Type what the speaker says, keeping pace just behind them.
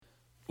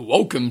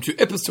Welcome to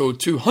episode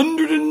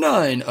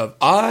 209 of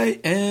I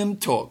Am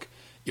Talk,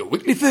 your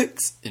weekly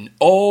fix in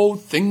all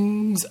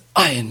things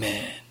Iron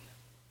Man.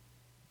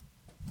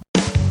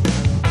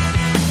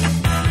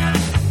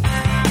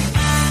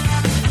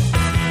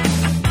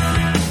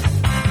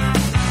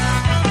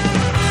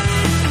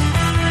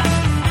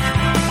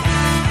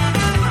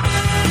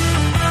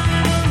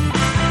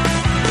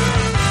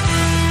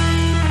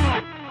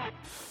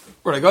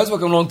 Alright guys,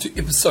 welcome along to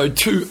episode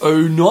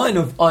 209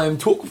 of I Am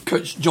Talk with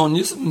Coach John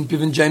Newsom and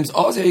Bevan James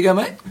Oz. How you go,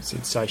 mate?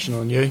 Sensational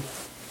on you.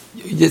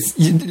 Yes,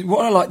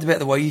 what I liked about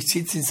the way you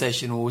said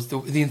sensational was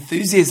the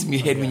enthusiasm you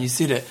had when you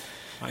said it.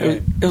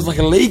 It was like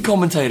a league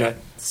commentator.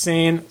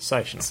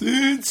 Sensational.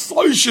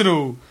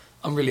 Sensational.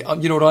 You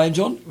know what I am,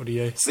 John? What are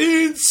you?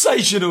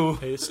 Sensational.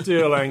 Peter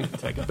Sterling,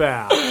 take a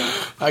bow.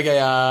 Okay,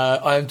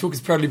 I Am Talk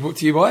is proudly brought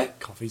to you by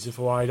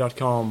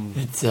coffeesofhawaii.com.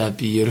 It's a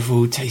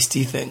beautiful,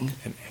 tasty thing.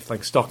 And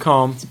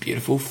athlinks.com. It's a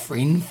beautiful,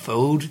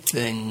 friend-filled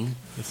thing.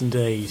 Yes,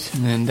 indeed.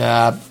 And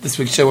this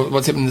week's show,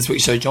 what's happening this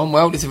week's show, John?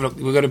 Well, let's have a look.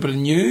 We've got a bit of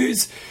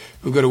news.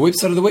 We've got a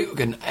website of the week. We've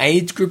got an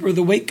age grouper of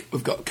the week.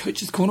 We've got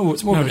Coach's Corner.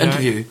 It's more of an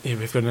interview. Yeah,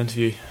 we've got an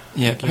interview.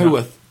 Yeah, who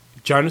with?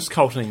 Jonas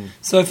Colting.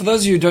 So for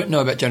those of you who don't know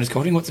about Jonas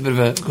Colting, what's a bit of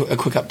a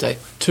quick update?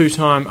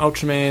 Two-time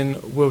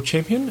Ultraman world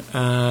champion,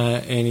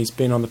 and he's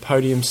been on the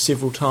podium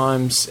several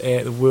times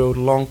at the World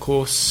Long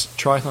Course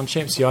Triathlon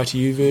Champs, the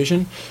ITU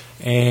version,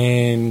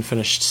 and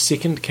finished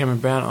second, Cameron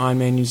Brown,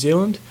 Ironman New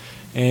Zealand.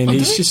 And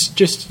he's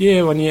just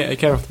 1 year, I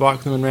came off the bike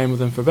with him and ran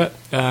with him for a bit.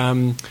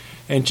 And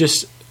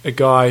just a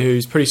guy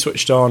who's pretty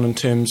switched on in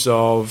terms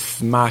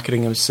of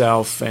marketing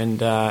himself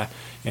and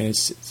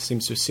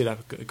seems to have set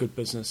up a good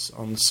business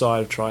on the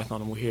side of triathlon,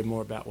 and we'll hear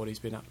more about what he's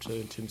been up to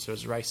in terms of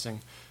his racing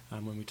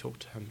when we talk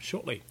to him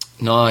shortly.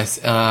 Nice.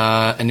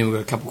 And then we've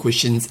got a couple of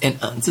questions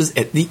and answers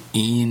at the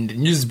end.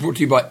 News is brought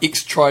to you by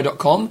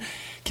xtry.com.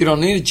 Get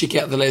on there to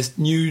check out the latest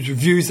news,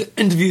 reviews, and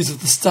interviews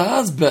of the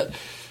stars, but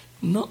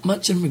not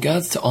much in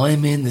regards to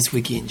Ironman this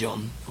weekend,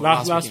 John.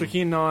 Last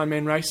weekend, no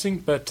Ironman racing,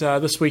 but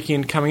this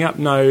weekend coming up,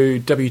 no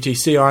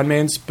WTC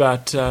Ironmans,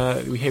 but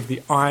we have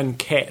the Iron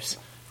Cat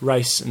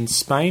race in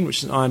Spain, which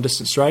is an iron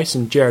distance race,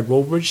 and Jared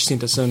Walbridge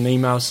sent us an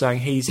email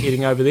saying he's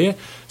heading over there.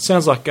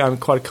 Sounds like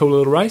quite a cool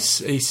little race.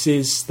 He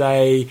says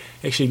they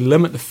actually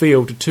limit the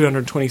field to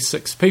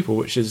 226 people,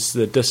 which is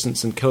the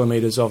distance in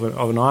kilometres of an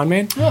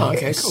Ironman. Oh,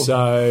 okay, cool.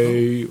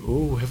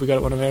 So, have we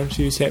got one of our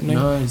interviews happening?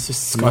 No, it's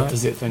just Skype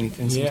does that funny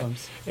thing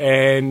sometimes.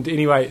 And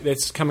anyway,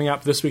 that's coming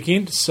up this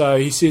weekend. So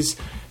he says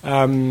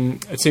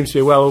it seems to be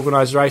a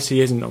well-organised race. He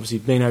hasn't obviously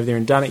been over there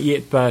and done it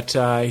yet, but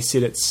he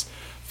said it's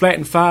flat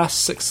and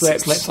fast, six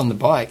laps on the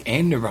bike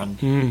and a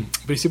run.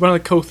 But he said one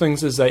of the cool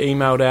things is they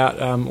emailed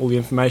out all the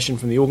information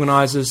from the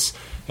organisers,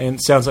 and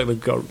it sounds like they've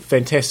got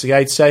fantastic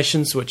aid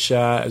stations, which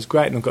is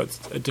great, and they've got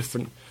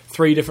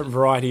three different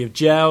variety of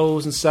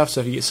gels and stuff,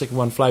 so if you get sick of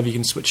one flavour you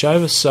can switch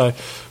over. So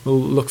we'll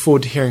look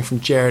forward to hearing from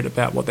Jared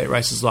about what that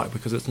race is like,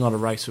 because it's not a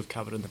race we've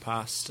covered in the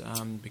past,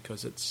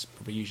 because it's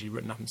probably usually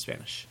written up in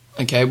Spanish.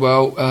 Okay,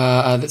 well,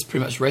 that's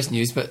pretty much race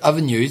news, but other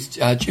news,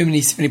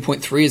 Germany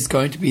 70.3 is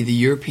going to be the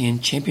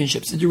European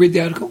Championships. Did you read the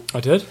article?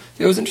 I did.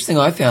 It was interesting.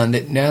 I found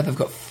that now they've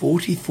got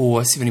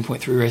 44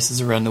 70.3 races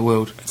around the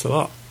world. That's a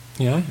lot.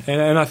 Yeah,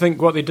 and I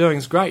think what they're doing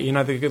is great. You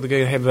know, they're going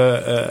to have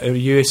a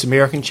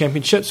US-American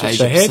Championships,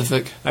 which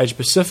Asia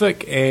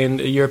Pacific,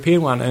 and a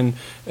European one, and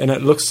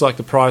it looks like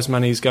the prize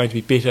money is going to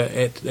be better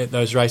at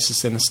those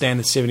races than the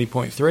standard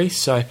 70.3.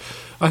 So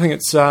I think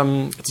it's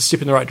a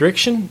step in the right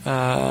direction,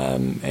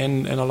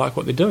 and I like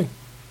what they're doing.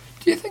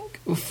 Do you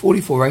think with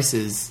 44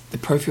 races, the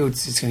pro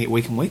field's just going to get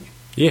week and week?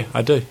 Yeah,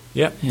 I do.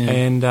 Yeah.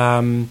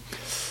 And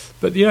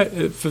but you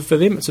know, for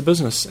them it's a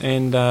business,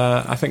 and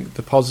I think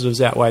the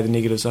positives outweigh the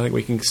negatives. I think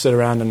we can sit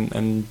around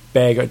and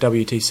bag at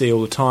WTC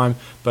all the time,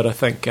 but I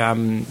think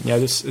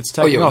it's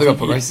taking off. They've got to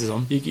put races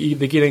on. They're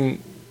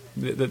getting,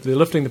 they're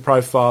lifting the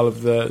profile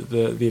of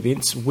the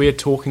events. We're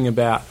talking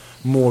about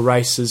more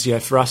races. You know,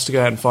 for us to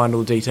go out and find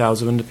all the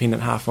details of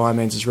independent half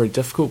Ironmans is really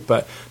difficult,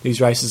 but these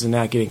races are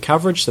now getting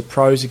coverage. The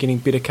pros are getting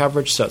better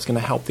coverage, so it's going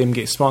to help them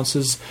get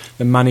sponsors.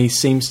 The money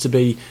seems to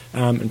be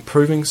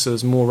improving, so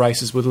there's more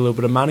races with a little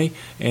bit of money,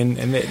 and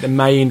that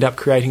may end up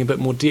creating a bit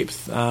more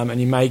depth, and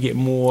you may get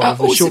more of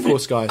the short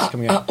course guys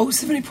coming out. All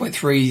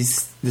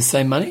 70.3s the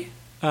same money?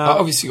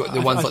 Obviously, you've got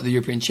the ones like the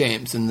European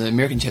champs and the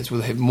American champs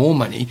will have more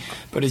money,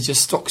 but it's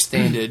just stock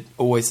standard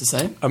always the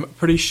same? I'm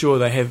pretty sure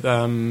they have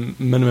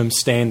minimum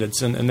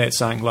standards, and that's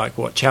something like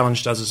what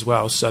Challenge does as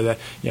well. So that,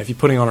 you know, if you're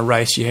putting on a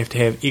race, you have to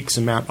have X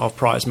amount of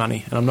prize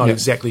money, and I'm not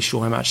exactly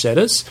sure how much that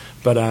is,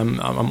 but I'm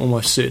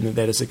almost certain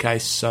that is the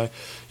case. So,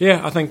 yeah,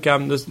 I think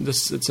it's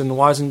in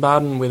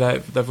Weisenbaden where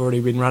they've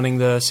already been running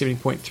the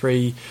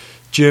 70.3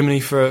 Germany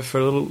for a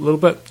little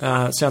bit.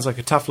 It sounds like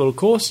a tough little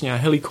course, a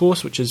hilly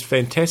course, which is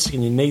fantastic,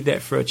 and you need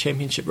that for a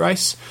championship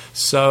race.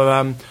 So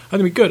I think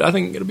it'll be good. I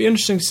think it'll be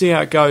interesting to see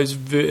how it goes,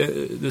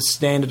 the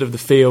standard of the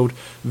field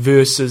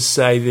versus,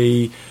 say,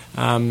 the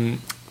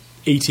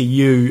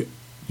ETU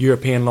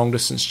European long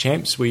distance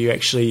champs, where you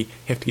actually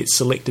have to get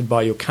selected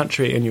by your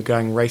country and you're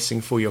going racing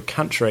for your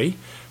country,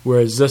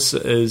 Whereas this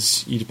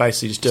is, you're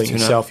basically just doing it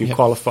yourself. You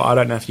qualify. I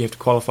don't know if you have to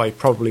qualify. You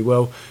probably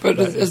will. But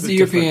as the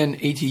European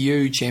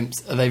ETU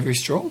champs, are they very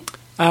strong?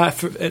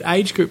 At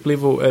age group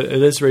level,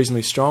 it is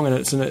reasonably strong, and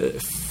it's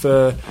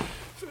for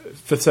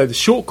say the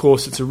short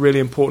course, it's a really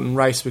important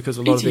race because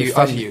a lot of their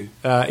ETU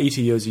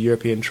ETU is a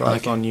European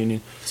Triathlon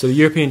Union. So the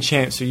European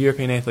champs for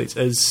European athletes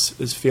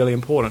is fairly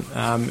important.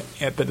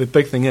 But the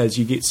big thing is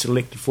you get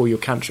selected for your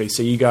country,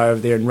 so you go over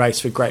there and race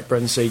for Great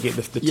Britain, so you get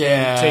the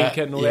team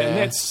kit and all that, and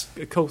that's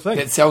a cool thing.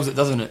 That sells it,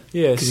 doesn't it?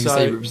 Yeah, because you can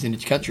say you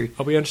represented your country.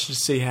 I'll be interested to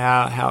see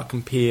how it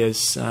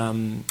compares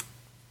for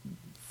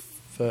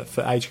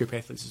age group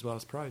athletes as well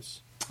as pros.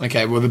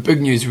 Okay, well, the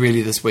big news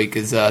really this week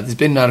is there's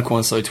been an article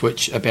on Slow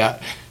Twitch about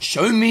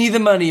 "Show me the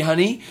money,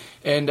 honey,"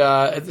 and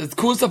it's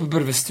caused up a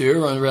bit of a stir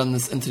around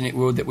this internet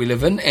world that we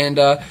live in. And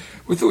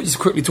we thought we'd just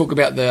quickly talk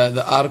about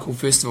the article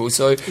first of all.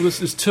 So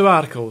there's two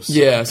articles.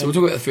 Yeah, so we'll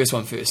talk about the first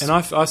one first. And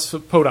I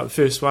pulled up the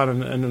first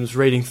one and was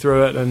reading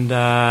through it, and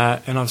I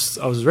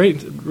was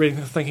reading,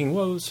 thinking,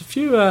 well, there's a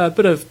few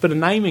bit of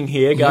naming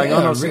here going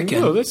on. I was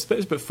thinking, oh, that's a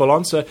bit full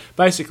on. So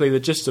basically, the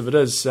gist of it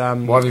is, why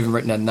have we even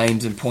written down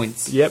names and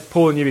points? Yep,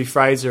 Paul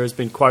Newby-Fraser has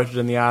been quoted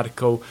in the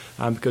article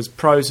because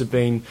pros have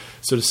been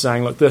sort of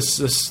saying, look, this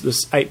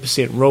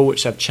 8% rule,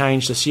 which they've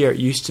changed this year, it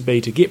used to be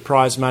to get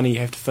prize money, you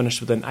have to finish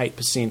within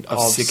 8% of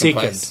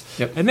second.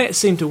 Yep. And that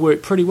seemed to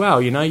work pretty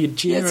well. You generally,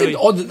 it seemed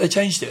odd that they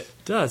changed it.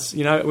 It does.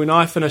 When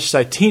I finished,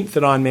 say, 10th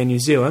at Ironman New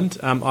Zealand,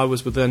 I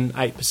was within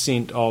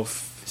 8% of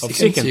second.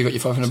 So you got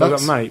your $500. So I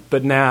got money.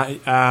 But now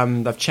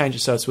they've changed it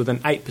so it's within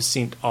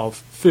 8% of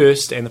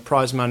first, and the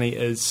prize money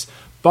is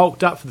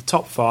bulked up for the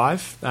top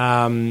 5.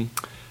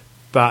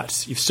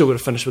 But you've still got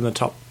to finish within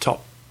the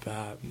top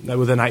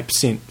within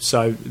 8%.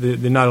 So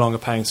they're no longer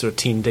paying sort of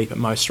 10 deep at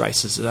most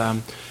races.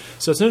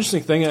 So it's an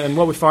interesting thing, and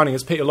what we're finding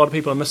is a lot of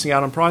people are missing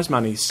out on prize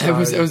money. So,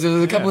 there was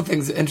a couple of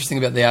things interesting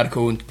about the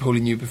article and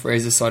Pauline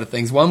Newby-Fraser's side of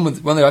things. One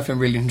that I found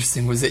really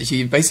interesting was that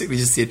she basically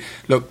just said,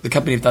 look, the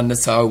company have done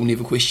this, so I will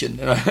never question.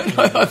 And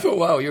I thought,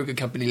 wow, you're a good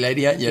company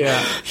lady, aren't you?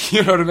 Yeah.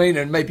 You know what I mean?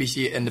 And maybe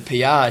she, in the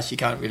PR, she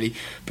can't really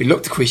be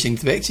looked to question.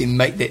 To actually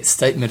make that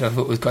statement, I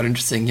thought was quite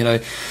interesting, Yeah,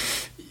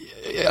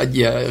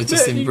 it was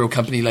just a real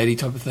company lady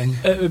type of thing.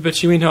 But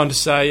she went on to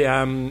say...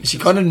 she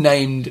kind of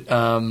named...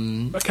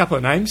 a couple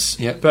of names.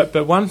 Yep.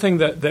 But one thing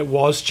that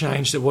was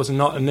changed that was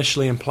not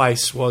initially in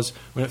place was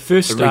when it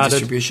first started...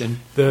 redistribution.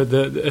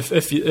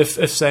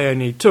 If say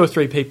only 2 or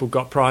 3 people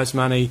got prize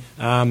money,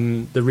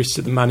 the rest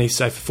of the money,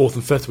 say for 4th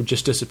and 5th, would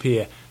just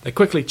disappear. They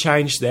quickly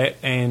changed that,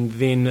 and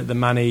then the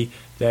money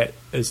that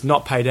is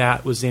not paid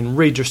out was then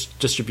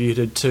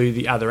redistributed to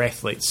the other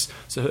athletes.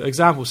 So,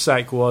 example's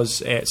sake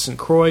was at St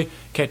Croix,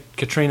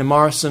 Katrina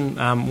Morrison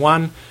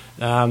won.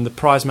 The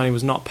prize money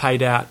was not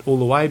paid out all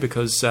the way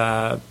because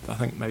I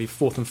think maybe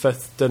 4th and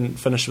 5th didn't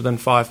finish within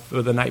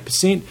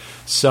 8%.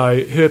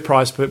 So her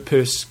prize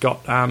purse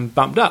got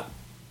bumped up.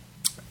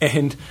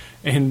 And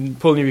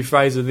Paul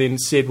Newby-Fraser then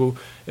said, well,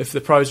 if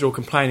the pros are all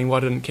complaining, why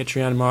didn't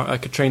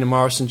Katrina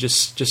Morrison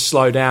just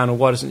slow down, or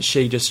why doesn't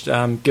she just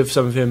give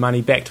some of her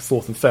money back to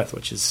 4th and 5th,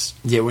 which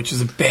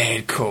is a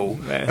bad call.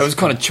 It was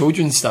kind of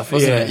children's stuff,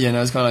 wasn't it? It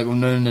was kind of like, well,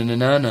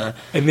 no.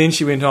 And then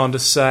she went on to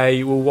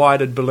say, well, why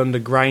did Belinda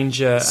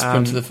Granger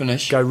sprint to the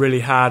finish, go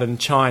really hard in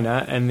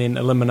China and then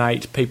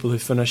eliminate people who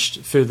finished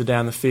further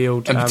down the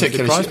field? In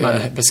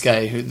particular,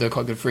 Biscay, who they're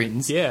quite good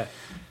friends. Yeah.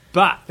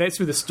 But that's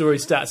where the story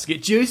starts to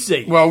get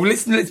juicy. Well,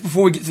 let's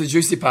before we get to the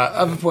juicy part,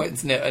 other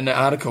points in the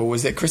article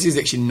was that Chrissy is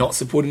actually not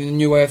supporting a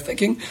new way of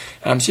thinking.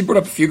 She brought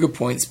up a few good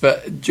points,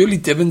 but Julie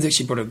Dibbins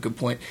actually brought up a good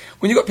point.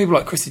 When you've got people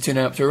like Chrissy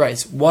turning up to a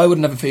race, why would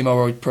another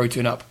female pro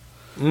turn up?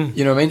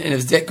 You know what I mean? And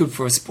is that good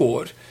for a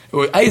sport?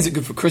 Or A, is it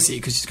good for Chrissy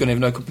because she's going to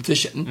have no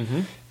competition?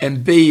 Mm-hmm.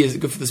 And B, is it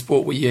good for the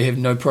sport where you have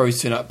no pros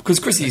turn up?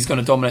 Because Chrissy is going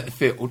to dominate the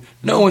field.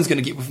 No one's going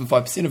to get within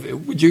 5% of it.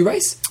 Would you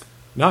race?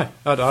 No,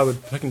 I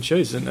would pick and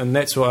choose, and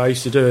that's what I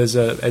used to do as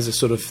a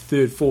sort of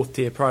 3rd, 4th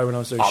tier pro when I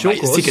was doing short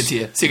course.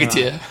 Second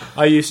tier.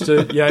 I used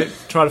to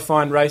try to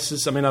find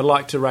races. I mean, I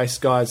like to race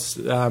guys,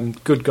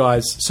 good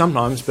guys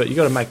sometimes, but you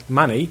got to make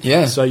money.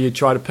 Yeah. So you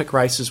try to pick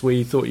races where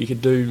you thought you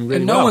could do really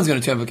and no one's going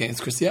to turn up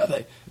against Christy, are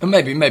they? And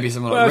maybe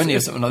someone like Rennie or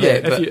something like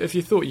that. But if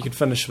you thought you could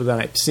finish within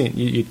 8%,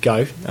 you'd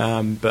go.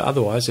 But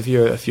otherwise, if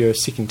you're a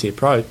second tier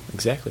pro,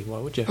 exactly, why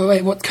would you? Oh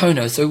wait, what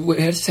Kona? So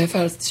how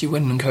far did she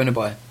win in Kona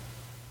by?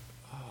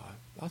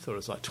 I thought it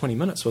was like 20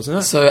 minutes, wasn't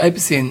it? So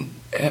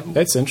 8%...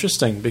 That's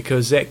interesting,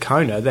 because at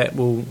Kona, that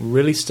will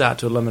really start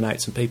to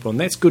eliminate some people, and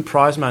that's good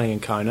prize money in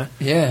Kona.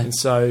 Yeah. And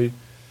so...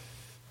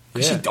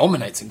 Because she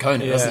dominates in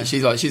Kona, doesn't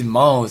she? She's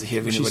miles ahead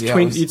of anybody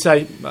else. You'd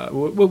say...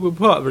 we'll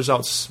pull up the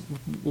results.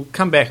 We'll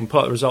come back and pull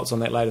up the results on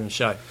that later in the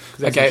show.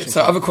 Okay,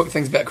 so other quick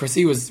things about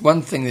Chrissy was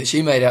one thing that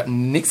she made out in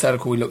the next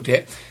article we looked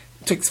at.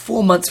 It took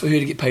 4 months for her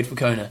to get paid for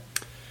Kona.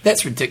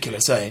 That's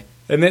ridiculous, eh?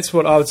 And that's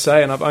what I would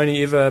say, and I've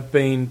only ever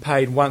been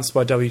paid once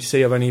by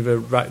WTC. I've only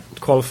ever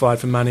qualified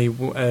for money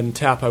in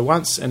Taupo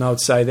once, and I would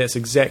say that's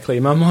exactly...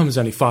 My mine was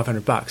only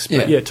 $500, but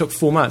it took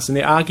 4 months. And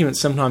the argument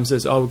sometimes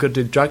is, we've got to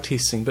do drug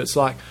testing, but it's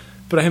like,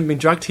 but I haven't been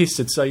drug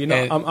tested, so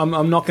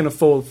I'm not going to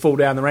fall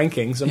down the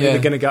rankings. I'm either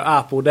going to go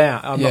up or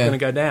down. I'm not going to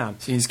go down.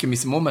 So you just give me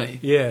some more money.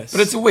 Yes. But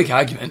it's a weak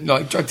argument.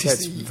 Like, drug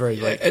testing, That's very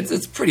weak.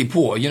 It's pretty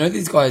poor. You know,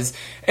 these guys,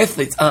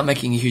 athletes aren't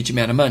making a huge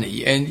amount of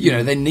money, and, you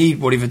know, they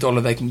need whatever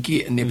dollar they can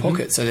get in their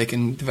pocket so they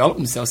can develop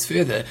themselves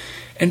further.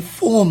 And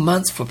 4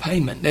 months for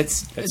payment,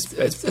 it's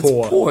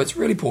poor. It's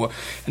really poor.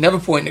 Another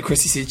point that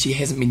Chrissy said, she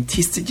hasn't been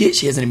tested yet.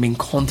 She hasn't even been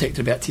contacted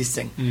about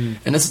testing.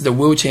 And this is the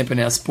world champion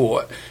in our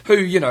sport, who,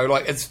 you know,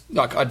 like, it's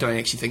like, I don't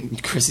actually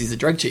think Chrissy's a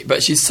drug cheat,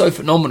 but she's so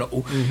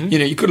phenomenal. You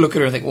know, you could look at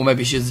her and think, well,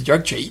 maybe she's a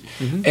drug cheat.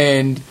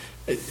 And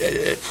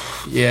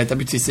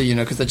WTC, you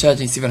know, because they're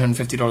charging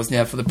 $750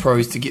 now for the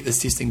pros to get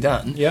this testing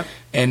done. Yeah.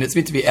 And it's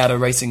meant to be out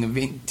of racing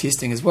event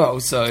testing as well.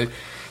 So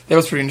that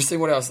was pretty interesting.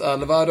 What else?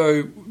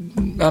 Lovato,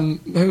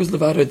 who was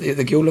Lovato?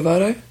 The girl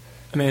Lovato?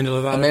 Amanda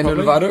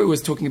Lovato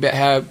was talking about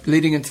how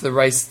leading into the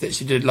race that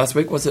she did last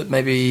week, was it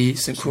maybe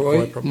St.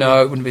 Croix?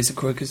 No, it wouldn't be St.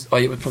 Croix,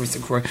 it was probably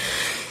St. Croix.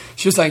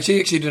 She was saying she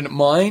actually didn't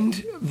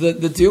mind the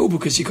deal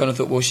because she kind of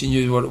thought, well, she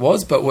knew what it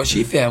was, but what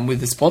she found with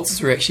the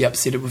sponsors were actually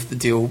upset with the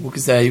deal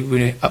because they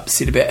were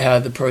upset about how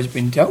the pros have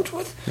been dealt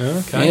with.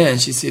 Okay. Yeah,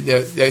 and she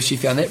said she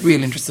found that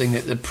really interesting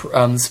that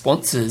the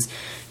sponsors,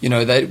 you know,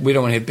 we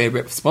don't want to have bad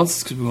rep for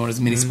sponsors because we want as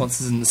many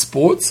sponsors in the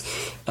sports.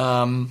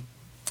 And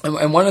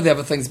one of the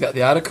other things about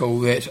the article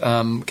that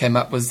came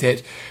up was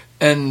that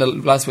in the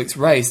last week's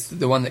race,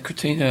 the one that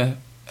Katrina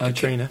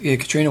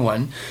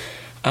won,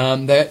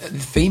 the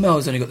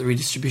females only got the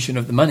redistribution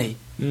of the money,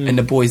 and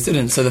the boys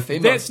didn't. So the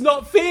females... That's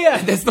not fair!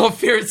 That's not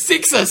fair, it's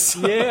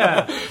sexist!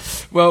 Yeah.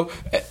 Well,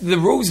 the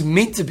rules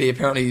meant to be,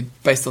 apparently,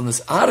 based on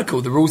this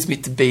article, the rules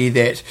meant to be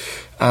that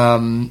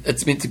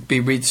it's meant to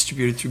be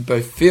redistributed through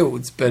both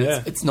fields, but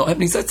it's not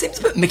happening. So it seems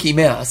a bit Mickey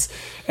Mouse.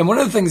 And one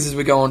of the things as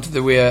we go on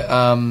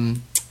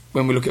to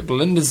when we look at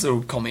Belinda's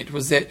little comment,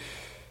 was that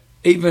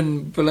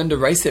even Belinda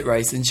raced that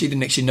race and she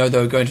didn't actually know they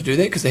were going to do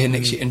that because they hadn't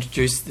actually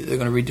introduced that they're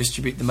going to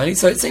redistribute the money.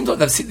 So it seems like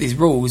they've set these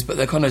rules, but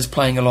they're kind of just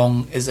playing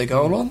along as they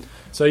go along.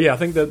 So yeah, I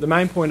think that the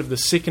main point of the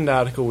second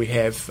article we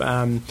have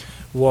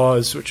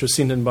which was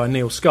sent in by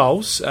Neil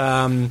Scholes,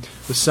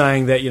 was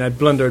saying that, you know,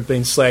 Belinda had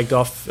been slagged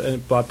off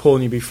by Paul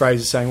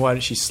Newby-Fraser saying, why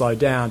didn't she slow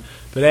down?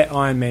 But at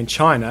Ironman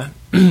China,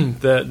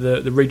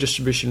 the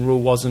redistribution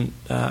rule wasn't...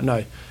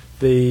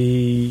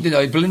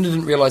 Belinda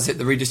didn't realise that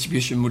the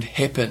redistribution would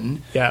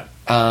happen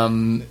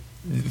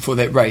for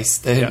that race.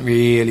 They hadn't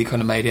really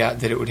kind of made out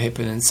that it would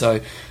happen. And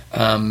so...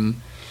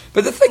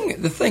 but the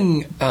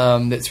thing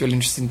that's really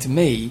interesting to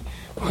me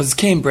was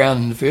Cam Brown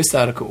in the first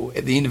article,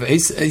 at the end of it,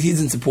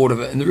 he's in support of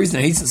it. And the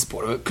reason he's in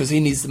support of it, because he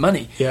needs the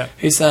money. Yeah.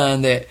 He's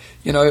saying that,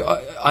 you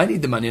know, I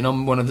need the money and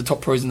I'm one of the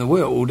top pros in the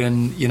world.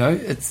 And, you know,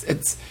 it's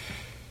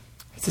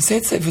a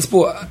sad state for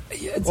sport.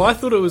 Well, I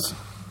thought it was...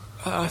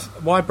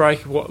 why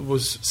break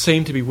what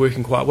seemed to be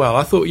working quite well?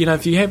 I thought, you know,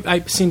 if you have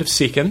 8% of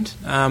second,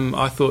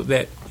 I thought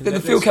that the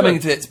field coming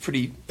into that's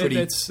pretty.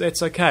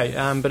 That's okay.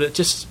 But it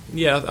just,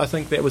 I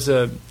think that was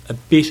a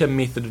better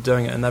method of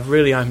doing it, and they've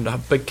really opened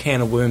up a big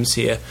can of worms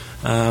here.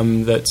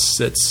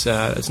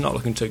 It's not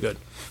looking too good.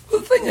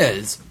 Well, the thing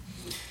is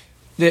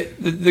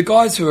that the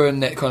guys who are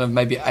in that kind of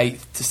maybe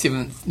 8th to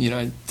 7th, you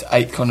know, to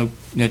 8th kind of,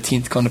 you know,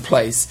 10th kind of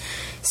place,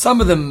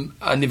 some of them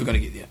are never going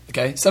to get there.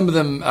 Okay, some of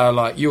them are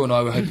like you and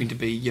I were hoping to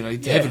be, you know,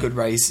 to have a good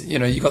race. You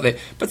know, you got that.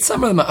 But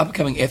some of them are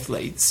upcoming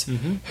athletes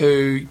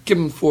who,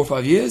 given 4 or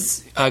 5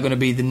 years, are going to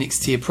be the next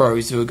tier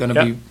pros who are going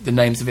to be the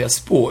names of our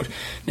sport.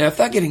 Now, if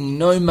they're getting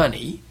no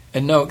money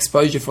and no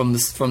exposure from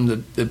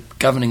the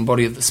governing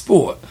body of the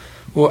sport,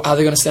 well, are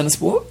they going to stay in the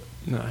sport?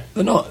 No,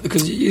 they're not,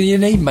 because you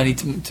need money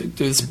to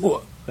do the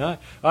sport. No,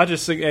 I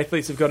just think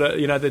athletes have got to,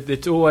 you know,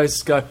 they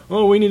always go,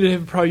 oh, we need to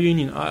have a pro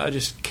union. I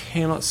just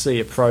cannot see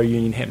a pro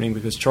union happening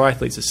because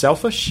triathletes are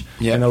selfish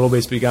and they'll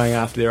always be going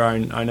after their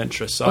own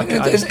interests. So I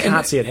just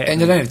can't see it happening.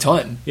 And they don't have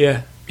time.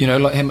 Yeah. You know,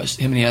 like how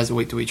many hours a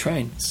week do we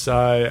train?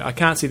 So I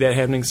can't see that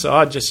happening. So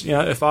I just, you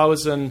know, if I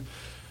was a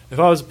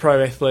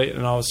pro athlete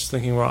and I was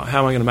thinking, right, how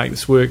am I going to make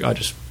this work? I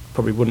just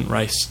probably wouldn't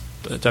race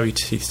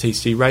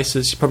WTC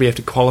races. You probably have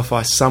to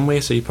qualify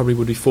somewhere, so you probably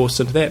would be forced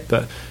into that.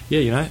 But yeah,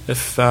 you know,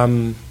 if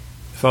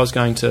I was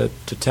going to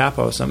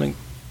Taupo or something,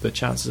 the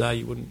chances are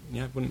you wouldn't.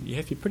 You have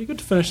to be pretty good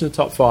to finish in the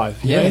top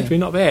 5. You have to be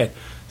not bad.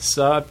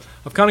 So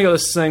I've kind of got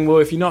this thing. Well,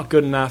 if you're not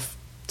good enough,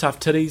 tough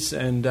titties.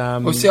 And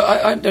well, see,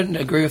 I don't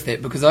agree with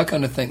that because I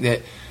kind of think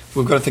that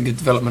we've got to think of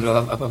development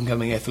of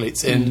up-and-coming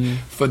athletes. And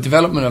for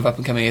development of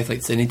up-and-coming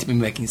athletes, they need to be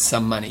making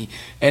some money.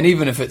 And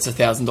even if it's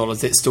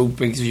 $1,000, that still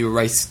brings you a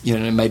race, you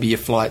know, maybe your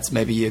flights,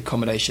 maybe your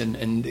accommodation,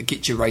 and it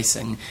gets you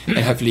racing. And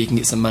hopefully you can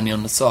get some money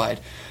on the side.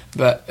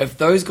 But if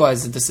those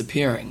guys are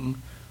disappearing,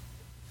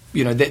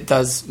 you know, that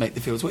does make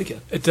the fields weaker.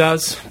 It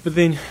does. But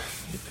then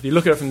if you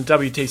look at it from the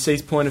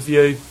WTC's point of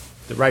view,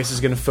 the race is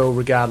going to fill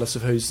regardless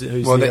of who's there or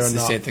not. Well, that's the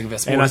sad thing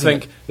about sport, and I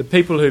think the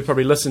people who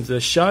probably listen to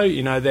this show,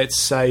 you know, that's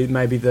say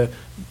maybe the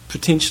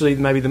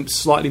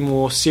slightly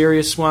more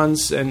serious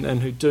ones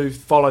and who do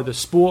follow the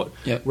sport,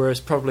 whereas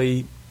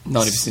probably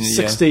 90%,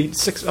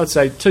 66, I'd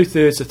say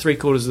 2/3 to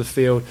 3/4 of the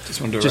field just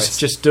want to do a race.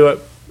 Just do it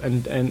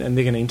and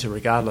they're going to enter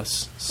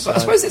regardless. So, I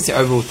suppose that's the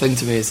overall thing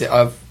to me is that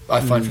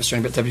I find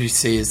frustrating about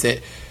WTC is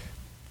that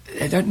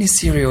they don't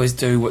necessarily always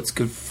do what's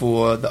good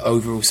for the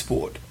overall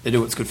sport. They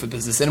do what's good for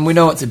business, and we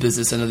know it's a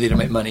business and they're there to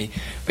make money,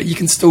 but you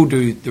can still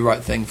do the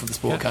right thing for the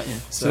sport, can't you?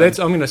 So I'm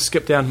going to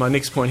skip down to my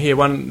next point here.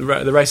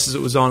 The races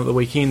that was on at the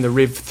weekend, the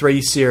Rev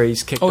 3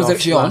 Series kicked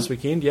off last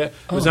weekend. Yeah,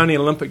 it was only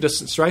an Olympic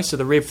distance race, so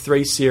the Rev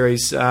 3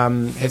 Series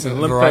has an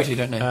Olympic variety,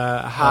 don't they?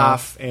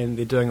 Half, and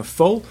they're doing a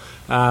full.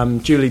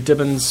 Julie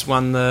Dibbins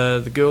won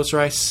the girls'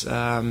 race.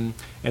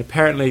 And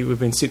apparently we've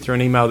been sent through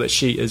an email that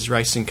she is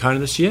racing Kona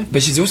this year.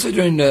 But she's also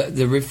doing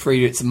the Rev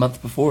 3, it's a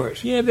month before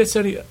it. Yeah, but that's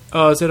only...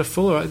 Oh, is that a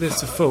full? Right,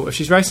 that's a full. If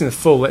she's racing the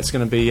full, that's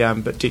going to be a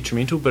bit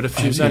detrimental. But if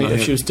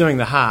she was doing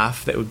the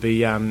half, that would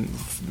be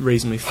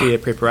reasonably fair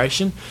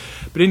preparation.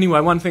 But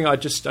anyway, one thing I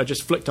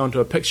just flicked onto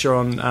a picture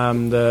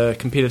on the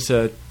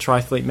Competitor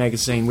Triathlete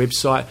magazine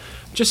website.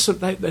 Just so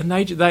they,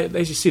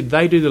 as you said,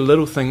 they do the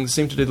little things,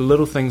 seem to do the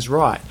little things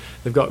right.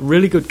 They've got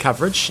really good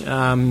coverage.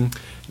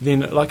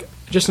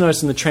 Just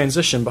noticed in the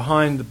transition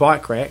behind the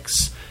bike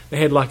racks, they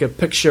had like a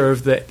picture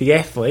of the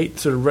athlete,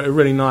 sort of a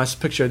really nice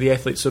picture of the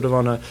athlete, sort of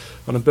on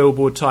a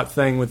billboard type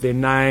thing with their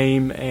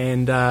name,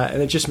 and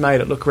it just made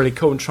it look really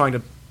cool. And trying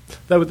to,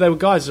 they were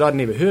guys that I'd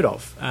never heard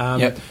of,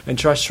 and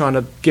just trying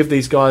to give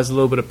these guys a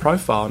little bit of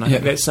profile. And I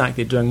think that's something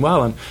they're doing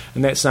well, and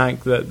that's something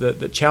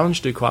that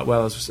Challenge do quite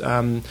well. Is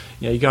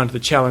you go into the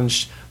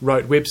Challenge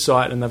Rote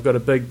website and they've got a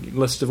big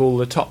list of all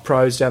the top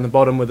pros down the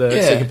bottom with so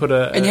you can put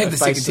and you have the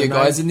second tier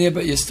guys in there,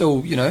 but you're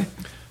still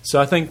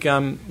So I think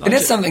and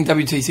that's something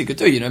WTC could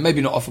do, maybe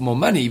not offer more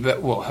money,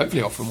 but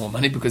hopefully offer more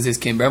money, because as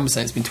Ken Brown was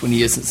saying, it's been 20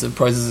 years since the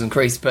prizes has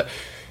increased, but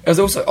it was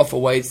also offer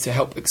ways to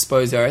help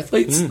expose our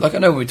athletes. Like I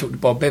know when we talked to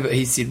Bob Babbitt,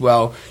 he said,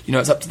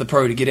 it's up to the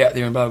pro to get out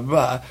there and blah, blah,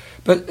 blah.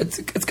 But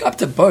it's up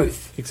to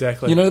both.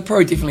 Exactly. The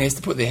pro definitely has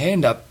to put their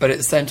hand up, but at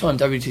the same time,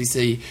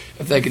 WTC,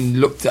 if they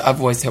can look to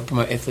other ways to help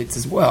promote athletes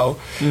as well.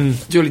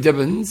 Julie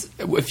Dibbins,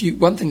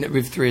 one thing that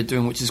Rev 3 are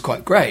doing, which is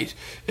quite great,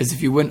 is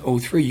if you win all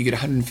three, you get a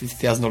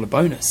 $150,000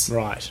 bonus.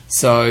 Right.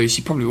 So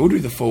she probably will do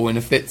the full, and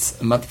if that's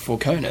a month before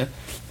Kona,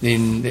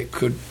 then that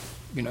could...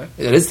 it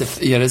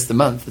is the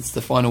month. It's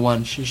the final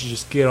one. She should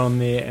just get on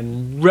there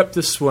and rip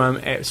the swim,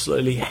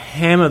 absolutely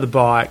hammer the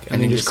bike,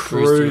 and then just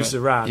cruise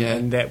the run,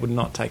 and that would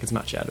not take as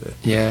much out of it.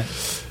 Yeah.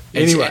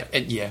 Anyway,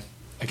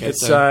 Okay.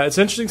 It's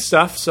interesting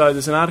stuff. So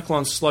there's an article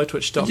on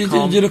slowtwitch.com.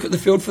 Did you look at the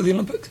field for the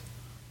Olympics?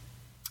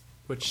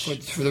 Which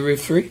for the Rev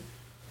 3?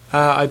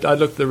 I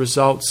looked at the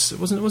results. It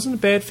wasn't a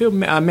bad field.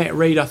 Matt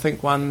Reed, I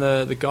think, won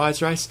the guys'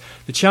 race.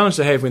 The challenge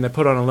they have when they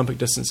put on Olympic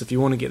distance, if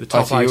you want to get the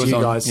top ITU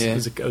guys,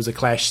 it was a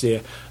clash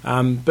there.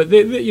 But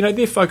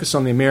they're focused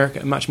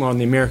on much more on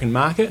the American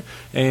market,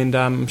 and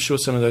I'm sure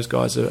some of those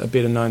guys are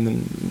better known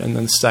in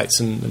the States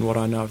than what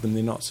I know of them.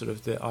 They're not sort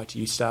of the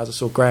ITU stars. I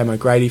saw Graham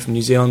O'Grady from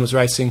New Zealand was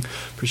racing.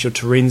 Pretty sure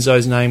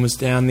Terenzo's name was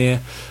down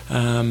there.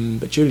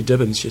 But Julie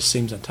Dibbins just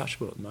seems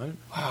untouchable at the moment.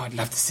 Wow, I'd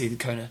love to see the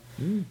Kona.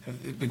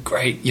 It'd be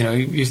great.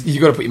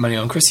 You've got to put your money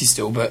on Chrissy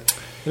still, but...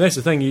 And that's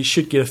the thing, you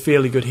should get a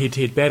fairly good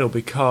head-to-head battle,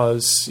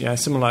 because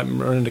someone like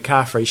Miranda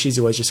Carfrey, she's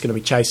always just going to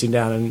be chasing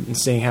down and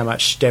seeing how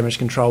much damage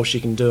control she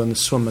can do on the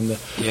swim and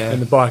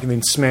the bike, and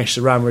then smash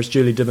the run, whereas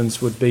Julie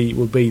Dibbins would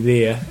be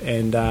there,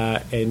 and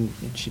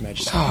she may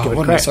just give it a crack.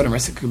 What an exciting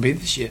race it could be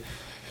this year.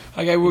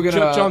 Okay, we're going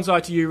to... John's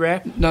ITU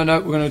wrap? No,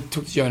 we're going to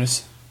talk to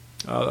Jonas.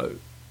 Oh,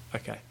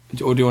 okay.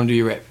 Or do you want to do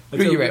your rap?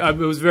 It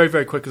was very,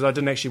 very quick, because I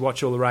didn't actually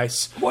watch all the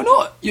race. Why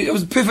not? It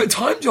was a perfect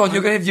time, John.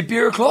 You're going to have your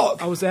beer o'clock.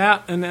 I was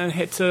out and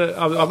had to...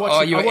 I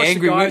watched you were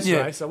angry, weren't you?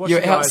 Race.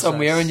 You're out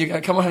somewhere and you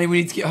go, come on, honey,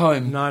 we need to get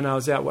home. No, I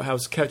was out. I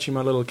was coaching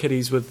my little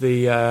kiddies with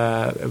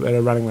at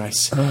a running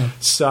race.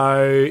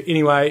 So,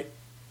 anyway,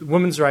 the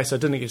women's race I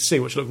didn't get to see,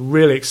 which looked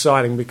really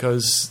exciting,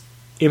 because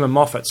Emma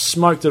Moffat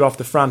smoked it off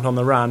the front on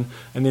the run,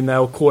 and then they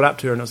all caught up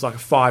to her, and it was like a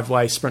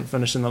 5-way sprint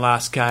finish in the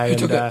last K. Who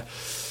took it?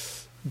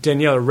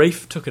 Daniela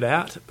Reef took it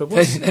out, but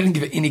they didn't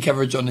give it any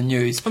coverage on the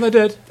news. Oh, they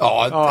did. Sick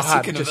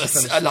of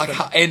this.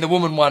 And the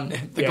woman won.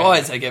 The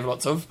guys they gave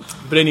lots of.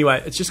 But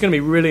anyway, it's just going to be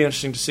really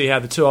interesting to see how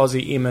the two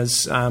Aussie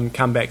Emmas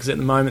come back, because at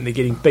the moment they're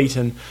getting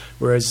beaten,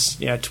 whereas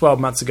 12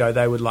 months ago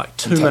they were like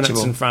 2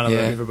 minutes in front of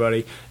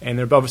everybody, and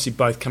they're obviously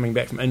both coming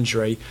back from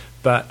injury.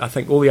 But I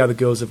think all the other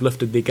girls have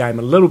lifted their game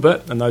a little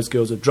bit, and those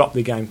girls have dropped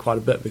their game quite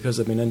a bit because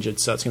they've been injured.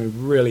 So it's going to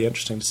be really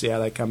interesting to see how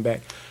they come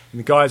back. And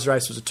the guys'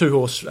 race was a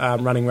 2-horse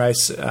running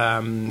race. The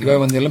guy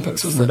won the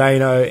Olympics, wasn't it?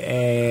 Frodeno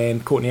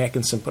and Courtney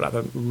Atkinson put up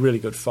a really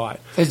good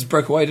fight. They just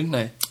broke away, didn't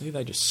they? Yeah,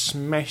 they just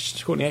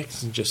smashed. Courtney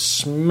Atkinson just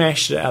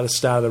smashed it out of the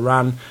start of the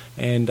run,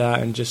 and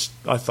just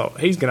I thought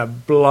he's going to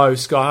blow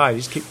sky high. He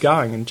just kept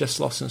going and just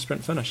lost in a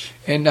sprint finish.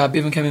 And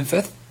Bevan came in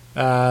 5th?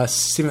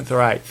 7th or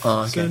 8th.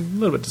 Oh, okay. So a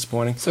little bit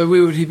disappointing. So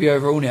where would he be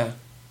overall now?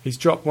 He's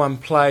dropped 1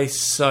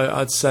 place, so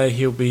I'd say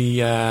he'll be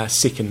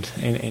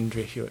 2nd, and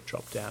Andrea Hewitt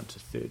dropped down to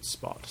 3rd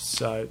spot.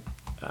 So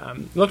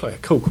it looked like a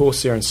cool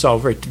course there in Seoul,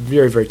 very,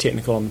 very, very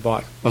technical on the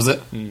bike. Was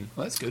it? Well,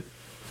 that's good.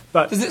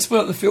 But does that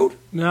split up the field?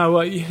 no,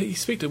 well, you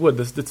expect it would.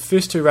 The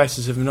first two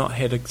races have not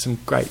had some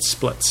great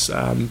splits,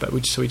 but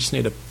we just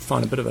need to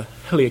find a bit of a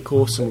hillier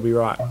course and we'll be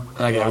right.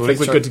 Okay, I well, think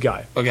we're good to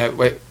go.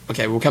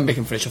 Okay, we'll come back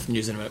and finish off the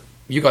news in a minute.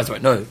 You guys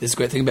won't know. There's a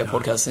great thing about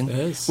podcasting. it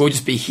is. We'll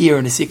just be here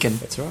in a second.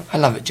 That's right. I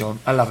love it, John.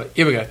 I love it.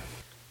 Here we go.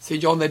 See,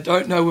 John, they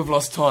don't know we've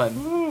lost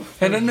time.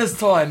 And in this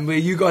time where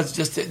you guys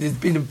just, there's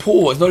been a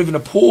pause, not even a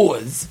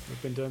pause.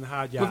 We've been doing the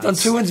hard yards. We've done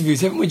 2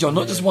 interviews, haven't we, John?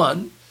 Not just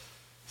one.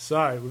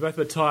 So, we're both a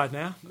bit tired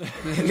now.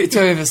 Let's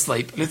have a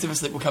sleep.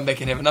 We'll come back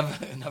and have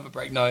another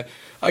break. No.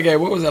 Okay,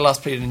 what was our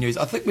last piece of news?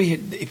 I think we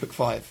had the Epic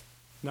 5.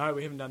 No,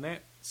 we haven't done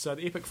that. So,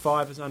 the Epic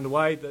 5 is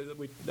underway. If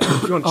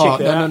you want to check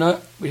that out.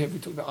 No. We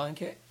talked about Iron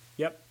Cat?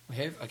 Yep. We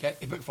have? Okay,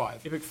 Epic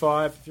 5. Epic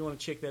 5, if you want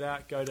to check that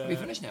out, go to... We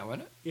finished now,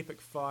 won't it?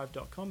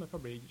 epic5.com. They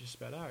probably just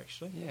about are,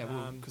 actually. Yeah,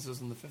 because it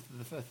was on the 5th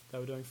of the 5th. They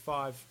were doing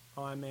 5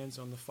 Ironmans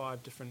on the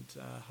 5 different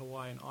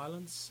Hawaiian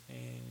islands,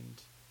 and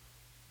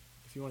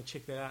if you want to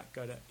check that out,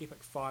 go to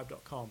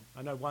epic5.com.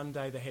 I know one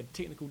day they had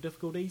technical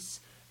difficulties,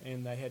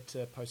 and they had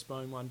to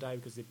postpone one day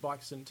because their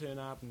bikes didn't turn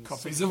up. And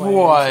Copies of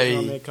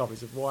Hawaii.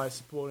 Copies of Hawaii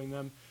supporting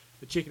them.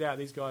 But check it out,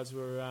 these guys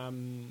were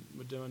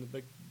doing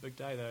a big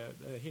day.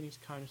 They're heading to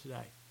Kona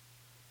today.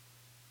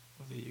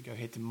 Well, there you go.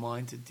 Had to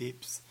mine to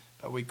depths,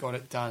 but we got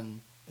it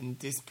done. In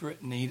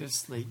desperate need of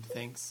sleep,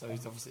 thanks. So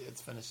obviously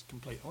it's finished,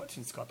 complete. I'm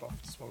watching Skype off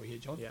just while we're here,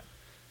 John. Yeah.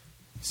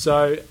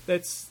 So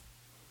that's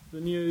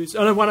the news.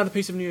 Oh no, one other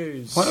piece of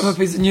news.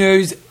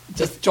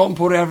 Just John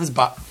pulled it out of his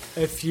butt.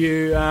 If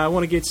you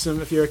want to get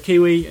if you're a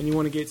Kiwi and you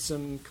want to get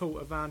some cool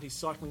Avanti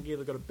cycling gear,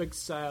 they've got a big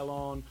sale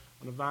on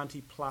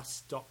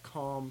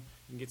AvantiPlus.com. You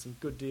can get some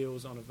good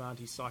deals on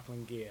Avanti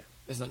cycling gear.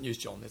 That's not news,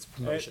 John. That's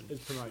promotion.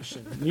 It's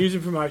promotion. News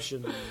and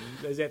promotion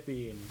is at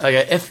the end.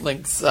 Okay,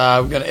 Athlinks.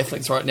 We're going to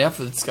Athlinks right now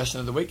for the discussion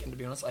of the week. And to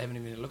be honest, I haven't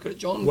even had a look at it,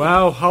 John.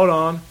 Well, hold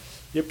on.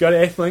 Yep, go to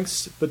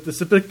Athlinks, but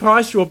there's a big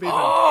prize draw, Bevan.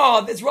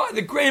 Oh, that's right,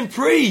 the Grand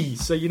Prix.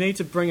 So you need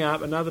to bring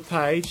up another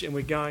page, and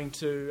we're going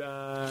to...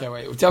 okay,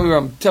 wait. Well, tell me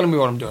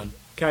what I'm doing.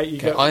 Okay,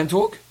 go Iron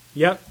Talk?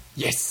 Yep.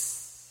 Yes.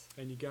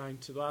 And you're going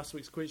to last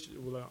week's question,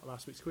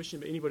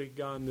 but anybody can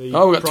go in the...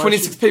 Oh, we've got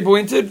 26 people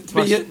entered.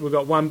 We've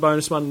got one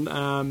bonus one.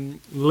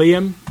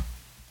 Liam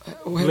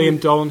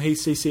Dolan, he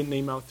sent an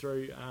email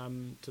through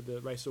to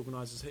the race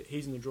organisers.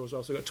 He's in the draw as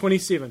well. So we've got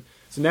 27.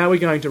 So now we're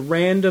going to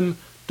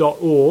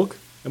random.org,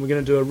 and we're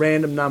going to do a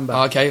random number.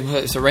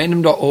 Okay, so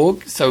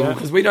random.org. So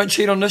because we don't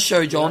cheat on this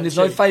show, John. There's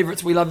no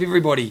favourites. We love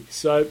everybody.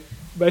 So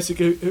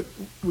basically,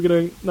 we're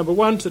going to number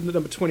 1 to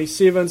number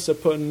 27. So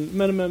put in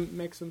minimum,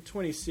 maximum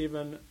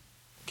 27.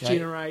 Okay.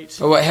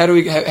 Generate. Oh, wait, how do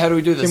we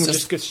do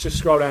this? Just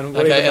scroll down.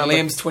 Okay, and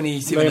Liam's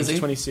 27. Liam's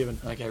 27.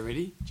 Okay,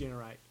 ready?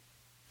 Generate.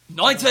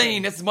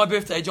 19. That's my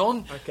birthday,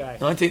 John. Okay.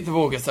 19th of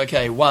August.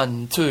 Okay,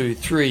 1, 2,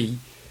 3.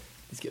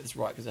 Let's get this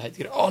right because I hate to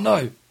get it. Oh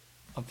no,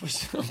 I'm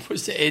pushed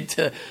to add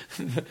to.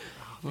 Okay.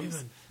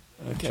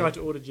 I Okay. tried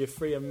to order you a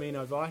free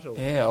Amino Vital.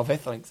 Yeah, of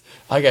Athlinks.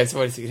 Okay, so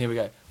wait a second. Here we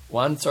go.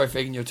 1. Sorry,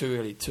 Fagan, you're too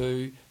early.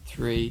 2,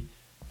 3,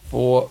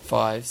 4,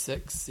 5,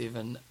 6,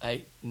 7,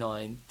 8,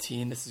 9,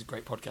 10. This is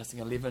great podcasting.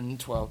 11,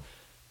 12,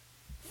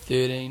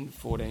 13,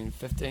 14,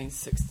 15,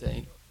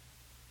 16,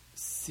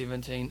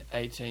 17,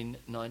 18,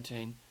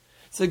 19.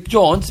 So,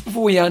 John, just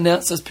before we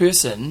announce this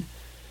person,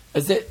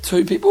 is that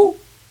 2 people?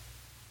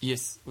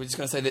 Yes. We're just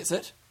going to say that's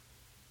it?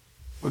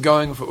 We're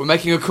going for it. We're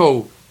making a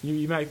call.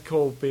 You make a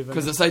call, Bevan.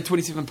 Because it say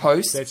 27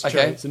 posts. That's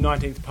true. It's the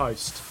 19th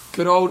post.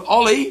 Good old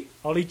Ollie.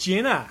 Ollie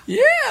Jenner.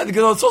 Yeah, the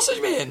good old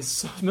sausage man.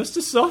 Mr.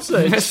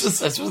 Sausage.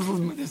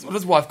 That's what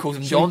his wife calls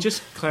him, John.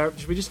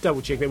 Should we just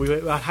double check that?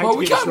 I hate Well, to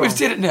we get this can't. wrong. We've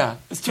said it now.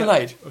 It's too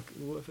late. Okay,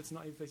 well, if it's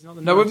not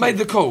the No, we've made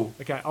the call.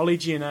 Okay, Ollie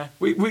Jenner.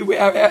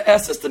 Our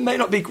system may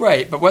not be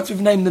great, but once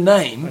we've named the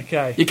name,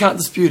 okay, you can't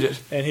dispute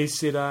it. And he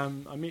said, I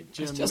met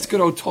Jim. It's just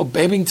good old Todd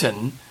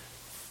Babington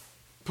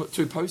put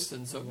 2 posts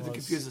in, so it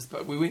confused us.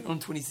 But we went on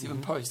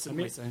 27 posts, didn't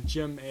we? So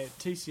Jim at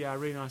TCR,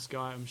 really nice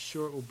guy. I'm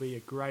sure it will be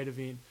a great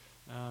event.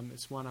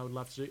 It's one I would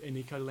love to do. And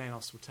Nico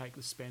Lanos will take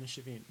the Spanish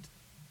event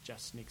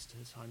just next to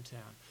his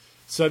hometown.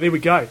 So there we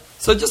go.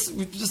 So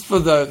just for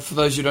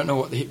those who don't know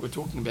what the heck we're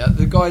talking about,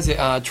 the guys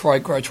at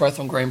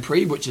Triathlon Grand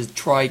Prix, which is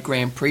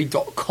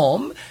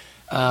trygrandprix.com,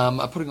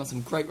 are putting on some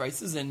great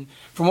races, and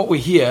from what we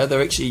hear,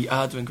 they actually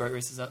are doing great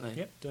races, aren't they?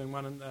 Yep, doing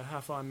one in the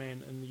half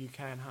Ironman in the UK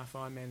and half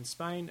Ironman in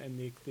Spain, and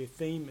their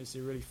theme is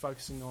they're really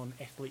focusing on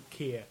athlete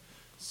care.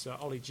 So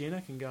Ollie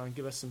Jenner can go and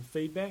give us some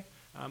feedback.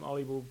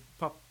 Ollie will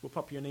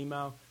pop you an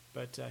email.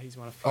 But he's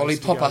one of Ollie,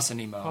 pop us an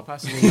email. Pop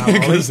us an email,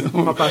 Ollie.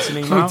 Pop us an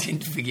email. I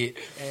tend to forget.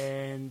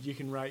 And you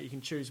can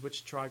choose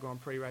which Tri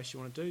Grand Prix race you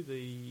want to do.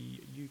 The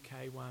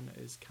UK one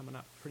is coming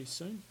up pretty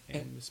soon,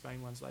 and the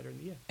Spain one's later in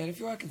the year. And if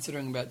you are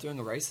considering about doing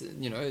a race,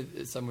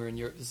 somewhere in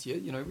Europe this year,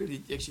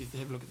 really actually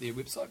have a look at their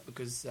website,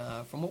 because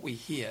from what we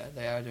hear,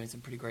 they are doing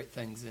some pretty great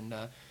things, and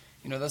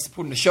they're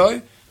supporting the show,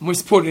 and we're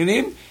supporting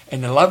them,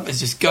 and the love is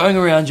just going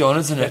around, John,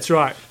 isn't it? That's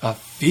right. I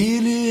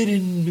feel it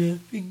in my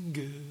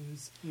fingers.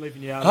 I'm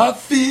leaving you out. I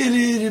feel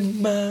it in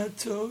my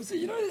toes.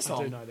 You know that song?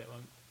 I do know that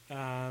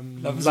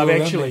one. Love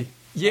Actually.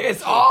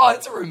 Yes. Oh,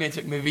 it's a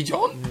romantic movie,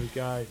 John. There you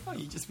go. Oh,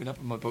 you just went up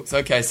in my books.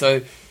 Okay,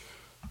 so...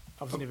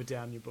 I was never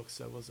down in your books,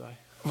 though, was I?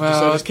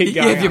 Well, just keep you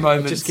going have your up.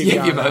 moments. Just keep You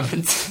have your going up.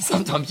 moments.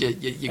 Sometimes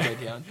you go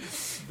down.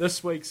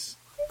 This week's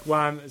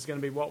one is going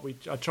to be what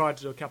I tried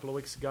to do a couple of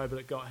weeks ago, but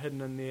it got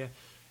hidden in there.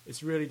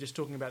 It's really just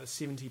talking about the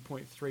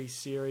 70.3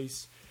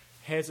 series.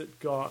 Has it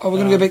got... Oh, we're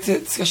going to go back to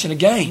that discussion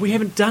again. We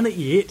haven't done it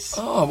yet.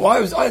 Oh,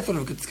 well, I thought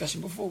of a good discussion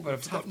before, but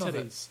I've Tough forgotten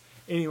of it. titties.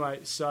 Anyway,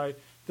 so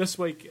this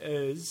week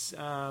is...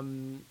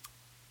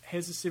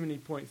 has a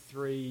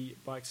 70.3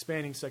 by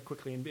expanding so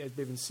quickly, and as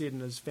Bevan said in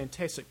his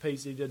fantastic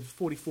piece, he did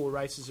 44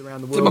 races around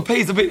the So world. my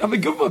piece, I've been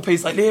good with my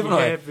piece lately, haven't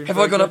I? been Have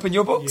I very gone good. up in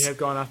your books? You have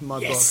gone up in my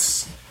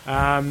Yes.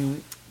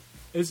 books.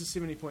 Is the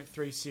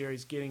 70.3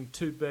 series getting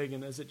too big,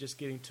 and is it just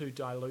getting too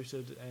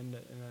diluted? And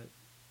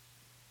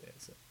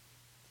that's it.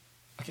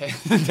 Okay,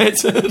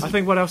 that's it. I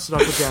think, what else did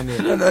I put down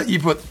there? No, you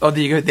put... Oh,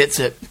 there you go, that's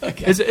it.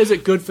 Okay. Is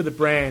it good for the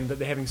brand that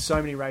they're having so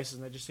many races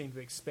and they just seem to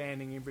be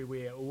expanding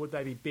everywhere, or would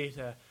they be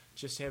better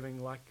just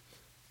having like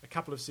a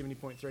couple of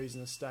 70.3s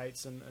in the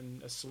States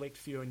and a select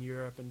few in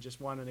Europe and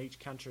just one in each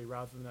country,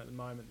 rather than at the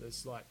moment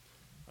there's like,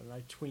 I don't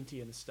know,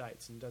 20 in the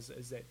States, and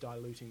is that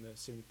diluting the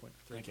 70.3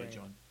 Okay, brand?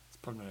 John. It's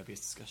probably not our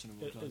best discussion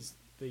of all It time. is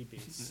the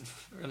best.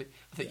 Really?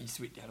 I think you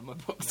sweat down in my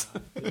books.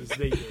 No, it is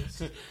the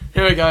best.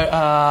 Here we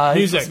go.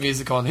 Music.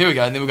 Music on. Here we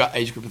go. And then we've got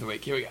Age Group of the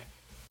Week. Here we go.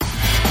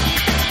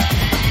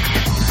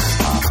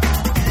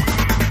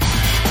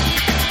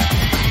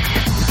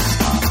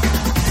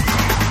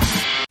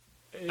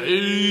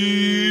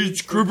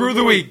 Age Grouper of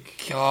the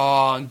Week.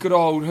 Oh, and good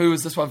old, who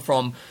is this one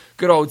from?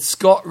 Good old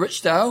Scott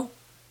Richdale. Oh,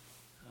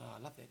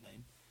 I love that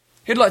name.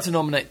 He'd like to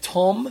nominate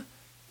Tom.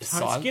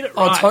 Let's get it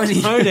right,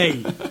 Tony.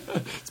 Tony.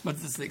 It's my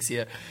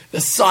dyslexia. The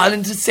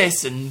Silent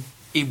Assassin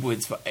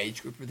Edwards for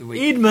Age Group of the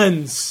Week.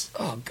 Edmonds.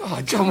 Oh,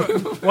 God, John.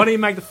 Why don't you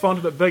make the font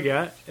a bit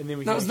bigger, and then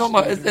we No, can... it's not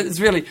my... It's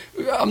really...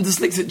 I'm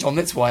dyslexic, John,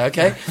 that's why,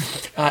 okay?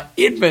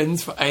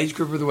 Edmonds for Age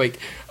Group of the Week.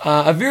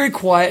 A very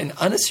quiet and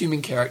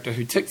unassuming character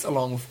who ticks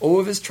along with all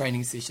of his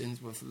training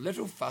sessions with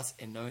little fuss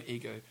and no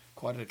ego.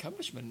 Quite an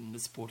accomplishment in the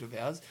sport of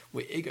ours,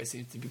 where ego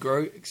seems to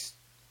grow...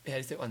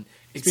 How's that one?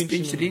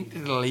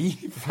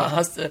 Exponentially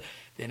faster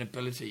than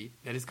ability.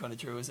 That is kind of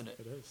true, isn't it?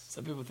 It is.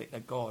 Some people think they're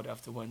God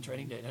after one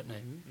training day, don't they?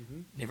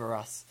 Mm-hmm. Never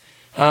us.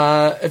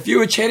 If you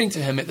were chatting to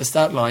him at the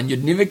start line,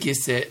 you'd never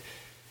guess that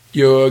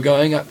you're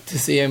going up to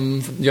see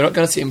him. You're not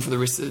going to see him for the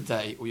rest of the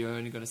day, or you're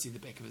only going to see the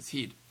back of his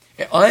head.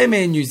 At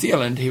Ironman New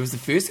Zealand, he was the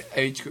first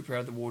age grouper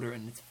out of the water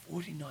in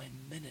 49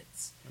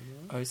 minutes.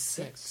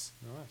 06.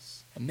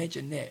 Nice.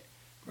 Imagine that,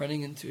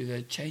 running into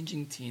the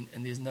changing tent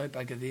and there's no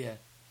bugger there.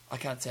 I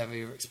can't say I've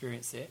ever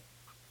experienced that.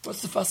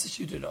 What's the fastest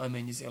you did at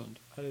Ironman New Zealand?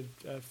 I did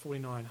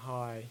 49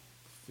 high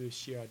the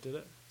first year I did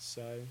it,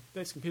 so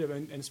that's competitive,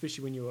 and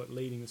especially when you're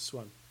leading the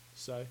swim.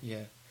 So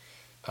Yeah.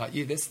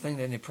 Yeah, that's the thing.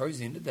 They didn't pros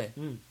in, did they?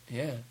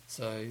 Yeah.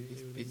 So,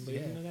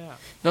 leading it out.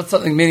 not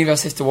something many of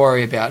us have to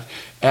worry about.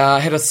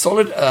 Had a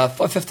solid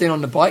 5:15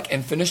 on the bike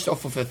and finished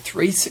off with a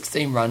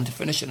 3:16 run to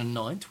finish at a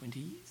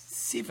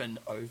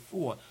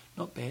 9:27:04.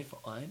 Not bad for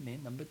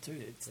Ironman number 2.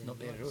 It's not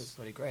bad at all. It's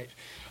pretty great.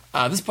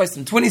 This placed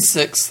him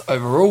 26th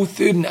overall,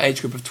 third in the age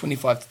group of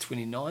 25 to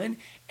 29,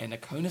 and a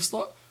Kona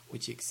slot,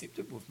 which he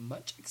accepted with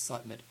much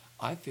excitement.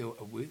 I feel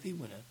a worthy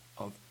winner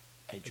of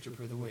Age Group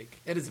of the Week.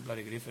 That is a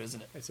bloody good effort,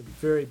 isn't it? It's a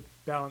very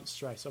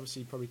balanced race.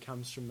 Obviously, he probably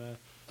comes from a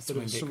bit of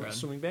a background.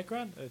 swimming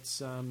background.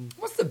 It's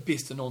What's the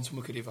best a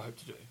non-swimmer could ever hope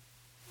to do?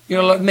 You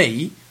know, like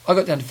me, I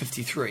got down to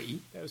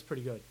 53. that was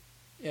pretty good.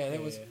 Yeah,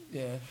 that was,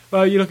 yeah.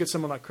 Well, you look at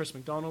someone like Chris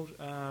McDonald.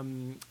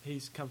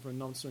 He's come from a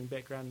non-swimming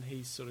background.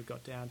 He's sort of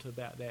got down to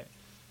about that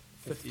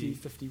 50,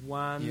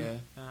 51. Yeah.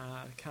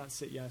 I can't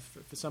see,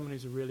 for someone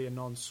who's really a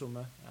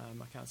non-swimmer,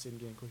 I can't see him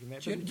getting quicker than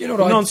that. Do you- But do you know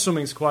what I-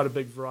 non-swimming is quite a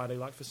big variety.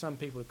 Like for some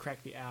people, to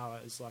crack the hour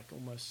is like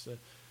almost,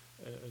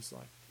 it's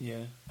like Yeah,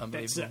 that's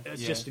unbelievable.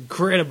 it's yeah. just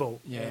incredible.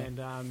 Yeah.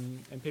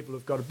 And people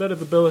who've got a bit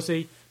of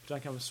ability, but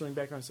don't come from a swimming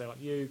background, say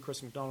like you,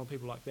 Chris McDonald,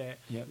 people like that,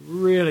 Yep.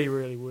 really,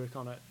 really work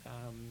on it.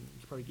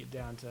 You probably get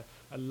down to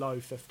a low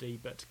 50,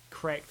 but to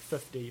crack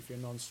 50 if you're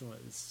a non-swimmer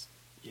is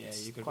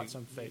You've got quite to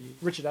some feat.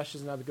 Richard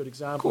Usher's another good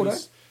example. Gordo?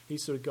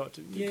 He's sort of got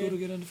to You got to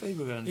get under 50.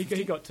 We'll go under he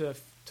 50. got to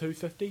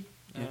 250.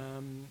 Yeah.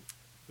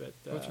 But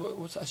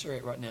What's Usher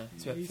at right now?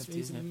 It's about 50,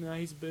 isn't it? No,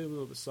 he's a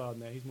little bit slower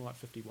than that. He's more like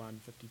 51,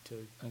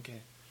 52. Okay.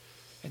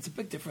 It's a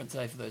big difference,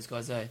 for those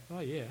guys, Oh,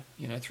 yeah.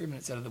 3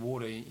 minutes out of the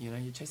water, you're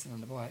chasing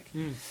on the bike.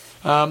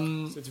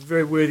 So it's a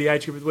very worthy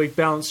age group of the week,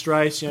 balanced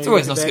race. It's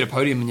always nice to get a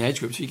podium in the age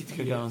group, so you get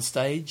to go on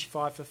stage.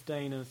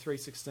 5:15 and a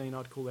 3:16,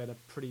 I'd call that a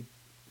pretty...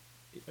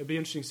 It'd be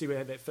interesting to see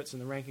where that fits in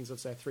the rankings. I'd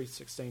say a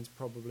 3:16 is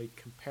probably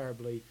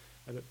comparably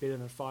a bit better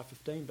than a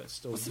 5:15, but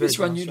still... What's the very best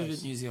run you balanced did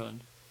race. in New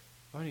Zealand?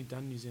 I've only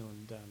done New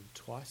Zealand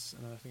twice,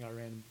 and I think I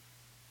ran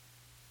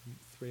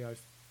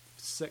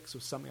 3:06 or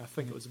something. I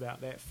think it was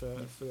about that for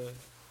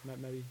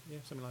maybe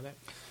something like that.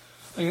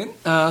 Okay.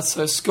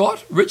 So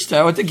Scott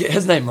Richdale, I did get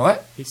his name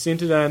right, He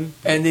sent it in.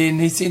 and then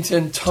he sent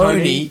in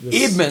Tony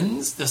Tony,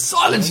 Edmonds, the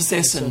Silent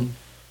Assassin.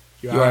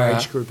 You are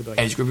age group of the week.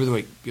 Age group of the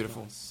week.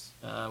 Beautiful. Nice.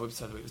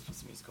 Website of the week. Let's put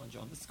some music on,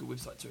 John. This is a good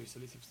website too, so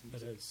let's have some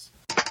music. It is.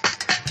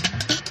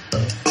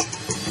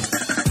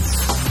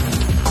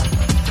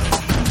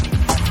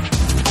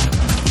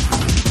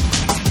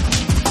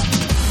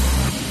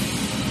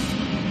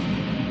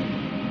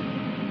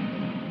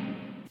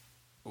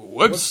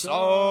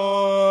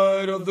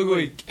 Website of the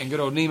week. And good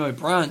old Nemo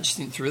Branch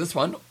sent through this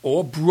one,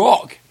 or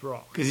Brock.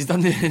 Because he's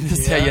done this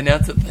is how you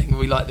announce it thing.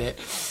 We like that.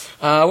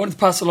 I wanted to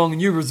pass along a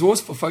new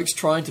resource for folks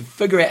trying to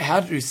figure out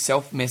how to do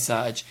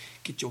self-massage.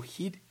 Get your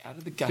head out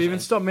of the gutter. Steven,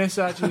 stop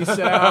massaging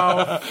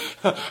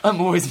yourself.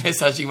 I'm always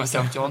massaging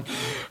myself, John.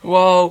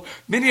 While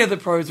many of the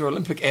pros or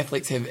Olympic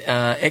athletes have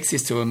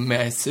access to a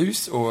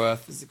masseuse or a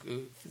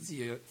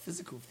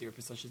physical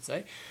therapist, I should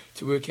say,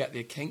 to work out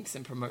their kinks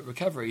and promote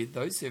recovery,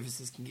 those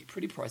services can get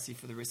pretty pricey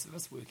for the rest of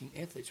us working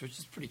athletes, which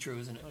is pretty true,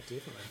 isn't it? Oh,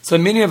 definitely. So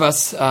many of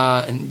us,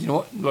 and you know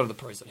what, a lot of the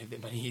pros don't have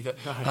that money either.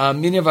 No.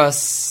 Many of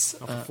us...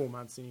 Not for 4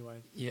 months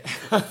anyway. Yeah.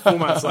 4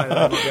 months later,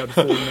 I might be able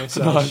to afford a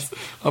massage. Nice.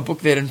 I'll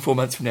book that in 4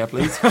 months from now,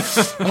 please.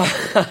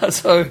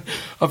 So,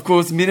 of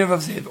course, many of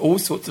us have all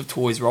sorts of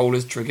toys,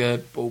 rollers, trigger,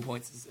 ball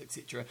points,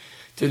 etc.,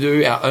 to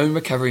do our own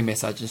recovery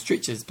massage and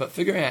stretches, but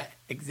figuring out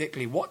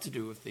exactly what to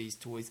do with these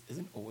toys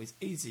isn't always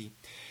easy.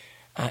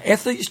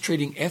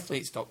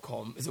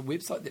 AthletesTreatingAthletes.com is a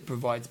website that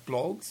provides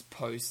blogs,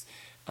 posts,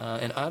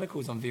 and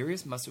articles on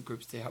various muscle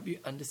groups to help you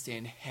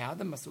understand how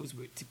the muscles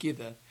work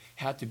together,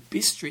 how to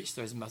best stretch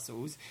those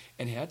muscles,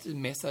 and how to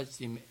massage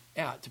them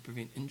out to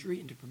prevent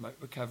injury and to promote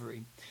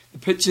recovery. The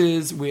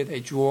pictures where they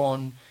draw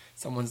on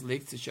someone's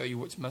legs to show you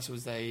which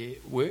muscles they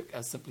work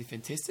are simply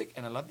fantastic,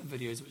 and I love the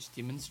videos which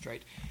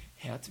demonstrate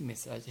how the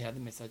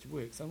massage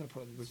works. So I'm going to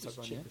put up the website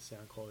right now. Check the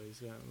sound quality.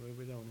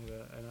 We don't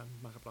have a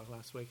muck-up like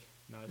last week.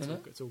 No,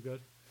 it's all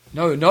good.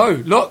 No,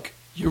 look,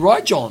 you're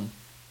right, John.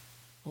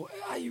 Or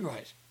are you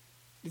right?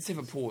 Let's have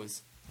a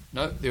pause.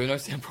 No, there were no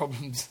sound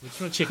problems. We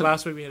just want to check.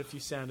 Last week we had a few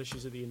sound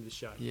issues at the end of the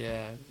show.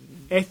 Yeah.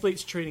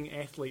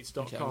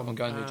 AthletesTreatingAthletes.com. Okay, I'm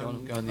going there, John.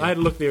 I'm going there. I had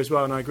a look there as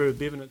well, and I agree with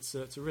Bevan. It's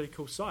a really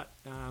cool site.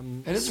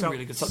 It is a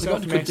really good site. They've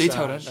got good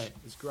detail, don't they?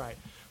 It's great.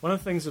 One of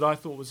the things that I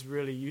thought was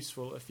really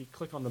useful, if you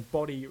click on the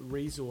body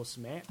resource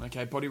map.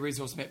 Okay, body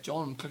resource map,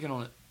 John. I'm clicking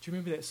on it. Do you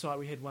remember that site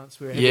we had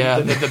once? Where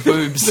the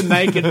boobs. The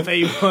naked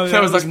people.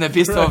 That was like in the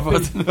best of,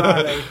 wasn't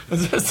it?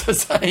 It's the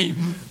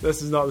same.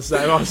 This is not the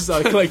same. I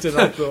clicked it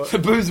and I thought... The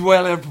boobs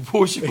well out of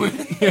proportion.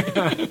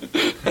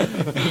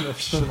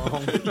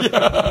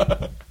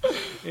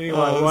 Anyway,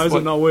 why is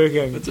it not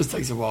working? It just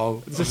takes a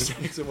while.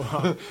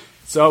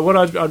 So what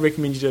I'd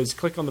recommend you do is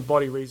click on the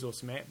body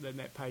resource map. Then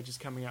that page is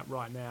coming up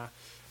right now.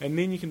 And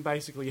then you can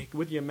basically,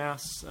 with your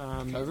mouse, so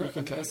hang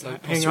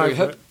posterior over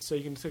hip. it. So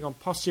you can click on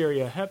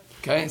posterior hip.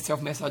 Okay,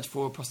 self-massage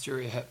for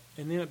posterior hip.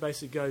 And then it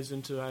basically goes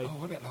into a... Oh,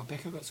 what about lower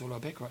back? I've got lower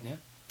back right now.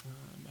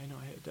 May not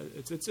have,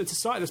 it's a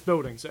site that's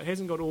building, so it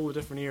hasn't got all the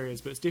different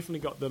areas, but it's definitely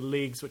got the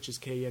legs, which is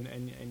key, and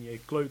your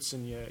glutes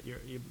and your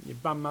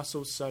bum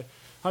muscles. So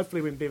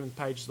hopefully when Bevan's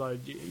page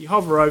load, you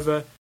hover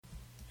over,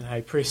 and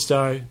hey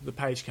presto, the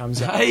page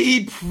comes up.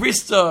 Hey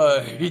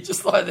presto,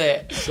 just like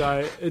that.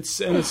 So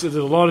there's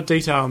a lot of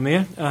detail in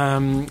there,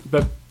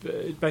 but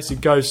it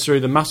basically goes through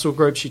the muscle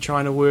groups you're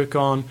trying to work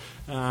on.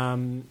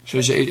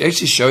 It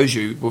actually shows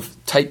you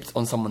with taped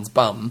on someone's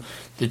bum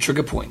the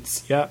trigger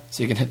points. Yeah.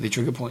 So you can hit the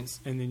trigger points.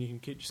 And then you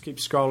can just keep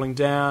scrolling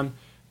down.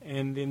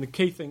 And then the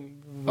key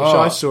thing which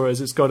I saw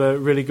is it's got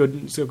really good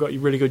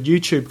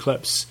YouTube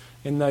clips.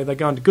 And they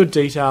go into good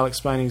detail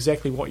explaining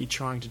exactly what you're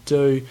trying to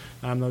do.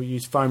 They'll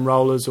use foam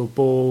rollers or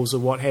balls or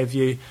what have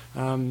you.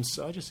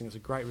 So I just think it's a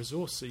great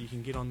resource that you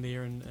can get on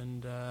there.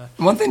 And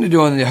one thing to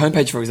do on their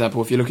homepage, for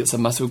example, if you look at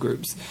some muscle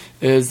groups,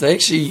 is they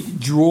actually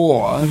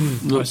draw...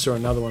 I saw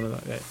another one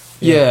of that.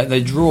 Yeah,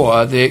 they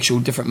draw the actual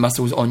different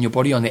muscles on your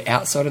body, on the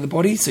outside of the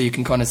body, so you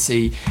can kind of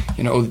see,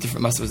 all the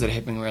different muscles that are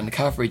happening around the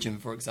calf region,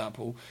 for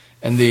example.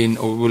 And then,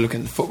 or we're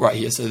looking at the foot right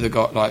here, so they've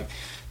got like...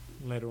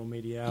 lateral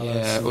medialis.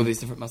 Yeah, all these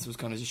different muscles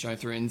kind of just showing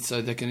through, and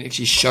so they can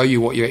actually show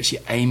you what you're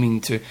actually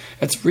aiming to.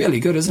 It's really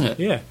good, isn't it?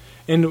 Yeah,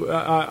 and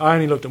I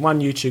only looked at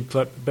one YouTube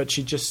clip, but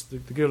she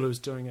the girl who was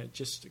doing it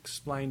just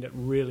explained it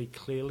really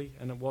clearly,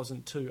 and it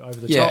wasn't too over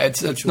the top. Yeah,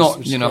 it's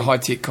not high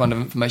tech kind of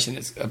information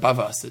that's above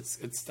us.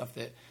 It's stuff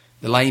that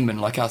the layman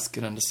like us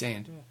can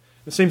understand. Yeah.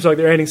 It seems like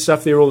they're adding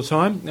stuff there all the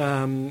time,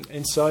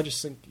 and so I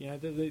just think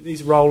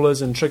these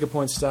rollers and trigger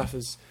point stuff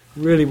is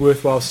really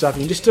worthwhile stuff.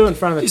 You can just do it in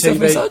front of the TV.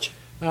 Self-massage?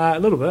 A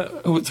little bit.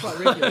 Quite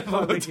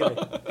regularly. So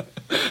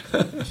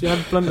you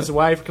have blunders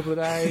away for a couple of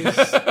days,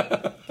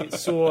 get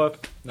sore.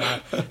 No.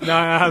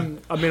 I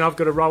mean, I've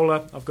got a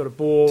roller, I've got a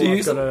ball. Do you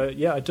use them?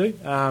 I do.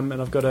 And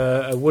I've got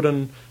a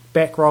wooden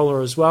back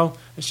roller as well.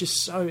 It's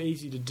just so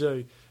easy to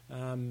do.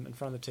 In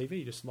front of the TV,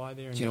 you just lie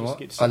there and do you know just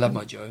what? get I love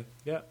my Jo.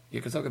 Yeah. Yeah,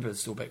 because I've got a bit of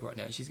sore back right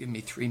now. She's giving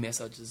me 3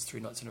 massages 3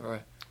 nights in a row.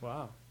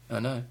 Wow. I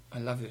know. I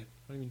love her.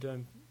 What have you been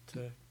doing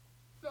to...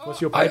 What's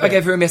your I payback?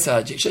 gave her a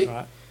massage, actually.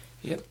 Right.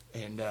 Yep,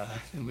 and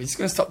we're just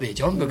going to stop there,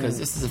 John, because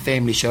this is a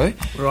family show.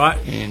 Right.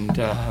 And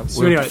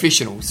So we're anyway,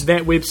 professionals.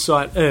 That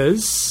website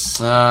is...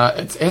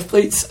 It's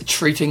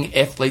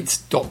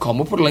athletestreatingathletes.com.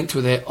 We'll put a link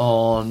to that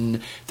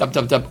on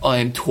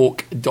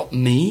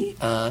www.imtalk.me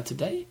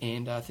today.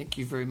 And thank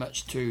you very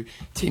much to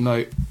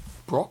Timo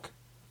Brock,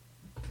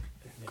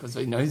 because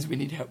he knows we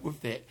need help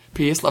with that.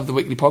 P.S. Love the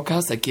weekly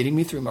podcast. They're getting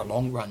me through my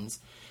long runs.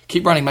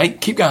 Keep running, mate.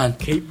 Keep going.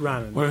 Keep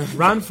running.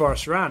 Run,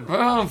 Forrest, run.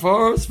 Run,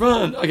 Forrest,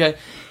 run. Okay.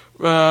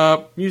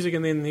 Music,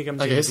 and then here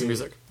comes... Okay, here's some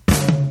music.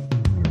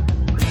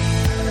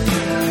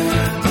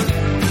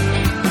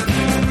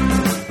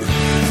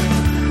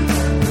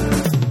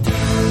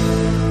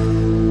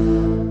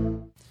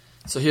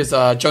 So here's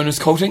Jonas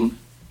Colting.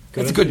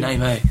 That's a good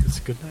name, eh? It's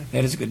a good name.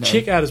 That is a good name.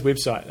 Check out his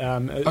website.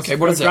 Okay,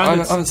 what is it? I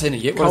haven't seen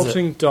it yet. What is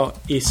it?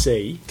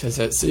 Colting.se. So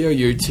it's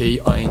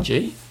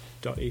COUTING.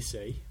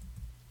 .se.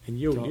 And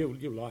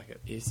you'll like it.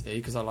 SE,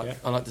 because I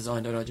like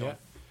design, don't I, John? Yeah.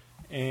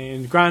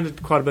 And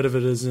granted, quite a bit of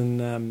it is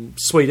in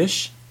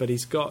Swedish, but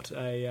he's got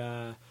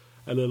a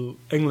little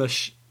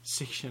English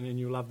section, and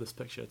you'll love this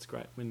picture. It's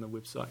great when the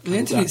website comes The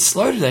internet's up.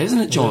 slow today, isn't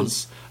it, John?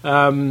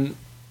 Oh,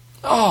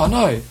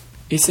 no.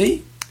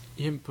 SE?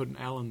 You haven't put an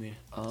L in there.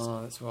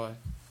 Oh, that's why.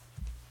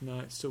 No,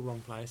 it's still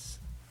wrong place.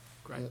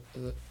 Great.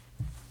 Is it?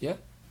 Yeah?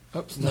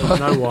 Oops.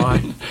 No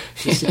Y.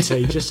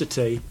 Just a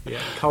T. Yeah.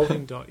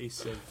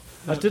 Colting.se.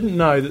 I didn't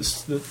know that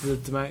the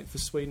domain for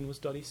Sweden was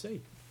 .ec.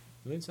 I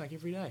learn something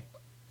every day.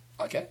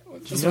 Okay. Well,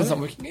 this one's not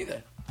working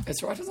either.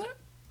 That's right, isn't it?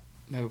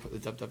 Maybe we'll put the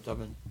www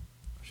in. I'm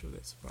sure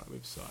that's the right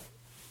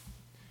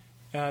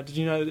website. Did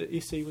you know that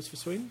SE was for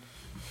Sweden?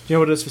 Do you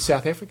know what it is for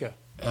South Africa?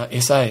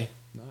 SA.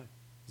 No.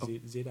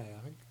 ZA,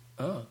 I think.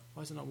 Oh.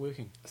 Why is it not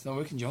working? It's not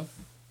working, John.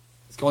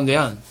 It's gone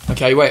down.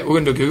 Okay, wait. We're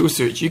going to do a Google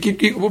search.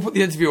 We'll put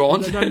the interview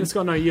on. No, it's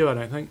got no U, I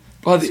don't think.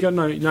 Oh, It's got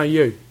no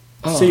U.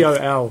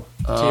 Oh.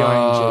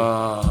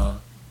 COLTING.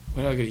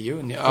 Where did I get a U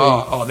in there?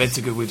 Oh, that's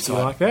a good website. Do you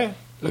like that?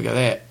 Look at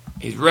that.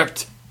 He's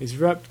ripped. He's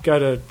ripped. Go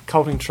to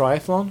Colting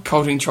Triathlon.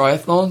 Colting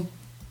Triathlon.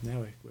 Now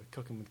we're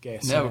cooking with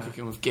gas. Now we're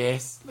cooking with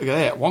gas. Look at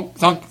that. Wonk,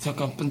 zonk, zonk,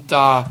 zonk, and,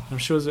 I'm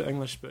sure it's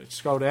English, but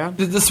scroll down.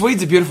 The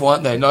Swedes are beautiful,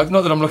 aren't they? No,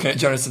 not that I'm looking at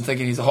Jonas and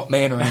thinking he's a hot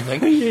man or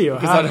anything. Yeah, you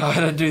because are. I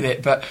don't do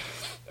that. But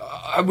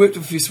I worked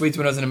with a few Swedes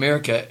when I was in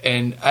America,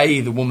 and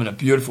A, the women are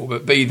beautiful,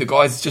 but B, the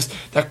guys just,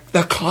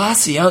 they're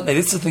classy, aren't they?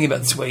 That's the thing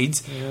about the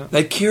Swedes. Yeah.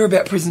 They care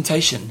about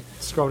presentation.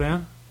 Scroll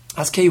down.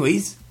 Us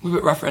Kiwis, we're a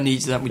bit rough around the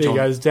edges, aren't we, There John?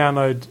 you go.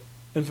 Download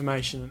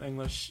information in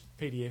English,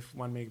 PDF,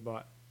 1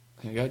 megabyte.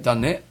 There you go,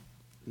 done that.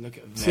 Look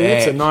at that. See,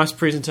 that's a nice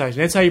presentation.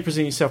 That's how you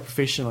present yourself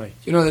professionally.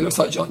 You know what that looks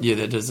like, John? Yeah,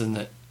 that is, isn't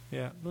it?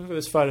 Yeah, look at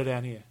this photo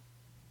down here.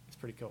 It's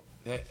pretty cool.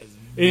 That is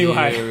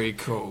Anyway. very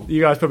cool.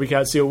 You guys probably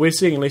can't see what we're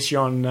seeing unless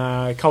you're on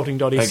That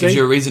colting.se. gives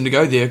you a reason to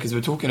go there because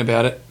we're talking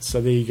about it. So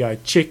there you go.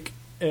 Check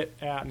it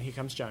out, and here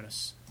comes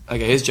Jonas.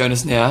 Okay, here's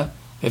Jonas now.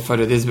 That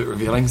photo there's a bit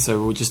revealing,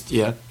 so we'll just,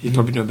 he's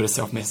probably doing a bit of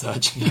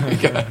self-massage. Here we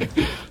go.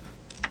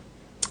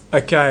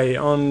 Okay,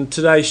 on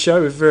today's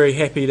show, we're very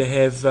happy to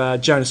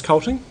have Jonas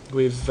Colting.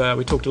 We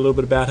talked a little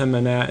bit about him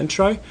in our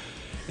intro,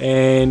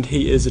 and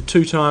he is a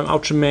two-time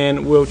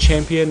Ultraman World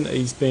Champion.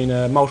 He's been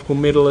a multiple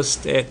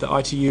medalist at the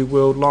ITU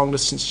World Long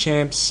Distance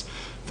Champs,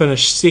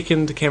 finished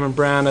second to Cameron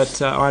Brown at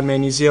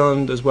Ironman New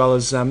Zealand, as well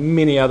as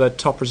many other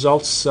top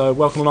results. So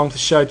welcome along to the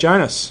show,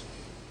 Jonas.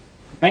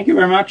 Thank you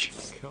very much.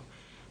 Cool.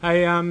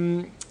 Hey,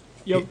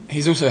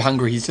 He's also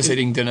hungry. He's just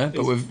eating dinner,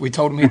 but we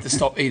told him he had to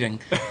stop eating.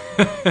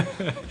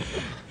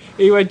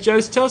 Anyway,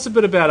 Jonas, tell us a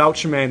bit about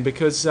Ultraman,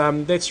 because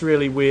that's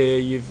really where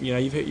you've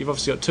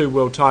obviously got 2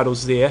 world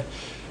titles there.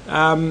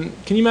 Can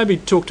you maybe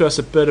talk to us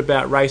a bit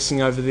about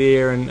racing over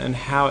there and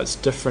how it's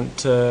different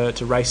to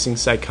racing,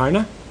 say,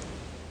 Kona?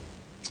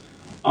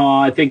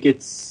 I think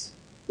it's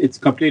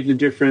completely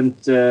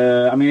different.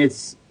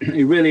 It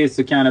really is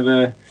a kind of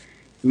a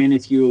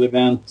minuscule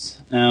event,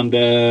 and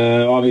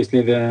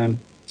obviously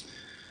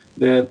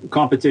the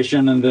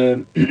competition and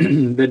the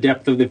the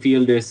depth of the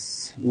field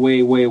is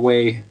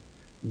way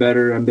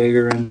better and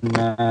bigger in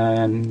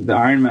the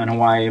Ironman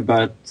Hawaii.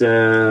 But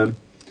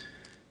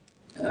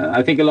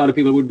I think a lot of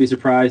people would be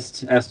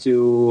surprised as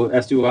to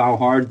how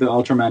hard the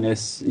Ultraman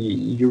is.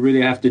 You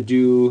really have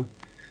to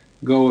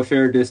go a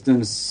fair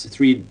distance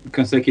 3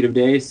 consecutive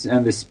days,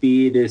 and the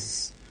speed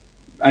is,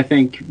 I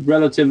think,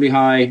 relatively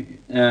high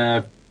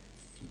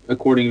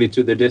accordingly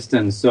to the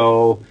distance.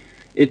 So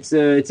it's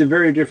a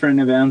very different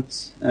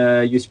event.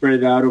 You spread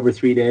it out over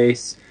 3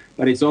 days,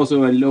 but it's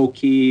also a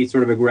low-key,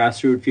 sort of a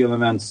grassroots feel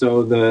event.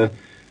 So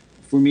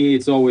for me,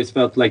 it's always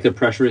felt like the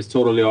pressure is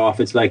totally off.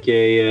 It's like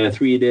a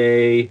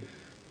 3-day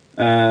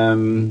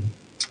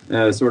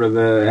sort of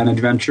an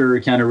adventure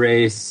kind of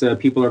race.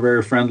 People are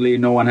very friendly.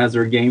 No one has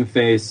their game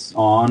face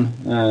on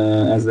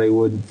as they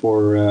would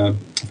for the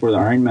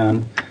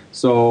Ironman.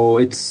 So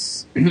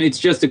it's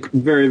just a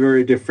very,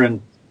 very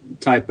different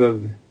type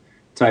of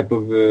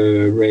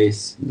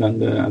race than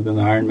the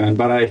Ironman.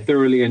 But I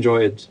thoroughly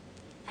enjoy it.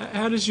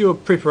 How does your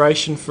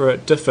preparation for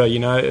it differ? You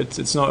know,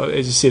 it's not,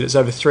 as you said, it's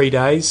over 3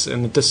 days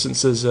and the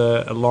distances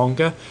are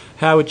longer.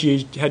 How do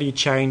you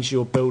change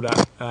your build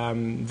up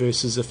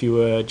versus if you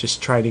were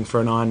just training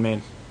for an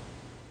Ironman?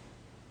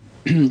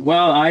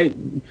 Well,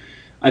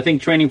 I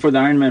think training for the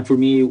Ironman for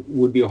me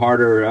would be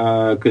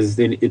harder because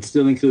it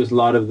still includes a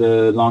lot of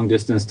the long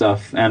distance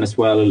stuff and as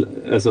well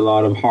as a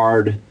lot of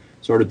hard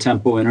sort of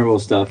tempo interval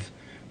stuff.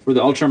 For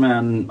the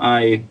Ultraman,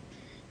 I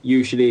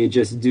usually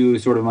just do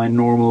sort of my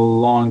normal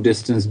long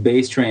distance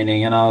base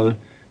training, and I'll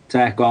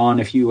tack on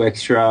a few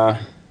extra.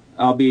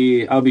 I'll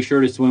be sure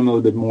to swim a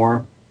little bit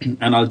more,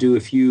 and I'll do a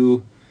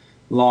few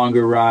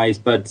longer rides.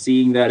 But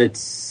seeing that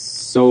it's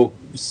so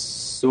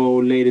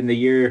late in the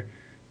year,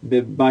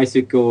 the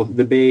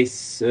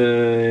base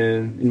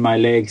in my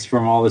legs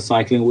from all the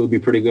cycling will be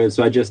pretty good.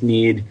 So I just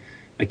need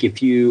like a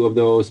few of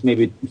those,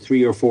 maybe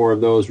 3 or 4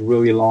 of those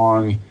really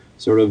long,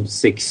 sort of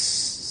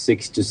 6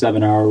 to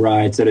 7 hour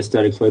rides at a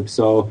steady clip.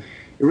 So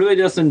it really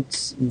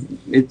doesn't.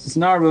 It's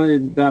not really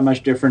that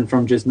much different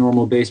from just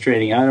normal base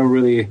training. I don't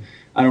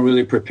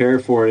really prepare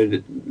for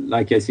it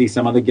like I see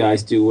some other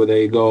guys do, where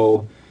they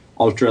go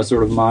ultra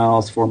sort of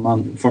miles for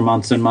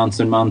months and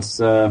months and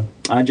months.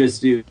 I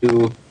just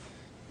do.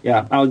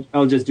 Yeah,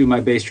 I'll just do my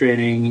base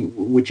training,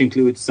 which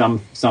includes some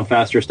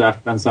faster stuff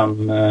and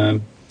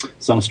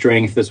some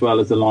strength as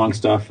well as the long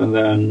stuff, and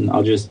then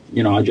I'll just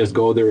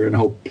go there and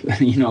hope,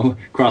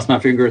 cross my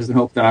fingers and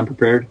hope that I'm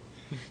prepared.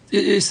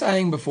 You're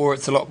saying before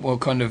it's a lot more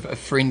kind of a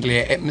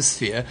friendlier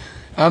atmosphere.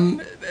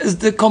 Is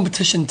the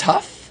competition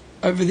tough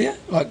over there?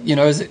 Like,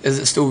 is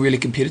it still really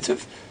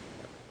competitive?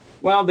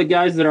 Well, the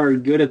guys that are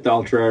good at the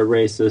ultra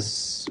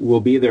races will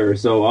be there.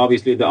 So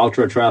obviously the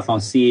ultra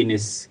triathlon scene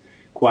is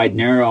quite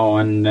narrow,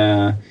 and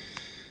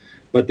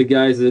but the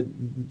guys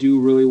that do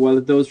really well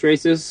at those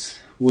races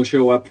will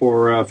show up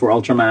for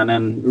Ultraman.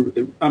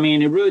 And I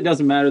mean, it really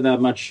doesn't matter that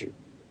much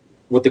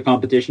what the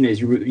competition is.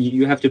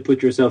 You have to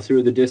put yourself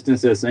through the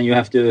distances, and you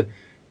have to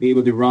be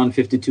able to run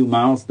 52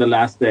 miles the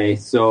last day.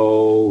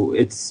 So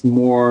it's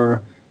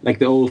more like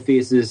the old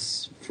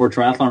thesis for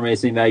triathlon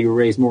racing, that you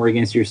race more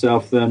against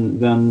yourself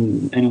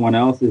than anyone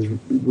else. It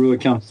really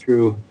comes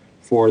through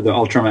for the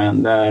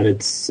Ultraman, that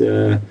it's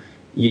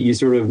you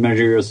sort of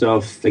measure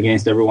yourself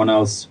against everyone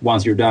else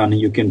once you're done, and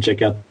you can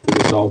check out the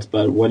results.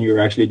 But when you're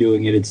actually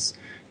doing it,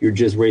 you're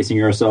just racing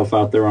yourself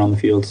out there on the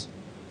fields.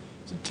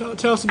 So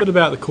tell us a bit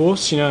about the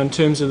course, in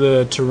terms of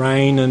the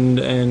terrain and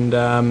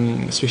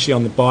especially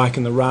on the bike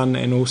and the run,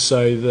 and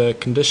also the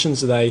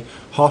conditions. Are they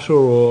hotter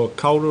or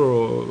colder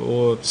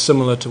or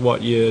similar to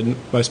what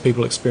most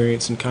people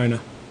experience in Kona?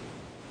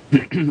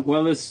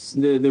 Well,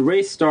 the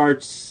race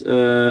starts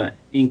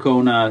in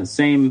Kona,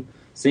 same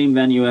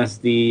venue as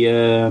the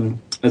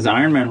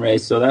Ironman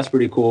race, so that's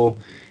pretty cool.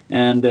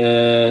 And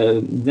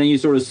then you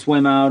sort of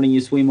swim out and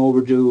you swim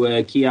over to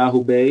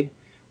Keahu Bay,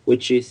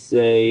 which is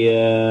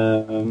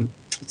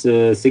it's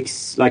a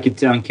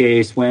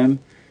 10K swim,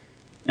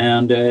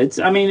 and it's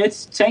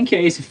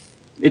 10K.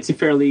 It's a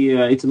fairly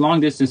it's a long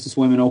distance to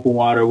swim in open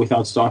water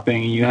without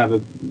stopping. You have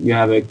a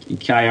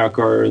kayak,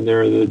 or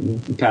there are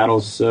the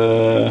paddles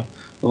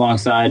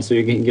alongside, so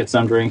you can get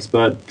some drinks,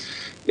 but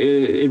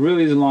it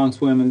really is a long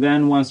swim. And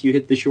then once you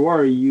hit the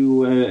shore,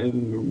 you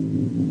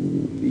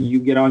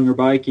get on your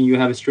bike and you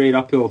have a straight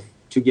uphill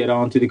to get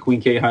onto the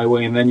Queen K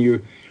Highway, and then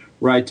you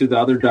ride to the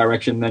other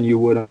direction than you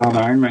would on the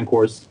Ironman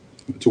course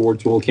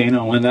towards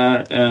Volcano. And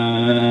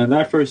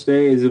that first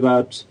day is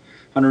about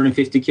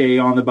 150K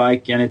on the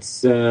bike, and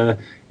it's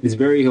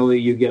very hilly.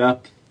 You get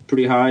up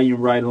pretty high, you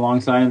ride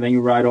alongside, and then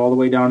you ride all the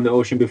way down the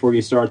ocean before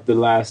you start the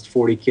last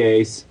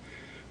 40Ks,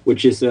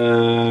 which is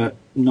a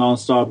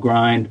non-stop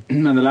grind.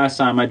 And the last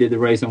time I did the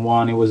race and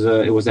won, it was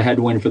a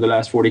headwind for the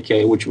last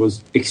 40K, which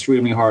was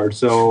extremely hard.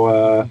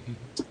 So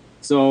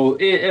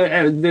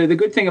the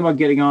good thing about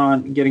getting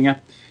up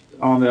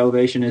on the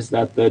elevation is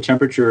that the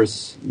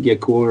temperatures get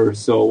cooler.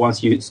 So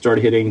once you start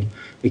hitting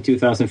like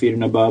 2,000 feet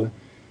and above,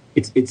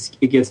 it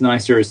gets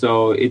nicer.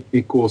 So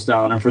it cools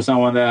down. And for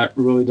someone that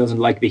really doesn't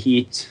like the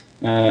heat,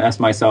 as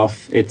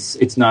myself,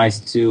 it's nice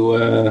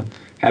to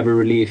have a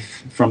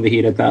relief from the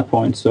heat at that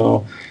point.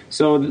 So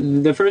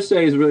the first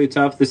day is really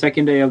tough. The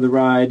second day of the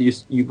ride,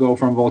 you go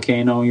from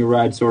Volcano, you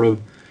ride sort of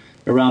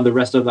around the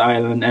rest of the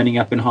island, ending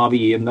up in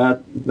Hawaii, and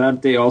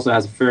that day also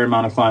has a fair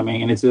amount of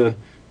climbing, and it's a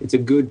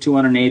good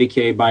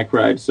 280K bike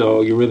ride.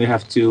 So you really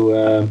have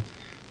to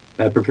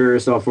prepare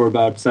yourself for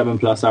about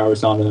 7+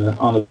 hours on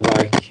the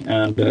bike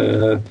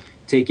and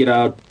take it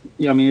out.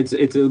 Yeah, I mean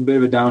it's a bit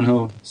of a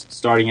downhill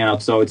starting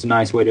out, so it's a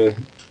nice way to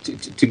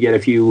get a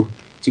few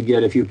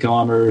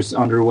kilometers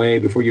underway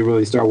before you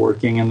really start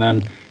working. And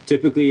then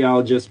typically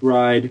I'll just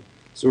ride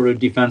sort of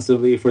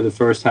defensively for the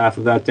first half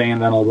of that day,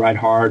 and then I'll ride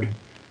hard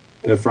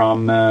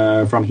from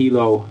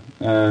Hilo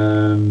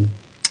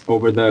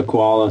over the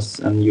koalas,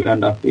 and you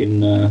end up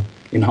in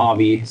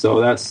Hawaii.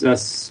 So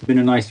that's been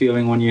a nice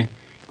feeling when you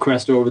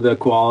crest over the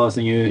koalas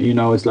and you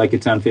know it's like a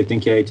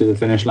 10-15K to the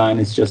finish line.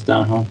 It's just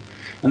downhill.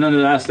 And then the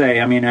last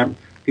day, I mean,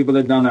 people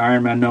that have done the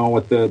Ironman know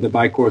what the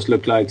bike course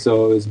looked like.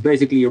 So it's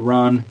basically a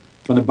run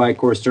from the bike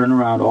course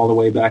turnaround all the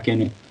way back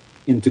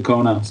into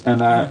Kona,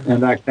 and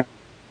that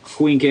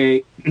Queen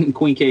K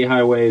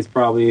Highway is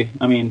probably.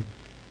 I mean,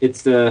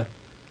 it's the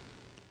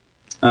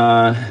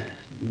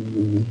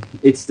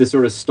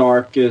sort of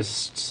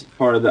starkest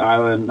part of the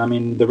island. I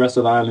mean, the rest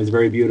of the island is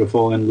very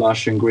beautiful and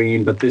lush and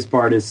green, but this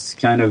part is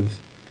kind of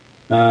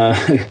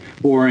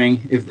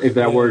boring, if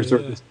that word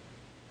sort of.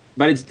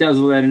 But it's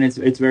desolate and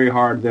it's very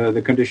hard.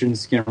 The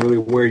conditions can really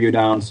wear you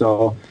down.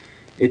 So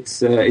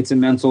it's a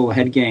mental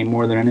head game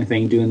more than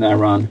anything doing that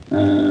run.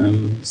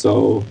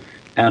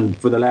 And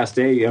for the last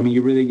day, I mean,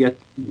 you really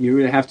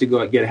have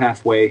to get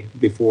halfway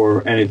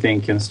before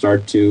anything can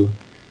start to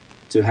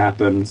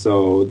happen.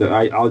 So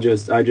I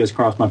just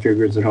cross my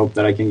fingers and hope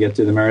that I can get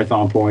to the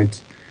marathon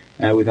point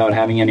without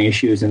having any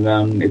issues, and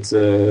then it's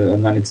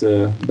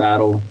a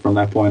battle from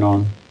that point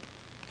on.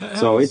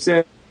 So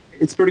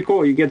it's pretty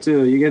cool. You get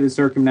to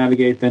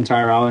circumnavigate the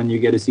entire island. You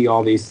get to see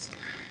all these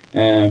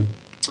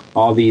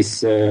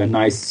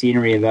nice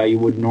scenery that you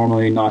would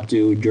normally not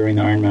do during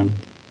the Ironman.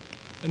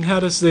 And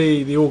how does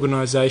the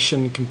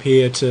organisation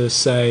compare to,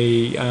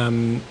 say,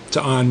 to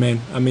Ironman?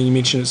 I mean, you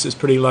mentioned it's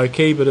pretty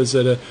low-key, but is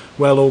it a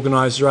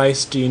well-organised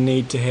race? Do you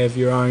need to have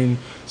your own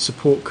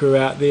support crew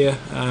out there?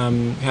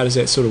 How does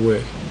that sort of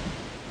work?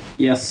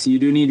 Yes, you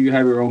do need to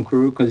have your own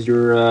crew because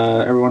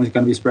everyone is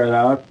going to be spread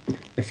out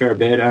a fair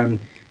bit. And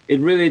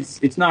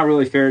it's not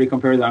really fair to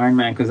compare the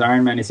Ironman because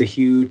Ironman is a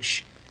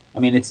huge... I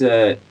mean, it's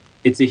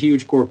a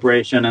huge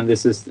corporation, and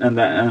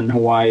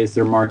Hawaii is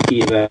their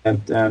marquee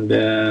event, and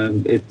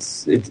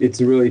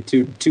it's really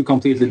two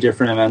completely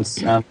different events.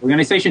 The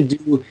organization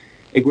do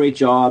a great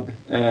job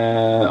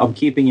of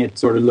keeping it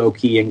sort of low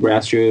key and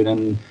grassroots,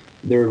 and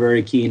they're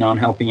very keen on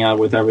helping out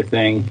with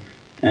everything.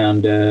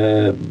 And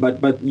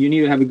but you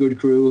need to have a good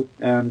crew,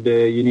 and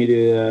you need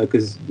to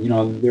because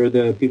they're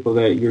the people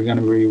that you're going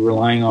to be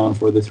relying on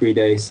for the 3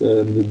 days.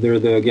 They're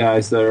the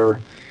guys that are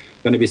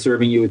going to be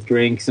serving you with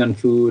drinks and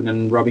food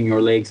and rubbing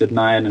your legs at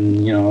night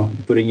and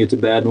putting you to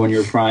bed when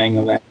you're crying.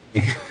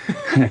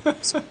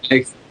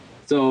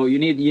 So you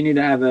need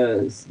to have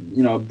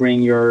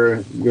bring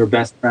your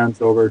best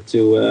friends over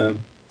to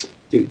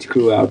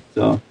crew out.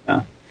 So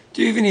yeah.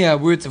 Do you have any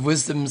words of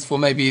wisdoms for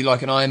maybe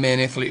like an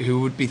Ironman athlete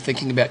who would be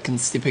thinking about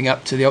stepping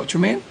up to the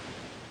Ultraman?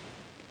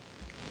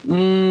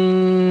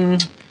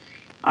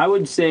 I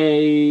would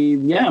say,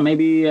 yeah,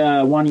 maybe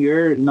 1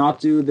 year not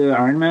do the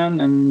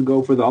Ironman and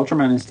go for the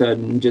Ultraman instead,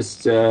 and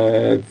just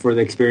for the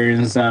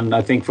experience. And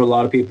I think for a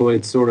lot of people,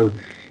 it's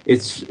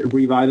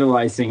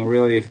revitalizing.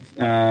 Really,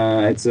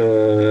 it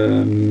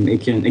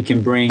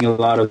can bring a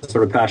lot of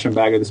sort of passion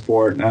back to the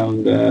sport.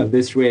 And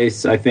this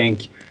race, I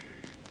think,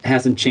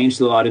 hasn't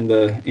changed a lot in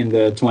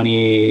the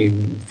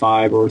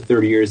 25 or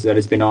 30 years that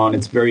it's been on.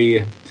 It's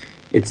very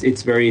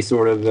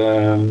sort of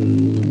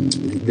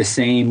the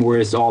same,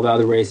 whereas all the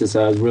other races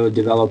have really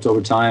developed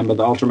over time. But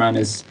the Ultraman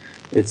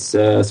it's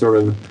sort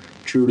of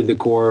true to the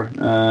core,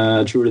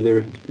 true to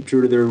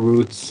their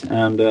roots,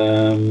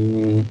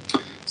 and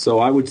so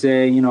I would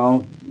say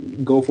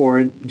go for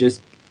it.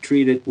 Just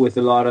treat it with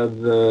a lot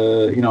of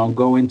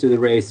go into the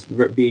race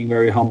being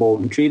very humble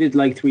and treat it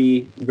like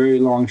 3 very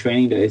long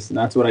training days, and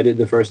that's what I did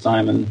the first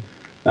time, and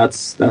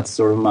that's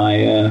sort of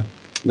my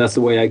that's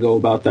the way I go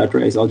about that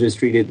race. I'll just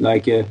treat it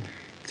like a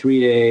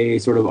 3-day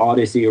sort of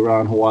odyssey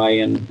around Hawaii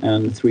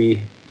and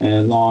 3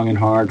 long and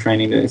hard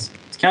training days.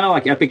 It's kind of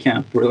like Epic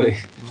Camp, really.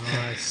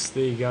 Nice,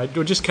 there you go.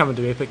 We're just coming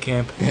to Epic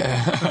Camp.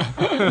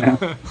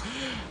 Yeah.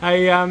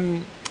 Hey,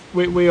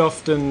 we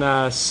often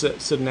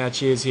sit in our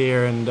chairs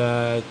here and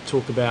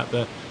talk about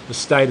the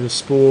state of the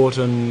sport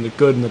and the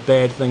good and the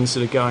bad things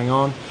that are going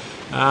on.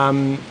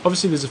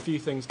 Obviously, there's a few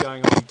things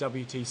going on with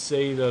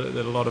WTC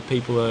that a lot of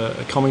people are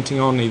commenting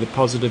on, either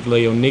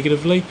positively or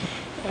negatively.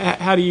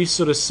 How do you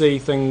sort of see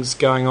things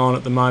going on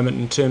at the moment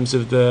in terms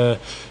of the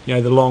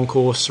long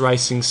course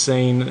racing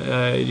scene?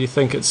 Do you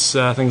think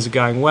things are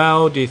going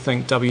well? Do you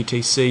think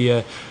WTC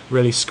are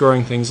really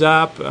screwing things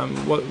up?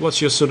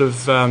 What's your sort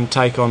of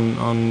take on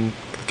the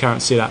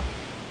current setup?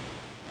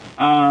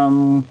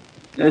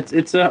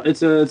 It's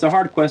a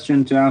hard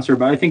question to answer,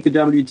 but I think the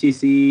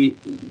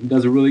WTC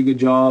does a really good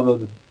job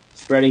of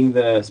spreading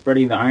the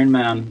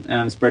Ironman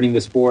and spreading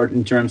the sport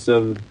in terms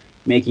of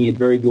making it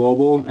very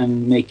global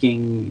and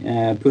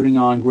putting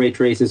on great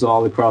races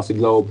all across the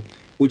globe,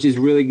 which is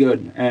really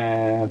good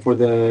for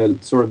the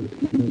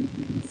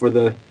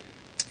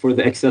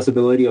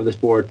accessibility of the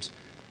sport.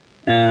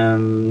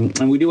 And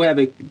we do have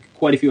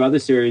quite a few other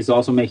series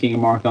also making a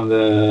mark on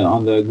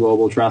the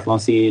global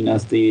triathlon scene,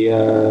 as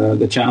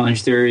the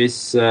Challenge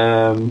Series,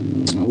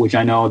 which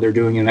I know they're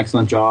doing an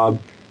excellent job.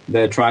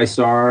 The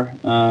TriStar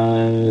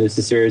is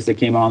the series that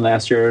came on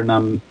last year, and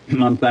I'm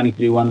planning to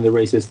do one of the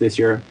races this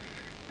year.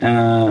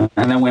 And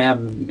then we have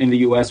in the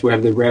US we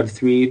have the Rev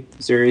 3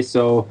 series.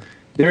 So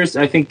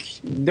I think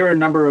there are a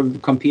number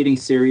of competing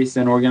series,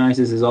 and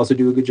organizers also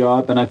do a good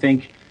job. And I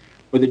think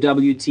for the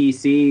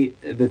WTC,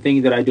 the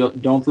thing that I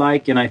don't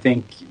like, and I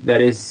think that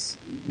is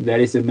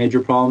a major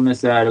problem, is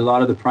that a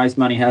lot of the prize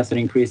money hasn't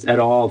increased at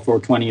all for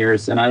 20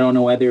 years. And I don't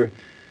know whether,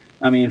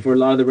 I mean, for a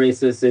lot of the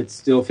races, it's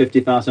still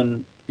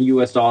 $50,000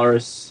 US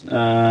dollars,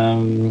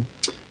 and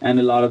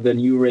a lot of the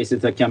new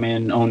races that come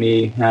in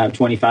only have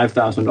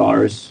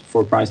 $25,000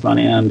 for prize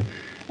money, and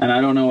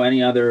I don't know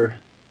any other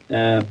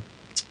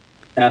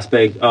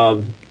aspect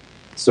of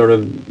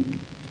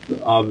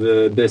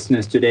the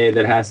business today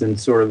that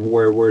hasn't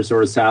where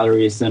sort of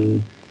salaries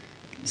and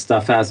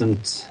stuff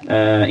hasn't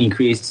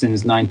increased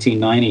since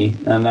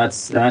 1990, and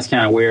that's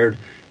kind of weird.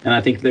 And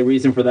I think the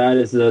reason for that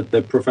is that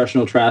the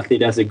professional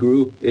triathlete as a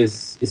group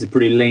is a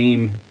pretty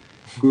lame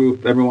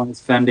group. Everyone is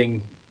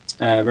fending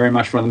very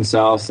much for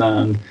themselves,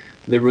 and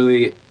there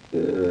really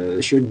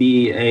should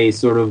be a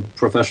sort of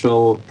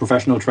professional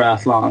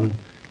triathlon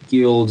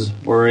guild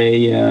or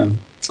a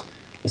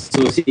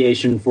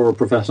association for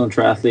professional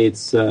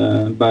triathletes.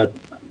 But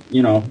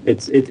you know,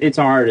 it's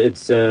hard.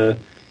 It's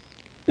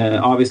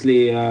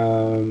obviously.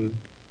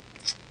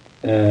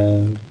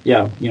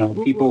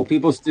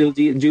 People still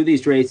do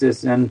these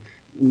races, and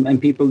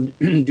people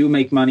do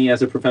make money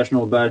as a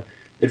professional, but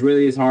it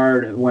really is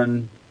hard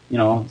when, you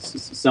know,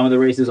 some of the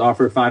races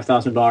offer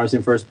 $5,000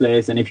 in first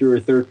place, and if you're a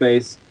third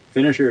place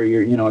finisher,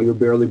 you're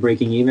barely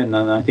breaking even,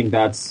 and I think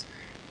that's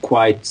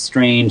quite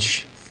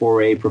strange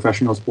for a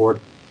professional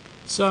sport.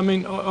 So, I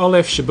mean,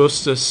 Olaf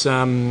Shabustis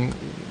 1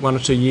 or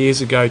 2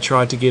 years ago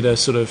tried to get a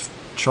sort of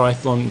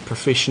triathlon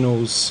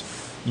professionals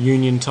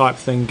union type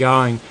thing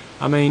going.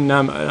 I mean,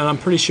 and I'm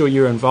pretty sure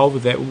you're involved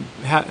with that.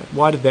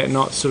 Why did that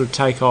not sort of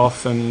take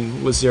off,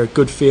 and was there a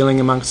good feeling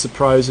amongst the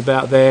pros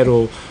about that,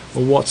 or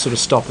what sort of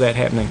stopped that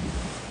happening?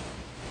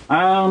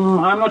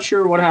 I'm not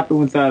sure what happened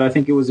with that. I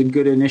think it was a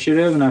good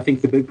initiative, and I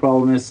think the big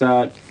problem is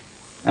that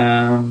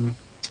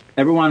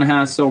everyone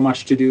has so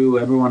much to do,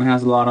 everyone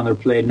has a lot on their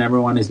plate, and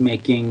everyone is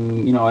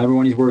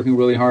working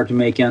really hard to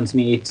make ends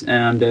meet,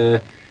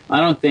 and I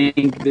don't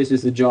think this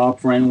is a job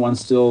for anyone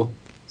still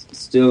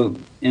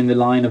in the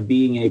line of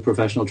being a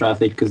professional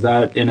triathlete, because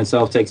that in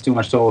itself takes too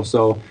much toll.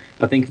 So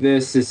I think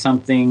this is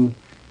something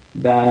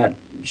that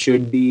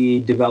should be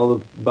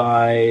developed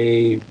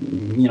by,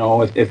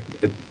 if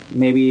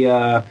maybe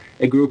a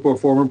group of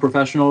former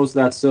professionals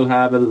that still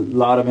have a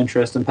lot of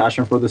interest and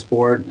passion for the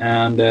sport,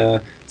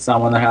 and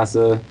someone that has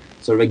a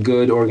sort of a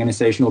good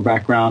organizational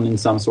background in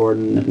some sort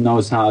and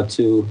knows how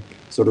to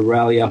sort of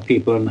rally up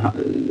people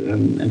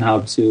and how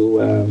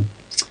to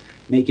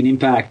make an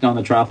impact on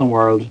the triathlon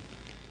world.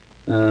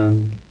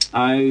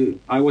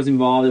 I was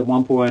involved at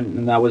one point,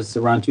 and that was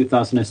around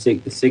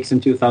 2006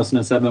 and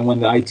 2007,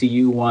 when the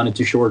ITU wanted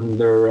to shorten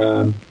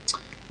their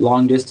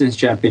long distance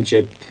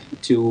championship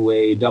to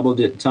a double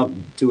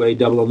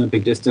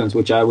Olympic distance,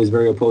 which I was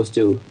very opposed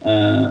to,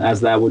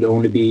 as that would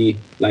only be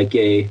like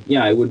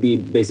it would be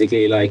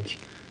basically like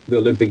the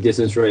Olympic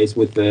distance race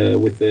with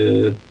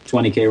the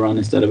 20K run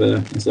instead of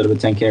a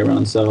 10K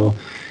run. So,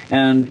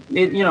 and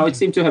it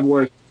seemed to have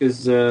worked,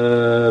 because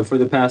for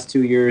the past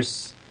 2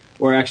 years.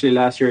 Or actually,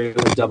 last year it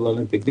was double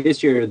Olympic.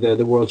 This year,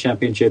 the World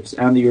Championships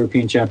and the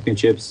European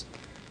Championships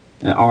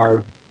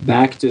are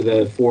back to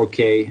the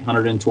 4K,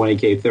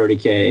 120K,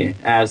 30K.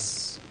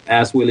 As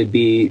will it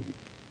be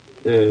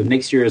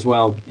next year as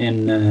well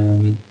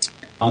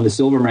on the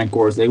Silverman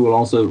course. They will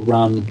also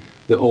run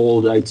the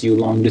old ITU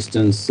long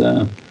distance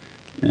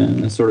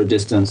sort of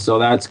distance. So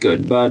that's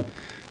good. But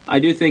I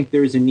do think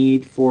there's a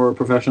need for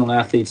professional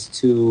athletes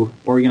to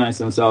organize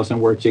themselves and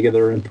work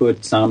together and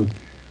put some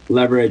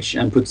leverage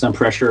and put some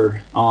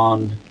pressure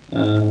on,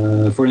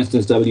 for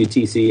instance,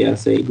 WTC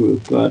as a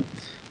group. But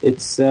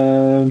it's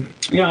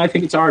I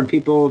think it's hard.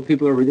 People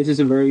are. This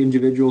is a very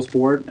individual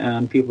sport,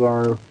 and people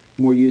are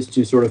more used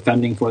to sort of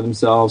fending for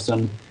themselves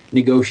and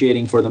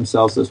negotiating for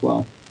themselves as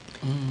well.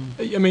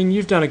 I mean,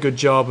 you've done a good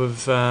job of,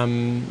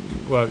 from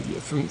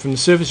the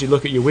surface you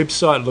look at your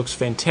website, it looks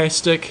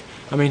fantastic.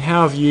 I mean,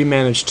 how have you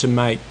managed to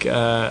make,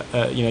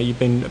 you've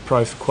been a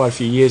pro for quite a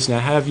few years now,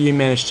 how have you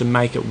managed to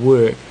make it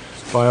work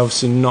by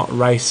obviously not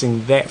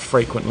racing that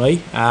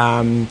frequently?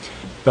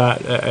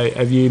 But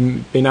have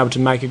you been able to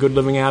make a good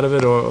living out of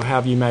it, or how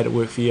have you made it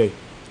work for you?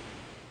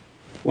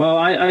 Well,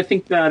 I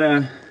think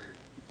that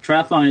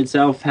triathlon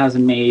itself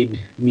hasn't made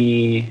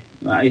me,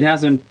 it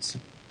hasn't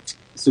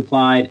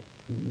supplied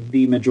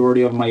the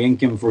majority of my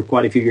income for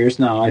quite a few years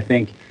now. I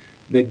think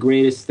the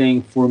greatest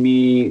thing for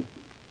me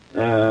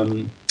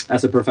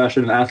as a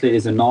professional athlete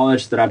is the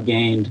knowledge that I've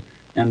gained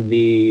and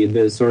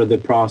the sort of the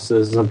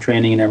process of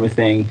training and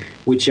everything,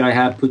 which I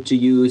have put to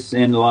use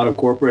in a lot of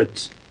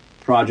corporate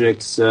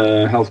projects,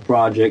 health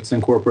projects,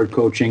 and corporate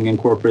coaching and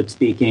corporate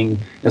speaking,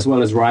 as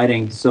well as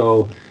writing.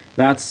 So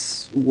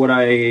that's what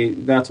I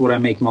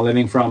make my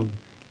living from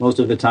most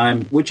of the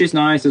time, which is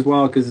nice as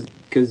well, because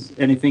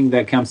anything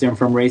that comes in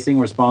from racing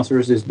or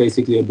sponsors is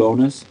basically a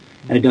bonus,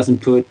 and it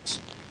doesn't put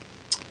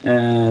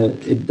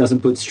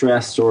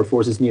stress or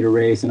forces me to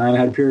race. And I've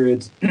had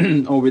periods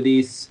over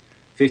these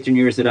 15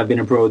 years that I've been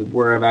a pro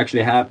where I've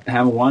actually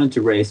haven't wanted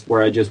to race,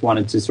 where I just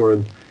wanted to sort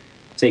of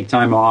take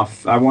time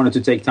off. I wanted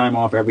to take time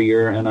off every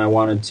year, and I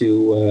wanted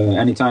to,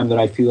 anytime that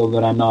I feel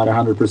that I'm not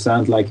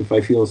 100%, like if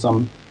I feel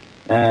some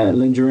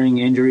lingering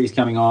injuries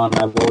coming on,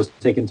 I've always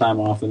taken time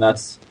off, and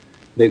that's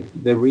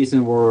the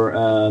reason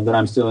that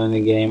I'm still in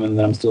the game and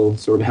that I'm still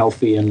sort of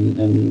healthy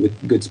and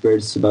with good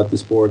spirits about the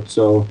sport.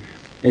 So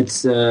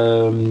it's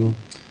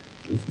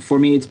for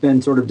me, it's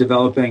been sort of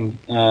developing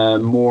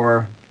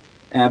more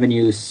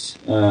avenues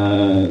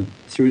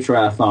through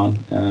triathlon,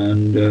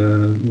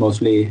 and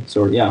mostly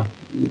sort of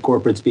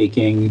corporate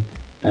speaking,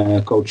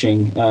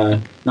 coaching,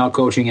 not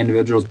coaching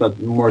individuals, but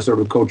more sort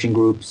of coaching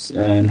groups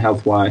and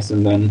health wise,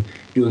 and then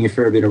doing a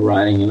fair bit of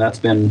riding, and that's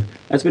been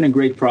a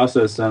great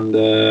process, and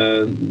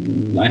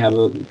I have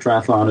a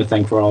triathlon to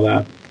thank for all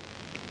that.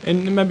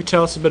 And maybe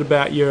tell us a bit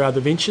about your other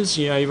ventures.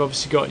 You know, you've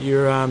obviously got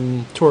your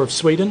tour of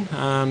Sweden.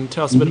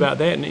 Tell us a bit about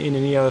that, and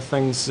any other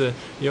things.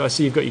 I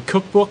see you've got your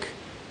cookbook,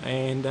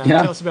 and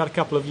tell us about a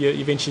couple of your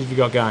ventures you've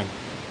got going.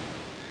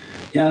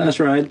 Yeah, that's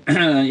right.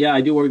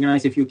 I do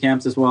organize a few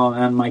camps as well,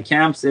 and my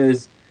camps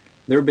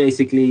they're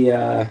basically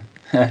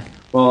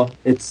well,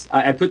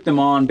 I put them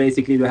on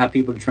basically to have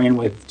people to train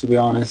with, to be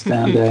honest.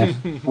 And I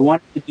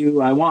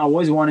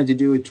always wanted to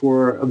do a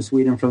tour of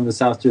Sweden from the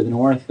south to the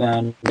north,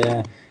 and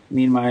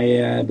me and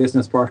my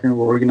business partner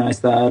will organize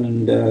that.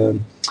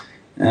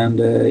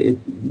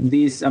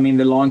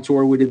 The long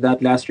tour, we did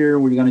that last year.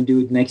 We're going to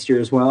do it next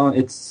year as well.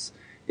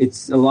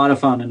 It's a lot of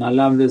fun, and I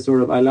love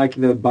I like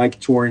the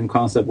bike touring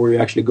concept where you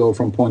actually go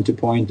from point to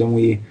point, and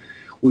we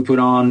put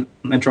on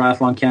a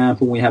triathlon camp,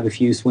 and we have a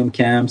few swim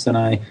camps, and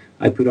I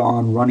put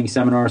on running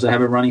seminars. I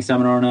have a running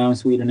seminar now in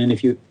Sweden in a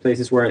few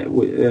places where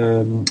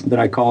that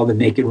I call the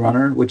Naked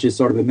Runner, which is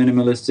sort of a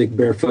minimalistic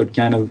barefoot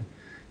kind of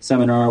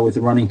seminar with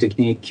running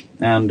technique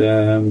and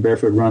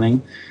barefoot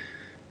running.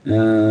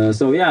 Those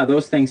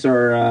things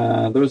are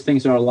a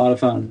lot of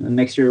fun. And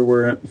next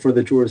year, for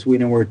the Tour of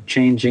Sweden, we're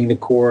changing the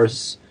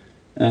course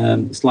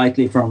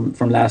slightly from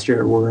last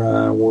year.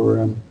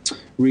 We're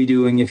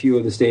redoing a few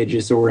of the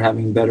stages, so we're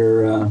having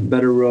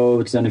better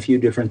roads and a few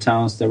different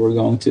towns that we're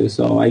going to.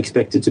 So I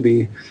expect it to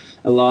be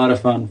a lot of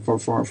fun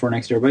for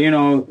next year. But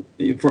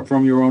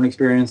from your own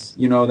experience,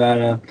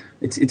 that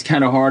it's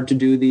kind of hard to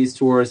do these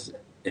tours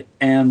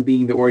and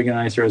being the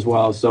organizer as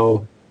well.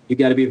 So you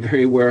got to be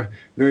very well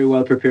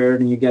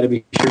prepared, and you got to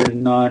be sure to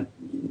not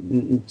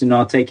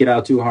take it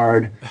out too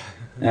hard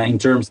in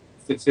terms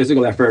of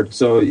physical effort.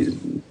 So.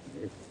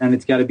 And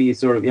it's got to be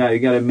sort of you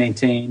got to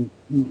maintain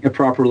a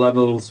proper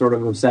level sort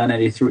of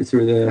sanity through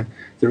the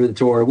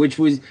tour, which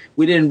we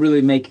didn't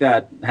really make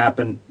that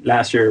happen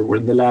last year. Where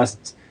the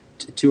last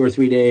 2 or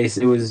 3 days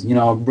it was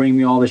bring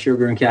me all the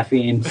sugar and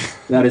caffeine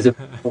that is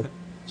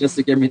just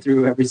to get me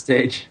through every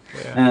stage,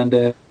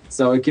 and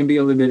so it can be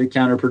a little bit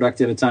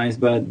counterproductive at times.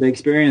 But the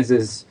experience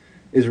is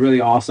really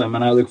awesome,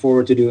 and I look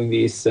forward to doing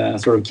these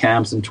sort of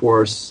camps and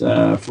tours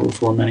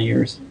for many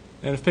years.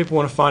 And if people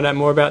want to find out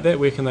more about that,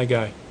 where can they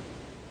go?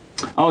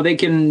 Oh, they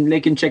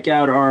can check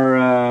out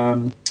our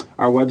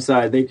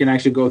website. They can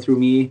actually go through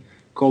me,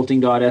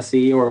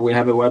 colting.se, or we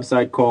have a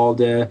website called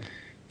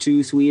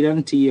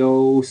ToSweden,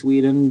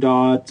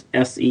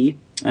 ToSweden.se,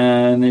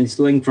 and it's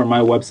linked from my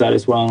website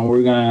as well. And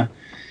we're gonna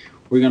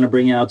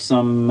bring out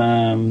some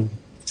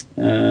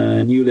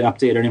newly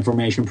updated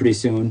information pretty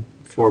soon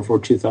for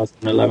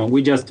 2011.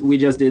 We just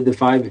did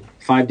the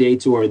five-day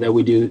tour that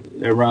we do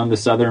around the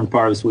southern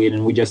part of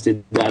Sweden. We just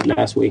did that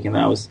last week, and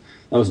that was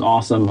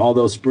awesome.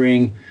 Although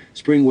spring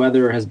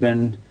weather has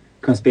been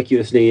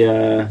conspicuously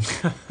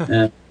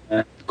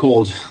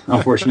cold,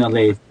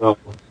 unfortunately. So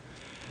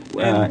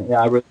I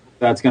really hope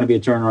that's going to be a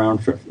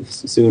turnaround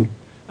soon.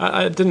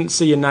 I didn't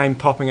see your name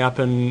popping up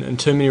in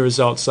too many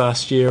results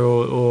last year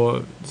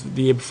or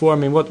the year before. I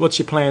mean, what's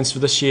your plans for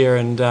this year?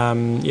 And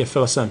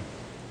fill us in.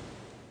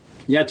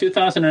 Yeah,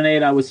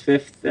 2008 I was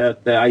 5th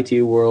at the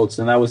ITU Worlds,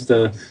 and that was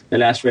the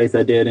last race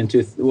I did. And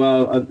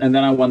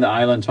then I won the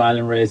Island to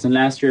Island race. And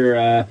last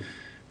year,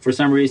 for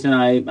some reason,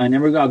 I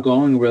never got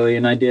going really,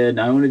 and I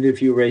only did a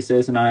few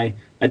races, and I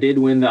did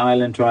win the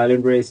Island to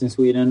Island race in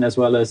Sweden, as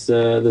well as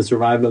the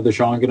survival of the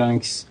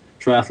Schangedanks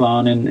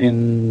triathlon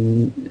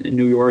in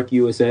New York,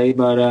 USA.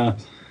 But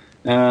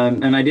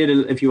and I did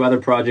a few other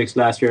projects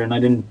last year, and I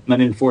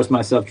didn't force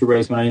myself to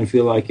race when I didn't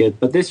feel like it.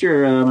 But this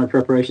year, my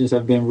preparations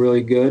have been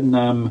really good,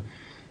 and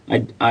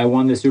I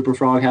won the Super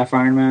Frog Half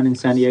Ironman in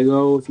San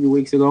Diego a few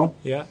weeks ago.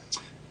 Yeah.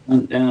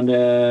 And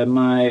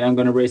I'm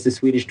going to race the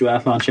Swedish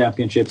Duathlon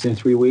Championships in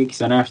 3 weeks,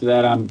 and after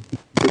that, I'm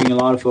putting a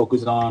lot of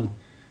focus on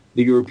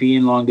the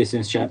European Long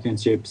Distance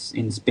Championships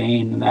in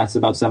Spain, and that's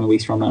about 7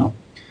 weeks from now.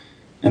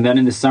 And then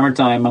in the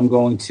summertime, I'm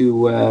going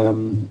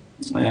to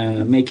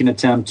make an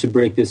attempt to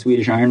break the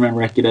Swedish Ironman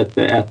record at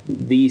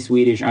the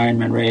Swedish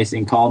Ironman race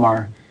in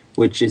Kalmar,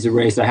 which is a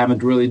race I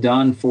haven't really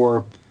done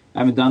I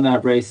haven't done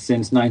that race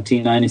since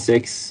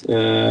 1996.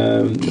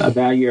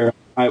 That year,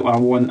 I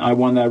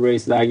won that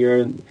race that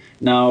year.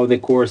 Now the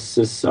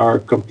courses are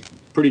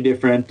pretty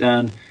different,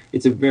 and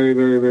it's a very,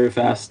 very, very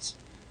fast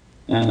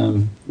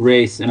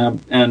race. And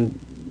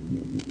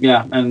there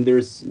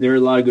are a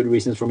lot of good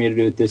reasons for me to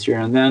do it this year.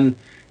 And then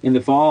in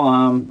the fall,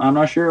 I'm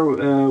not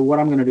sure what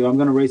I'm going to do. I'm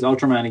going to race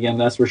Ultraman again,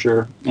 that's for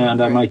sure.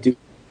 And I might do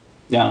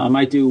I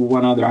might do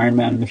one other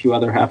Ironman and a few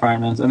other half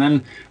Ironmans, and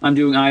then I'm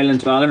doing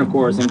Island to Island, of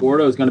course. And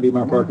Gordo is going to be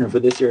my partner for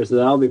this year, so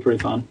that'll be pretty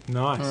fun.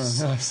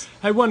 Nice.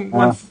 Hey, one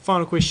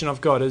final question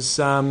I've got is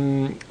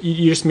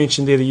you just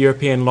mentioned there the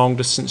European long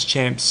distance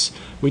champs.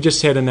 We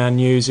just had in our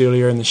news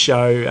earlier in the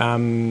show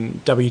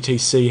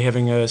WTC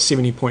having a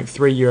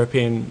 70.3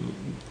 European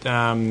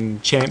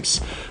champs.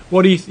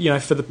 What do you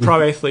for the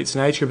pro athletes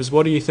and age groupers,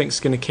 what do you think is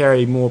going to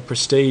carry more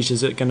prestige?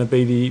 Is it going to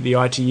be the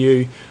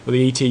ITU or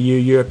the ETU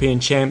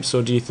European champs,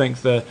 or do you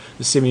think the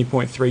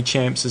 70.3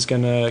 champs is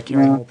going to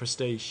carry more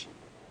prestige?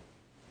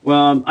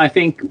 Well, I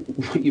think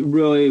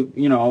really,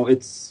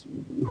 it's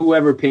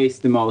whoever pays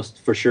the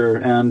most for sure.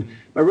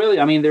 But really,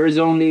 I mean, there is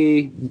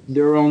only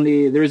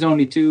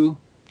two,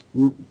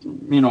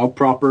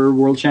 proper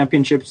world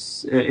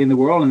championships in the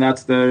world, and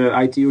that's the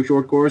ITU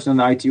short course and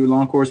the ITU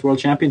long course world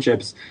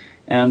championships.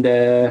 And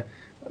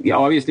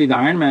obviously the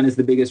Ironman is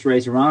the biggest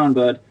race around,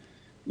 but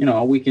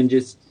we can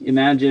just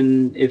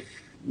imagine if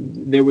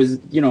there was,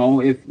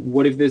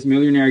 what if this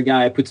millionaire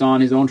guy puts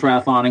on his own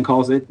triathlon and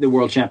calls it the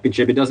world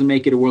championship? It doesn't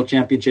make it a world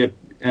championship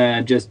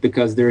just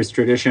because there is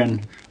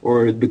tradition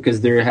or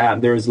because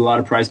there is a lot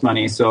of prize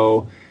money.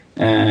 So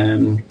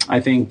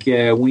I think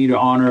we need to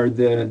honor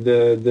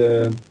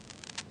the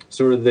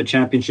sort of the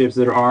championships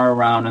that are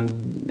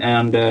around,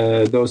 and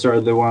those are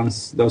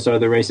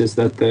the races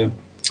that the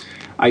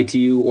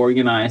ITU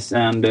organize.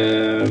 And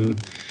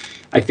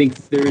I think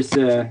there is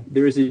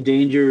a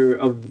danger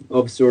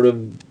of sort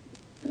of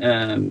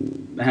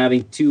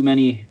having too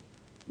many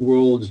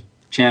world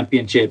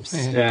championships.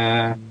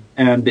 And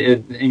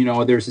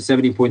there's a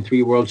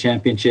 70.3 world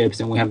championships,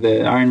 and we have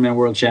the Ironman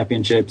world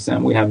championships,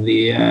 and we have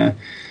the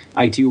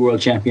ITU world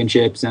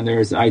championships, and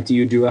there's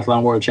ITU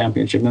duathlon world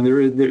championship. And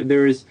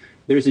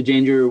there's a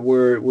danger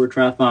where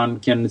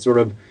triathlon can sort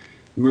of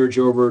merge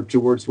over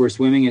towards where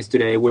swimming is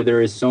today, where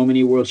there is so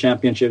many world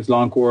championships,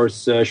 long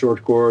course,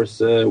 short course,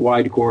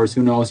 wide course,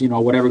 who knows,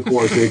 whatever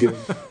course they're doing.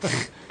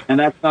 And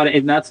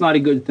that's not a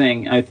good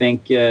thing, I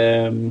think.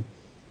 But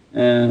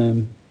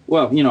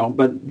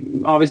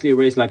obviously a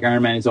race like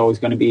Ironman is always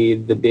going to be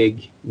the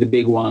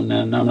big one,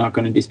 and I'm not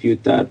going to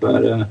dispute that.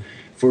 But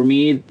for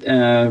me,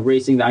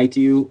 racing the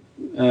ITU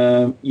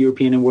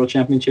European and World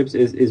Championships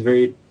is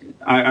very.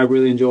 I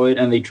really enjoy it,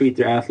 and they treat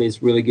their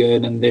athletes really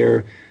good, and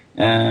they're.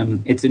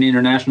 It's an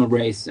international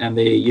race, and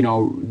they,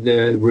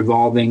 the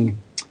revolving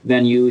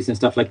venues and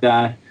stuff like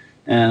that.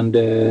 And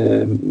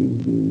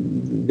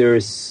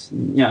as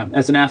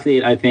an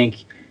athlete, I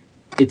think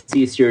it's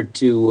easier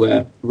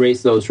to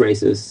race those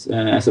races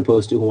as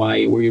opposed to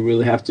Hawaii, where you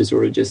really have to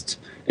sort of just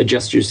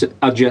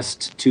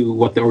adjust to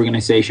what the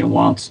organization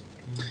wants.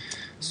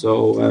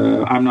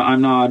 So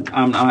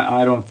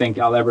I don't think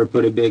I'll ever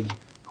put a big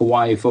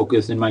Hawaii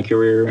focus in my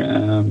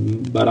career,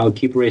 but I'll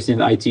keep racing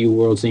the ITU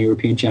Worlds and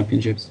European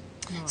Championships.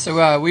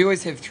 So we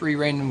always have 3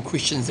 random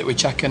questions that we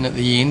chuck in at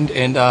the end,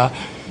 and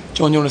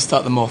John, you want to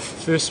start them off?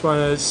 First one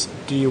is,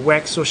 do you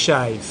wax or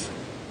shave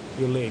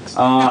your legs?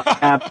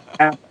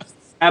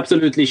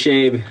 Absolutely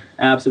shave.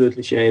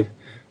 Absolutely shave.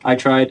 I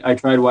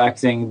tried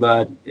waxing,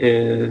 but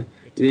it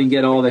didn't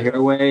get all the hair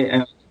away,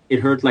 and it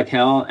hurt like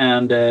hell,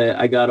 and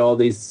I got all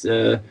these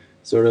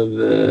sort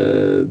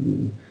of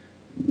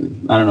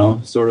I don't know,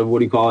 sort of, what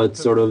do you call it,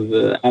 sort of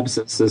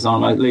abscesses on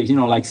my legs,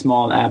 like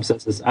small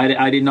abscesses.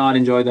 I did not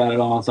enjoy that at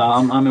all, so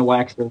I'm a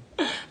waxer.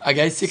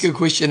 Okay, second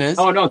question is...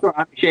 Oh, no, sorry,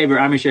 I'm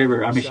a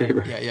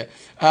shaver. Yeah.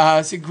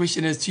 Second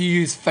question is, do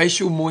you use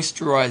facial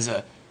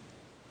moisturizer?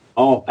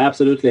 Oh,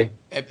 absolutely.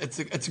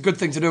 It's a good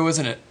thing to do,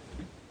 isn't it?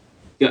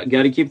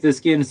 Got to keep the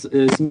skin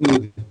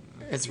smooth.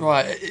 That's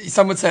right.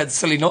 Some would say it's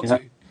silly not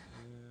to.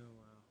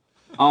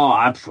 Oh,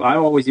 I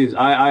always use...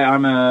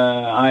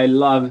 I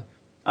love...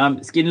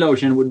 skin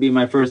lotion would be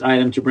my first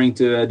item to bring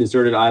to a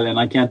deserted island.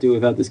 I can't do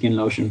without the skin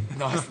lotion.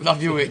 Nice.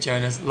 Love your work,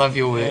 Jonas. Love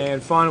your work.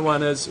 And final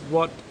one is,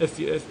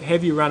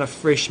 have you run a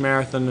fresh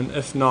marathon, and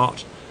if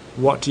not,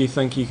 what do you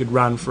think you could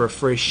run for a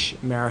fresh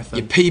marathon?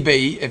 Your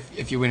PB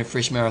if you win a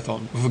fresh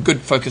marathon with a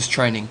good focused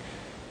training.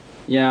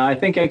 Yeah, I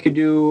think I could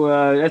do.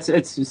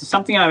 It's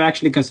something I've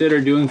actually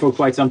considered doing for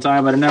quite some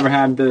time, but I never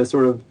had the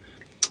sort of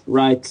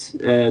right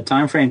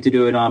time frame to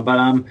do it on. But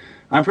I'm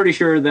pretty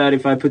sure that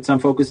if I put some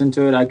focus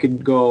into it, I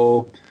could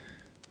go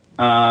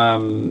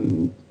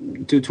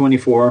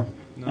 2:24.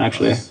 Nice.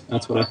 Actually,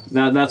 that's what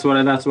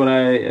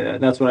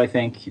I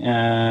think.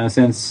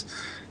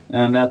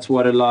 And that's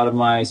what a lot of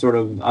my sort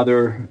of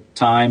other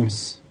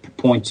times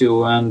point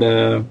to. And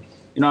I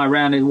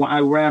ran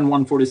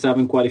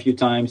 1:47 quite a few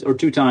times, or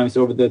 2 times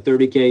over the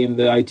 30K in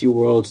the ITU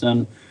Worlds,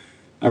 and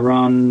I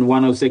ran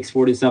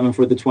 1:06:47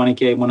 for the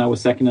 20K when I was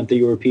second at the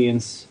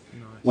Europeans.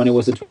 When it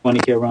was a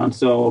 20K run.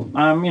 So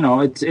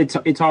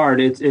it's hard.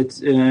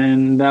 It's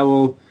and that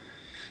will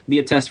be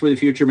a test for the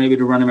future, maybe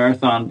to run a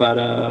marathon. But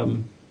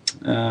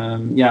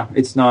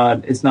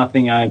it's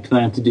nothing I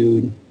plan to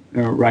do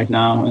right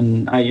now.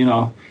 And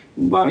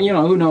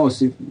who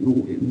knows? If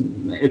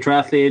a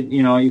triathlete,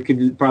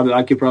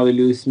 I could probably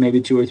lose maybe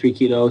 2 or 3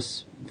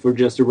 kilos for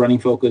just a running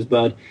focus.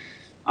 But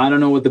I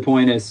don't know what the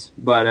point is,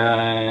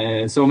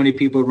 but so many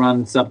people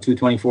run sub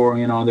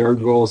 224. There are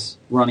girls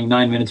running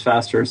 9 minutes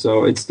faster,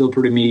 so it's still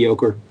pretty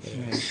mediocre.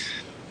 Yeah.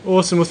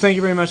 Awesome. Well, thank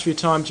you very much for your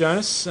time,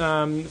 Jonas.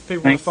 If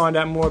people want to find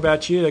out more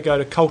about you, they go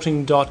to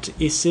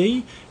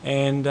colting.se,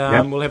 and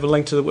we'll have a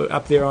link to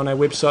up there on our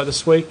website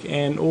this week.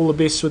 And all the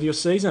best with your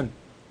season.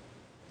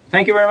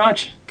 Thank you very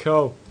much.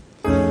 Cool.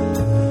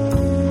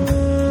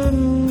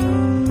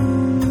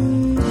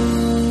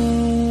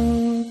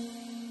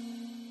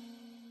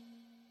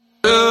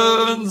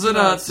 And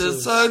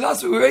answers. So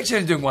last week we were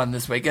actually doing one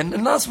this week,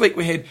 and last week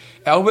we had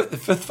Albert, the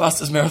 5th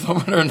fastest marathon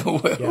runner in the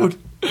world,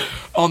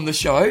 on the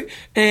show,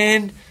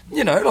 and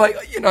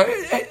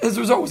his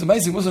result was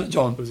amazing, wasn't it,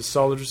 John? It was a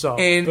solid result.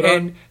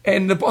 And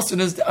the Boston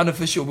is the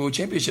unofficial World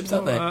Championships,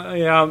 aren't they?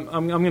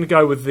 I'm going to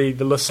go with the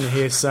listener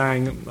here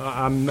saying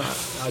I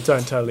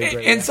don't totally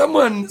agree. And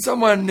someone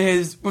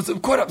was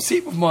quite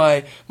upset with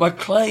my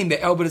claim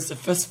that Albert is the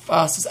 5th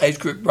fastest age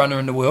group runner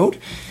in the world.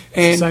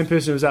 And the same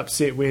person was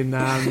upset when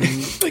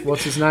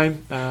what's his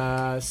name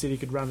said he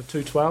could run a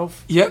 2:12.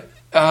 Yep.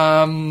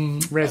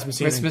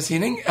 Rasmus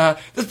Henning.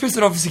 This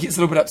person obviously gets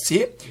a little bit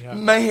upset. Yeah.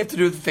 May have to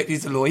do with the fact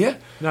he's a lawyer.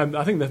 No,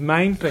 I think the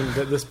main thing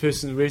that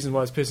the reason why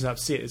this person's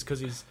upset is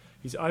because he's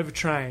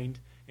overtrained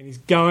and he's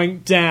going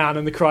down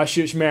in the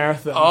Christchurch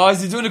Marathon. Oh,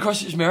 is he doing the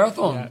Christchurch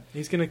Marathon? Yeah,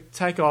 he's going to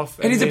take off.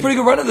 And he's a pretty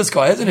good runner, this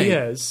guy, isn't he? He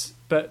is.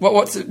 But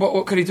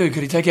what could he do?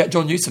 Could he take out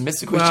John Newsom? That's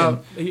the question.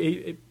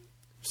 Well,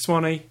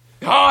 Swanee.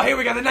 Oh, here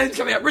we go. The name's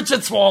coming out.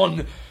 Richard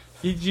Swan.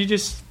 You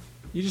just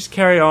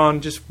carry on,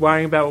 just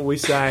worrying about what we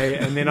say,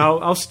 and then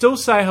I'll still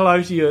say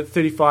hello to you at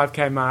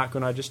 35k mark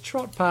when I just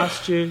trot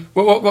past you.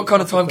 What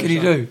kind of time can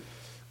he do?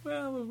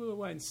 Well, we'll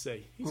wait and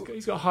see.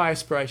 He's got high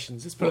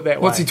aspirations. Let's put it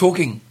that way. What's he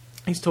talking?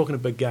 He's talking a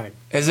big game.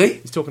 Is he?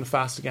 He's talking a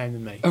faster game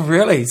than me. Oh,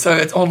 really? So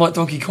it's on like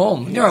Donkey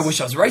Kong. Yes. I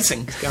wish I was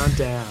racing. It's going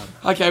down.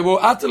 Okay,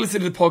 well, after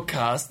listening to the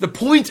podcast, the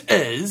point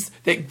is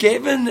that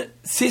Gavin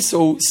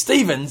Cecil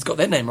Stevens, got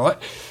that name right,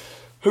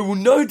 who will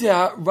no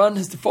doubt run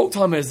his default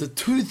time as a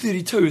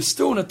 2:32, is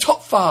still in the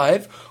top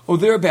 5 or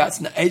thereabouts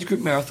in the age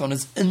group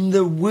marathoners in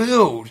the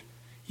world.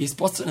 Yes,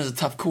 Boston is a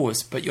tough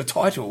course, but your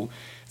title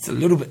is a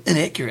little bit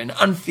inaccurate and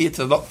unfair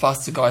to a lot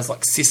faster guys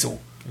like Cecil.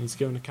 And he's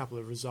given a couple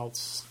of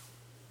results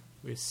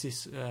where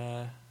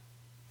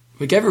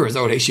we gave a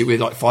result actually where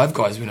like 5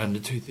 guys went under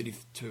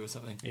 2:32 or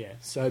something. Yeah,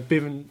 so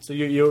Bevan,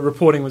 your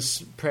reporting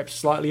was perhaps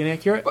slightly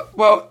inaccurate?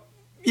 Well,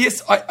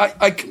 yes,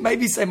 I can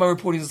maybe say my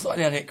reporting is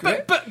slightly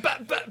inaccurate.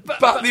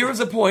 But there is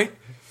a point.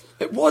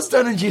 It was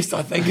done in jest,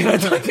 I think, and I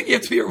don't think you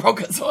have to be a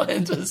rocket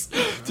scientist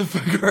to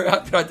figure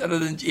out that I done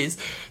it in jest.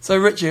 So,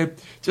 Richard,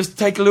 just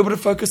take a little bit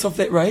of focus off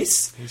that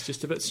race. He's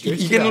just a bit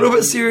stressed. You're getting a little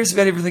bit serious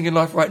about everything in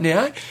life right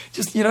now.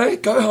 Just,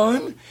 go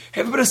home,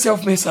 have a bit of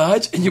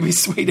self-massage, and you'll be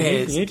sweet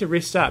as. You need to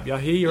rest up. I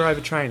hear you're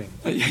overtraining.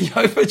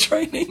 You're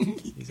overtraining.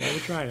 He's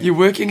overtraining. You're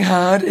working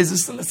hard as a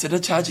solicitor,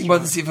 charging by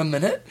the 7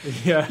 minute.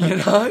 Yeah.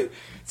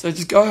 So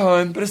just go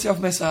home, bit of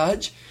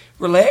self-massage,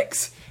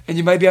 relax, and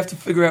you maybe have to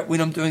figure out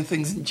when I'm doing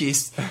things in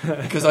jest,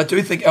 because I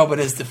do think Albert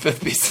is the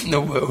 5th best in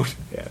the world.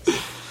 Yes.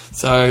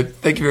 So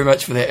thank you very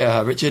much for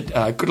that, Richard.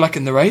 Good luck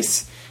in the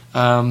race.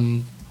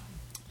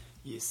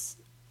 Yes.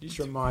 Just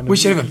remind we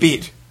should have a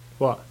bet.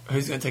 What?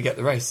 Who's going to take out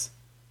the race?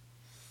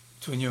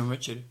 Between you and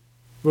Richard.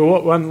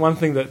 Well, one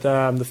thing that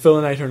the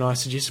Fillinator and I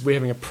suggested, we're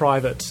having a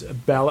private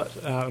ballot.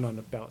 No,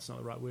 ballot's not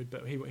the right word,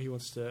 but he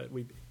wants to.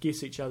 We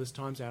guess each other's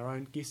times,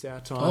 guess our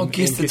time. Oh,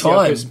 guess the guess time.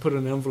 Our person, put it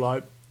in an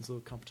envelope. It's a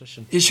little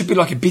competition. There should be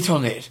like a bet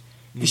on that.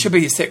 There should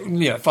be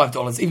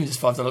 $5, even just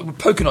 $5.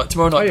 Poker night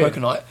tomorrow night. Poker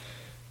night.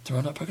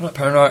 Tomorrow night,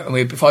 poker night, and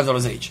we'd be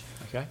 $5 each.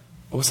 Okay.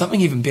 Or something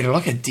even better,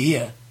 like a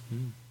deer.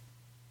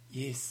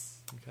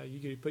 Yes. Okay, you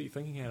can put your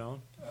thinking hat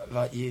on.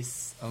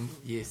 Yes.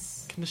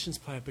 Conditions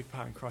play a big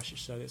part in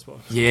Christchurch, so that's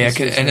what. Yeah,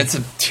 and it's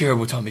a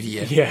terrible time of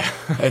year. Yeah.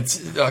 it's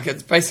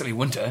basically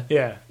winter.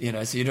 Yeah.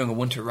 So you're doing a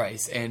winter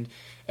race, and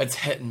it's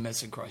hit and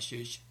miss in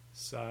Christchurch.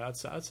 So I'd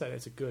say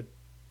that's a good.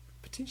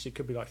 Potentially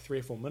could be like 3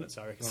 or 4 minutes,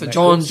 I reckon. So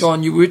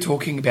John, you were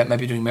talking about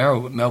maybe doing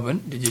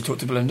Melbourne. Did you talk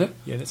to Belinda?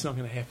 Yeah, that's not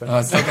going to happen. Oh,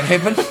 it's not going to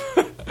happen?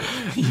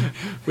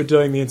 We're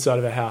doing the inside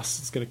of our house.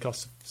 It's going to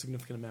cost a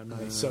significant amount of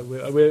money. So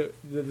we'll talk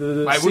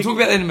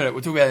about that in a minute.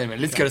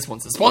 Let's go to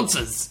sponsors.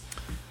 Sponsors!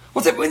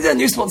 What's that? When's our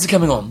new sponsor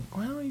coming on?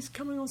 Well, he's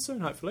coming on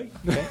soon, hopefully.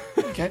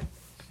 Okay.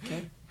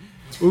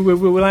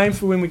 We'll aim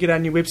for when we get our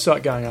new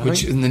website going, I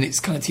Which think. in the next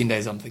kind of 10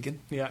 days, I'm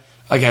thinking. Yeah.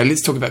 Okay,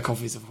 let's talk about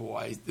Coffees of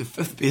Hawaii, the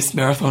 5th best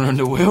marathoner in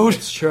the world.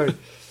 It's true.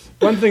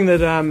 One thing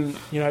that,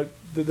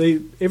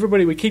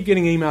 everybody, we keep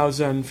getting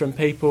emails in from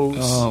people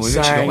saying... Oh, we've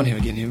actually got one here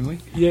again, haven't we?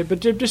 Yeah, but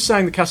just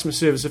saying the customer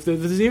service, if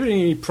there's ever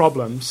any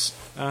problems,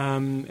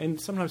 and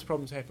sometimes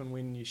problems happen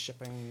when you're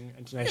shipping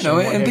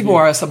internationally. And people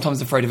are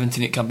sometimes afraid of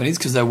internet companies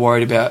because they're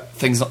worried about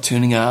things not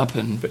turning up.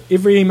 But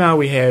every email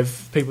we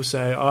have, people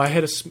say, I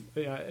had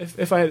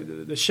if I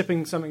had the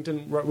shipping, something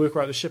didn't work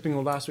right, the shipping,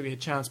 or last week we had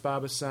Chance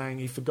Barber saying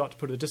he forgot to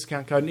put a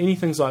discount code, and any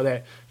things like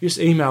that, you just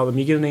email them,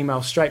 you get an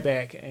email straight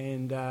back,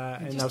 and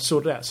they'll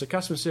sort it out. So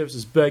customer service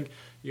is big.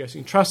 You guys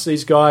can trust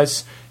these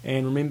guys,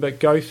 and remember,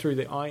 go through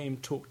the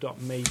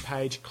imtalk.me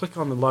page, click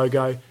on the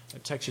logo,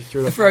 it takes you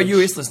through. For our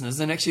US listeners,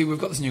 and actually we've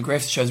got this new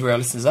graph that shows where our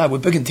listeners are. We're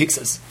big in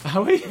Texas.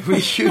 Are we? We're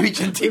huge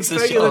in Texas,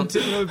 We're John.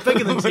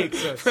 bigger than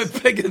Texas. We're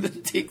bigger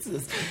than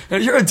Texas. And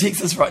if you're in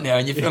Texas right now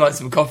and you feel like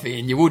some coffee,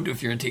 and you would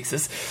if you're in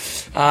Texas,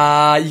 you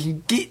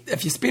can get,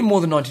 if you spend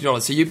more than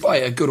 $90, so you buy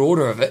a good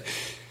order of it,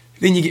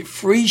 then you get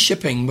free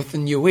shipping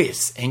within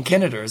US and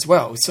Canada as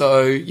well.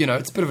 So,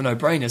 it's a bit of a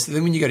no-brainer. So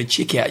then when you go to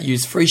checkout,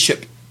 use free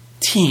ship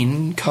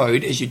 10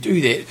 code as you do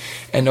that,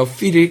 and they'll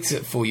FedEx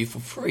it for you for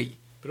free.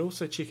 But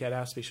also check out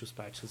our specials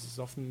page, because there's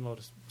often a lot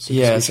of so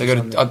go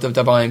to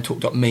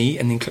www.imtalk.me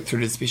and then click through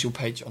to the special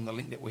page on the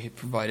link that we have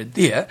provided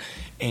there,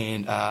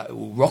 and it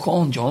will rock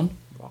on, John.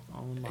 Rock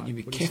on, and you'll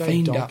be what do you say,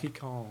 caffeined up. Donkey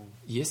Kong.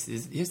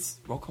 Yes,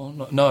 rock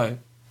on. No,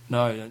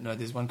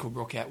 there's one called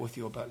Rock Out with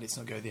you, but let's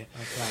not go there.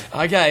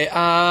 Okay.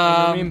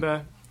 And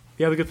remember,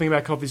 the other good thing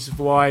about Coffees of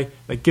Hawaii,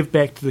 they give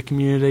back to the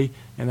community,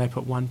 and they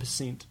put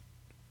 1%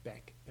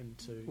 back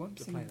into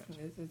the planet.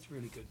 That's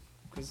really good.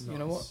 Because Nice. you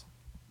know what?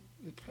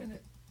 The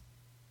planet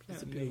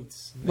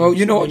Needs well,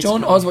 you know what,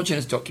 John? needs I was watching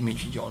this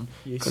documentary, John,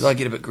 Yes. because I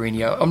get a bit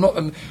greeny. I'm not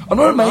a major.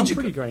 I'm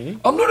pretty greeny.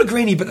 I'm not a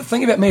greenie, but the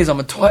thing about me is I'm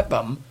a tight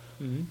bum,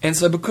 and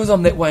so because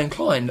I'm that way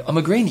inclined, I'm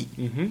a greenie.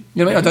 Mm-hmm. You know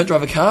what I mean? I don't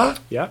drive a car.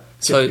 Yeah.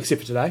 So-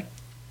 except for today.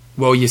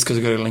 Well, yes, because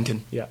I go to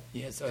Lincoln. Yeah.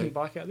 Yeah, Can so you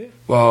bike out there?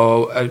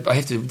 well, I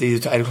have to be there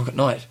till 8 o'clock at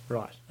night,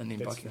 Right. and then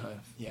That's biking fair home.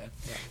 enough. Yeah.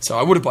 So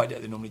I would have biked out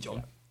there normally,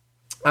 John.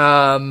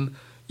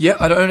 Yeah,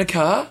 I don't own a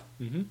car.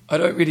 Mm-hmm. I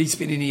don't really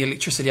spend any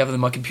electricity other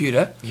than my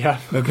computer Yeah.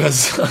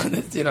 because I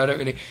don't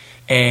really.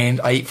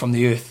 And I eat from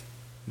the earth.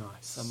 Nice.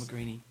 So I'm a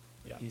greenie.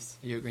 Yeah. Yes.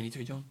 Are you a greenie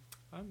too, John?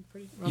 I'm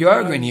pretty. You are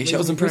a greenie. Actually, I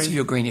was impressed with you.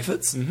 your green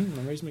efforts. Mm-hmm.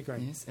 I'm reasonably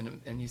green. Yes,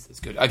 and yes, it's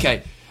good.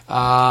 Okay.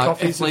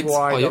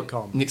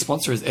 Coffeesofhawaii.com. Next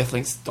sponsor is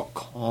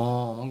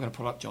athlinks.com. I'm going to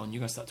pull up, John.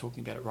 You're going to start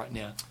talking about it right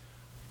now.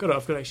 I've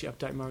got to actually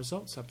update my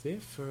results up there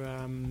for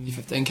You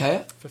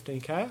 15K?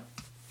 15K.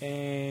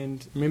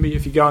 And remember,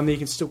 if you go on there, you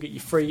can still get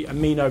your free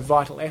amino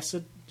vital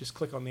acid. Just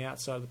click on the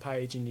outside of the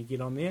page and you get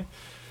on there.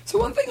 So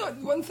one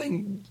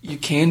thing you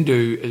can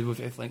do with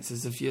Athlinks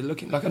is if you're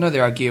looking, like I know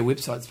there are gear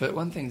websites, but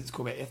one thing that's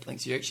cool about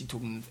Athlinks, you're actually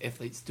talking with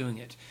athletes doing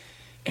it.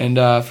 And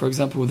for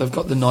example, they've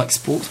got the Nike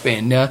Sports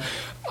Band. Now,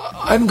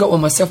 I haven't got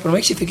one myself, but I'm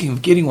actually thinking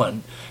of getting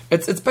one.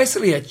 It's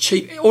basically a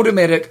cheap,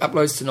 automatic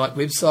uploads to Nike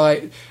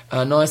website,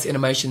 nice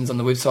animations on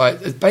the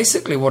website. It's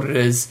basically what it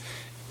is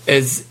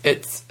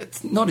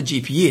it's not a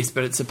GPS,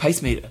 but it's a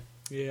pacemaker.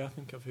 Yeah, I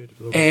think I've heard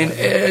of it. And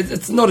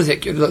it's not as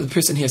accurate. The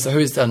person here, so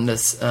who's done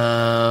this?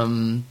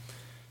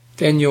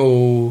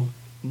 Daniel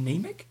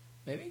Nemec,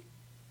 maybe?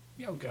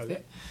 Yeah, I'll go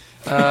with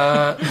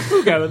that.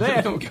 We'll go with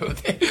that. We'll go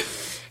with that.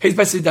 He's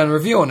basically done a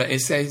review on it.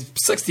 It says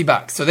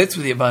 $60, so that's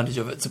the advantage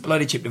of it. It's a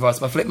bloody cheap device.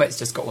 My flatmate's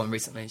just got one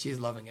recently, and she's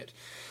loving it.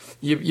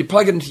 You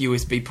plug it into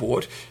USB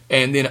port,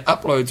 and then it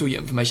uploads all your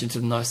information to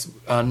the nice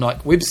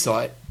Nike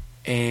website,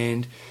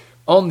 and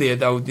on there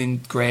they'll then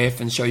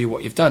graph and show you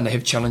what you've done. They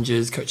have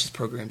challenges, coaches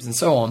programs, and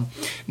so on.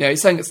 Now,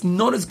 he's saying it's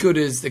not as good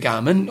as the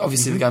Garmin.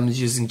 Obviously, the Garmin's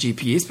using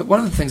GPS, but one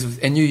of the things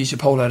and you use your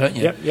Polar, don't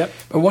you? Yep.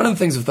 But one of the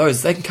things with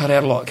those, they can cut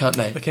out a lot, can't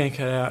they? They can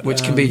cut out,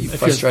 Which can be if you're in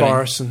frustrating.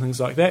 forests and things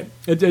like that.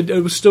 It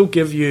will still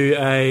give you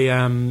a.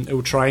 It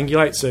will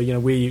triangulate. So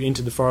where you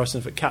enter the forest,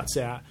 and if it cuts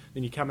out,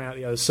 then you come out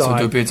the other side.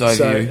 do a bird's eye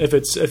view.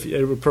 if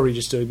it will probably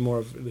just do more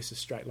of less a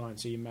straight line.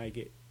 So you may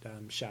get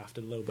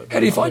shafted a little bit. How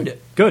do you find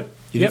it? Good.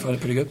 You do find it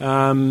pretty good?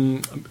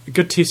 A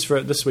good test for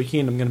it this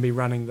weekend. I'm going to be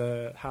running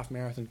the half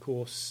marathon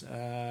course.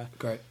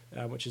 Great.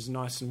 Which is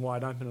nice and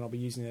wide open, and I'll be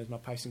using that as my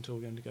pacing tool.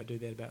 We're going to go do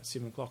that about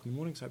 7 o'clock in the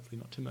morning, so hopefully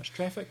not too much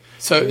traffic.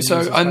 So Use it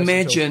as a I pacing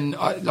imagine,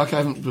 I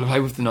haven't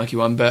played with the Nike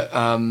one, but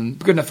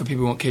good enough for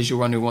people who want casual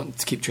run, who want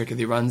to keep track of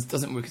their runs.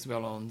 Doesn't work as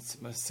well on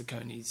most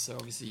Sauconys, so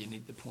obviously you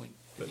need the point.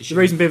 The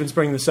reason Bevan's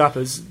bringing this up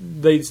is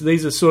these are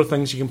the sort of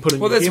things you can put in.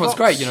 Well, your that's what's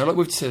gearbox. great. Like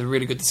we've just had a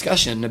really good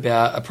discussion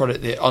about a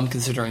product that I'm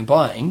considering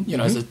buying.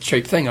 As a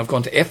cheap thing. I've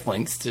gone to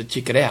Athlinks to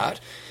check it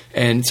out,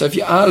 and so if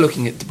you are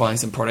looking at buying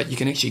some product, you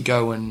can actually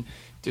go and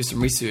do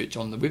some research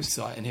on the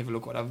website and have a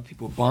look at what other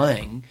people are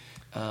buying.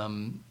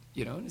 And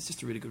it's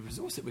just a really good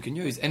resource that we can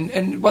use.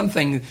 And one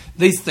thing,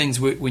 these things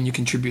work when you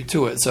contribute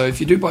to it. So if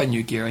you do buy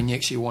new gear and you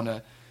actually want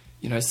to,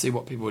 see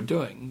what people are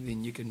doing,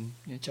 then you can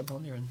jump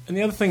on there. And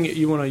the other thing that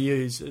you want to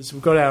use is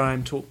we've got our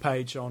own talk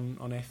page on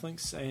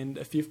Athlinks, and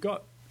if you've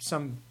got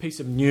some piece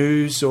of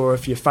news or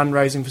if you're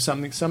fundraising for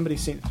something, somebody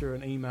sent through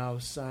an email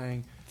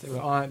saying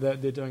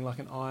that they're doing like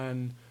an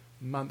Iron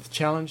Month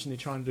challenge and they're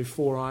trying to do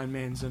 4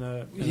 Ironmans in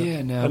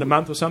a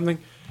month or something.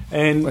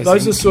 And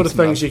those are the sort of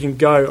things you can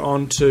go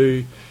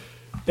onto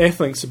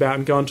Athlinks about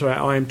and go onto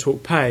our IM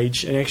Talk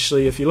page, and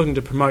actually if you're looking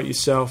to promote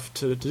yourself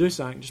to do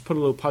something, just put a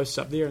little post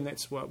up there, and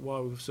that's why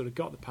we've sort of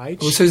got the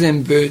page. Well,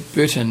 Suzanne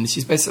Burton,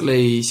 she's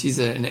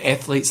an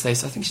athlete, so I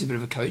think she's a bit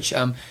of a coach.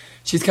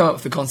 She's come up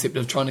with the concept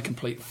of trying to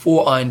complete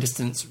 4 iron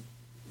distance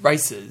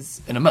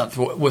races in a month,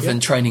 within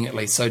training at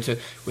least. So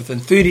within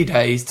 30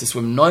 days to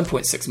swim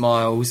 9.6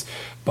 miles,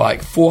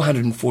 bike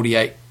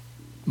 448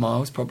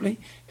 miles probably,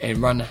 and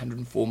run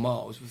 104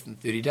 miles within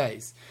 30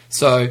 days.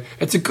 So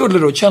it's a good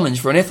little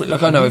challenge for an athlete.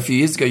 Like I know a few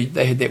years ago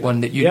they had that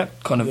one that you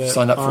kind of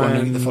signed up for and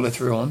you get the follow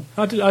through on.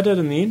 I did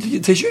in the end. Did you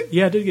get the t-shirt?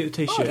 Yeah, I did get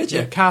the t-shirt. Oh, did you?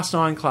 Yeah, Cast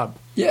Iron Club.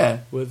 Yeah.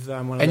 With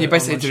one of and you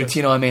basically online did shows.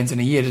 10 Ironmans in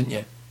a year, didn't you?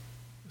 It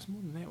was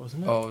more than that,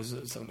 wasn't it? Oh, it was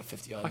something like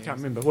 50 Ironmans. I can't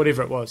remember.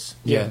 Whatever it was.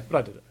 Yeah. But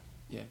I did it.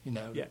 Yeah, you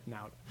nailed it. Yeah,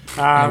 nailed it.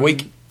 In a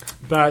week.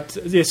 But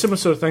yeah, similar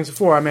sort of things.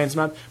 4 Ironmans a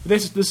month. But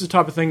this is the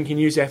type of thing you can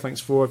use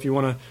Athlinks for if you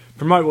want to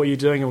promote what you're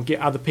doing or get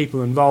other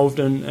people involved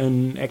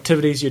in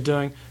activities you're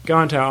doing. Go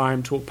onto our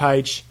IM Talk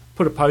page,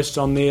 put a post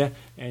on there,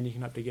 and you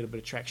can hopefully get a bit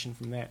of traction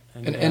from that.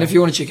 And if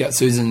you want to check out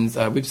Susan's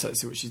website,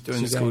 see what she's doing,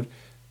 Suzanne. it's called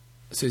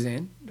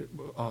Suzanne.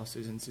 Oh,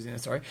 Susanna,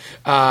 sorry.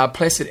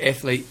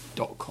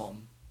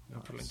 placidathlete.com.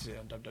 I'll put a link to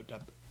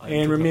that.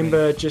 And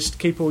remember, just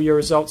keep all your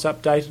results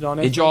updated on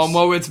it. Hey, John,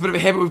 well, it's a bit of a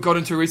habit we've got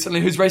into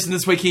recently. Who's racing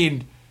this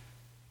weekend?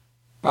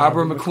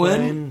 Barbara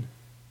McQuinn.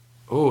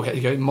 Oh, here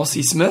you go.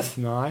 Mossy Smith.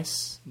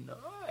 Nice.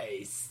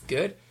 Nice.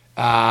 Good.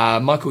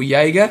 Michael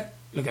Yeager.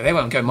 Look at that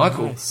one. Go,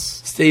 Michael.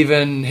 Nice.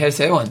 Stephen, how's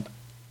that one?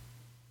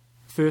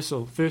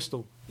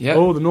 Firstal. Yeah.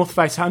 Oh, the North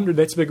Face 100.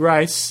 That's a big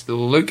race.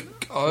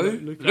 Luco.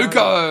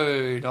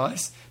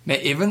 Nice.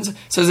 Matt Evans.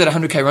 So is that a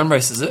 100k run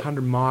race, is it?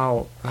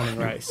 100-mile running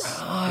race.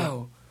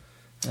 Wow.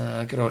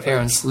 Good old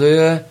Aaron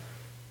Slur.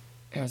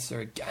 Aaron Slur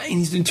again.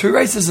 He's doing 2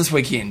 races this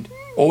weekend.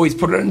 Always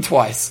put it in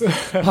twice.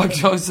 Mike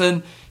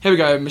Johnson. Here we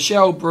go.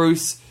 Michelle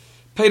Bruce,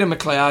 Peter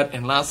McLeod,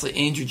 and lastly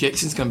Andrew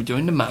Jackson's going to be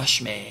doing the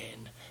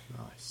Marshman.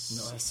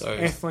 Nice. So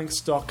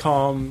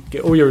Athlinks.com.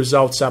 Get all your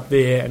results up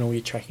there and all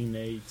your tracking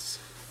needs.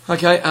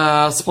 okay.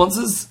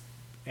 Sponsors.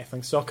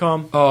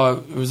 Athlinks.com. Oh,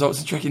 results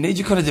and tracking needs.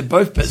 You kind of did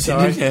both bits, So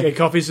didn't you? get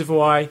copies of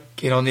Hawaii.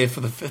 Get on there for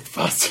the 5th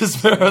fastest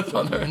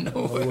marathoner in the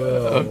world.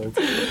 World.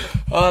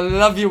 I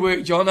love your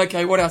work, John.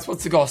 Okay, what else?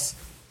 What's the goss?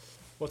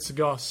 What's the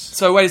goss?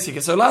 So wait a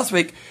second. So last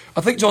week,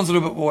 I think John's a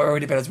little bit more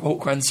worried about his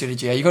walk run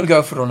strategy. Are you going to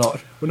go for it or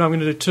not? Well, no, I'm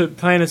going to do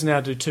plan is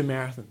now to do 2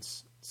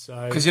 marathons.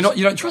 So Because you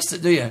don't trust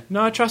it, do you?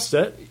 No, I trust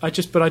it.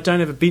 But I don't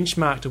have a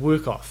benchmark to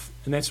work off,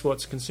 and that's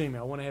what's consuming me.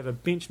 I want to have a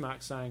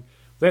benchmark saying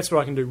that's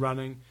what I can do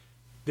running.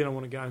 Then I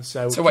want to go and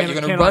say, well, So wait, you're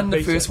going to run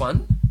the first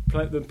one?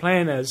 The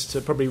plan is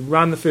to probably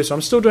run the first one.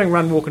 I'm still doing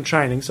run, walk, and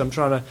training, so I'm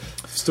trying to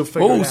still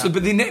figure it out.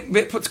 But then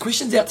that puts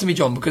questions out to me,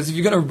 John, because if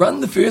you're going to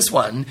run the first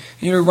one, and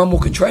you're going to run,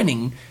 walk, and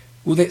training,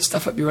 will that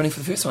stuff up your running for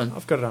the first one?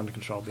 I've got it under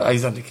control. Oh,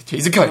 he's a coach.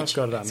 I've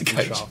got it under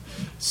control.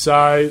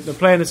 So the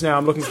plan is now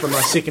I'm looking for my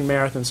second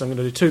marathon, so I'm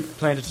going to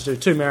plan to do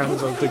 2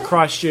 marathons. I'll do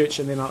Christchurch,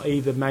 and then I'll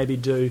either maybe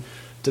do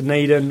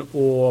Dunedin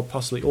or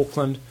possibly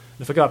Auckland.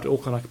 And if I go up to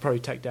Auckland, I could probably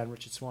take down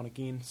Richard Swan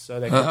again. So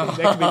that could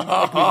be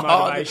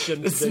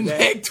motivation The to do that.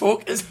 snack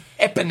talk is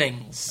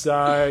happening. So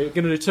I'm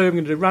going to do 2. I'm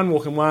going to do run,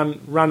 walk in one,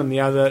 run in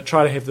the other.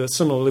 Try to have the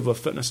similar level of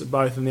fitness at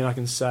both, and then I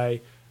can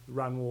say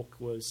run, walk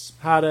was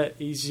harder,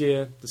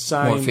 easier, the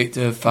same, More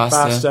effective,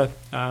 faster.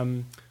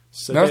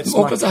 So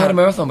Auckland's a harder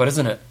marathon, but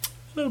isn't it?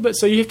 A little bit.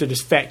 So you have to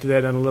just factor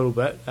that in a little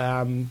bit.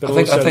 But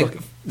I think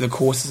the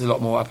course is a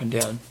lot more up and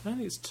down. I don't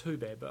think it's too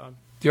bad, but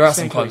There are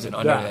some climbs in.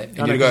 I know that.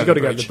 And you've got to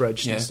go over the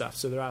bridge and stuff.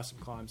 So there are some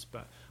climbs,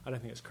 but I don't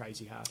think it's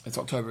crazy hard. It's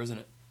October, isn't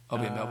it? I'll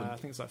be in Melbourne. I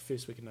think it's like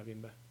first week in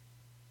November.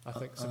 I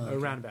think so,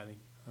 around about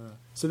then.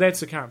 So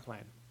that's the current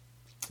plan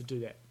to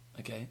do that.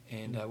 Okay,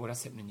 and what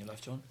else happened in your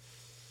life, John?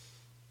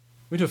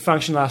 Went to a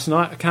function last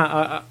night.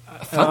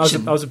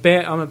 Function? I'm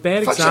a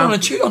bad Function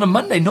example. on a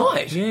Monday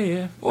night?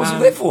 Yeah. What was it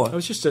there for? It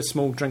was just a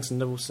small drinks and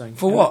nibbles thing.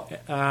 For what?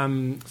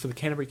 For the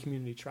Canterbury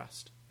Community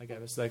Trust. They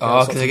gave us.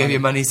 Because they gave you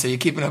money, so you're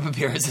keeping up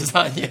appearances,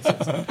 aren't you?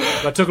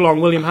 I took along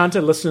William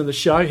Hunter, listener to the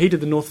show. He did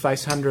the North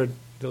Face 100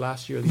 the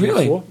last year or the year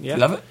before. Yeah.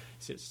 Love it?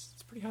 He said,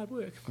 it's pretty hard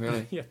work.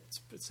 Really? Yeah,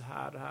 it's a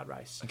hard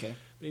race. Okay.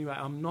 But anyway,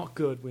 I'm not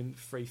good when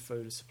free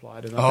food is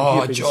supplied. And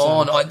Oh,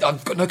 John,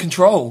 I've got no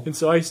control. And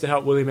so I used to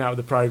help William out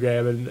with the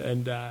program,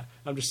 and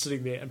I'm just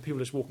sitting there, and people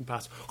just walking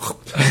past.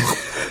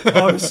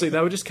 Honestly,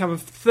 they were just coming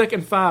thick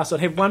and fast.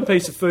 I'd have one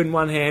piece of food in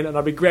one hand, and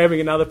I'd be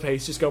grabbing another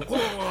piece, just going,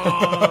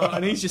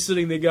 and he's just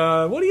sitting there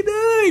going, "What are you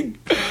doing?"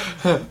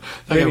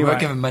 Okay, we'll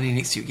give him money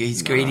next year.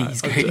 He's greedy.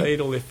 He's greedy. I eat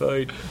all their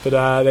food,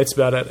 but that's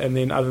about it. And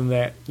then other than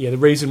that, the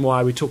reason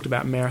why we talked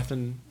about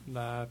marathon,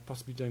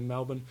 possibly doing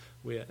Melbourne,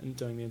 we're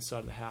doing the inside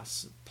of the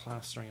house,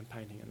 plastering and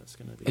painting, and it's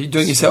going to be. Are you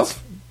doing it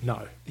yourself?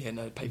 No. Yeah,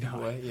 no, pay people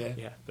away. Yeah.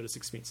 Yeah, but it's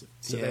expensive,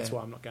 so that's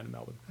why I'm not going to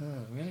Melbourne. Oh,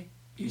 really?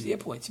 Use the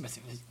airpoints. You must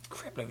have a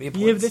crap load of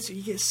airpoints. Yeah, but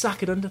you get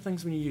suckered into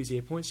things when you use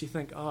airpoints. You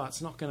think,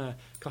 it's not going to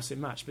cost that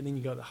much, but then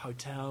you go to the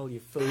hotel, your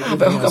food.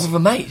 But hook up with a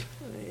mate.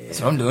 Yeah. That's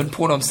what I'm doing.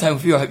 Paul, I'm staying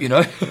with you. I hope you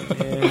know.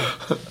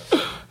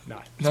 No,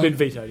 it's been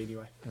vetoed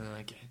anyway.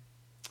 Okay.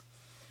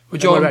 Well,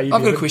 John, I've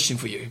got a question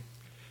for you.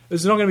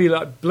 It's not going to be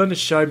like Belinda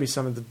showed me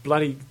some of the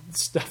bloody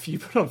stuff you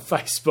put on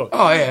Facebook.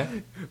 Oh yeah.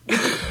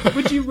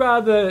 Would you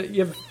rather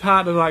your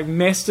partner like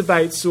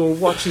masturbates or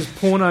watches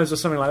pornos or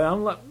something like that?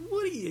 I'm like,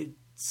 what do you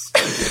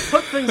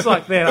put things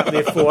like that up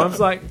there for? I was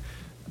like,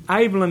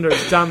 Belinda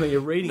is dumb that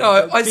you're reading.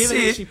 No,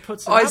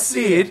 it. I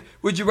said,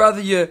 would you rather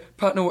your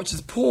partner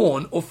watches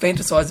porn or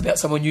fantasize about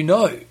someone you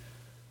know?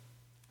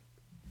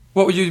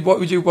 What would you,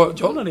 I'm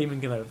John? not even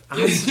going to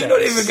answer You're that.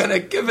 not even going to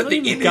give it I'm the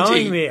not even energy.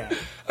 going there.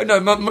 Oh,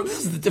 no, this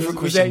is the different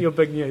Was question. that your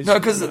big news?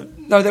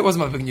 No, that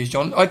wasn't my big news,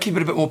 John. I keep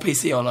it a bit more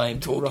PC on AM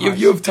Talk. Right.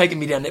 You've taken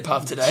me down that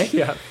path today.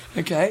 Yeah.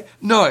 Okay.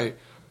 No.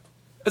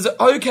 Is it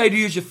okay to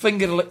use your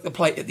finger to lick the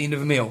plate at the end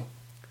of a meal?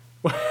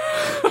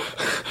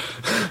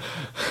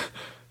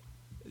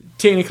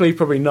 Technically,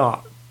 probably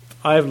not.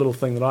 I have a little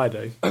thing that I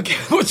do. Okay.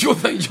 What's your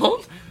thing,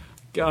 John?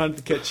 Go into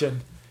the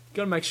kitchen.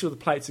 Got to make sure the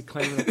plates are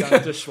clean and go in the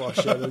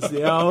dishwasher. There's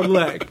the old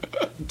lick.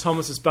 And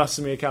Thomas has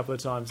busted me a couple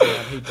of times now,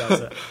 and he does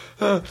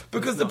it.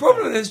 Because the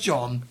problem is,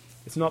 John,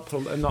 It's not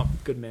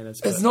good manners.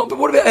 it's But not. But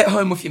what about at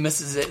home with your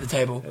missus at the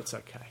table? it's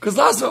okay. Because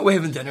last night we were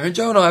having dinner and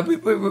Joe and I, we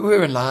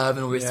were in love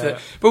and all the rest of Yeah. it.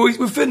 But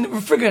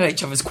we're figuring out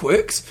each other's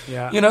quirks,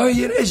 Yeah.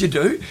 as you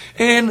do.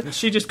 And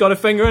She just got a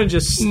finger and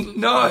just...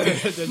 no,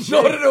 Did she?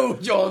 not at all,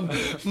 John.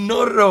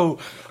 Not at all.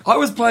 I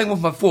was playing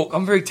with my fork.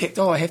 I'm very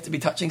tactile. I have to be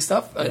touching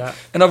stuff. Yeah.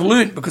 And I've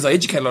learnt, because I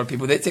educate a lot of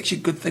people, that's actually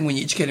a good thing when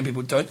you're educating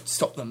people. Don't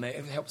stop them.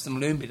 It helps them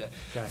learn better.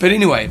 Okay. But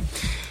anyway,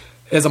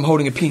 as I'm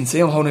holding a pen,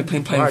 see, I'm holding a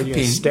pen, playing Why are with you a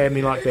going pen. to stab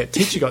me like that?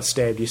 Teacher got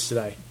stabbed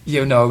yesterday.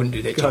 Yeah, no, I wouldn't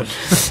do that, John.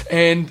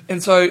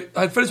 and so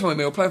I finished my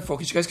meal, playing with fork,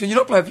 and she goes, "Can you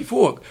not play with your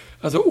fork?"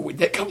 I was like, "Oh, where'd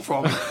that come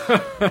from?" And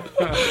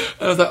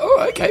I was like,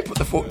 "Oh, okay, put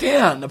the fork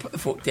down." I put the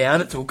fork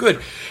down, it's all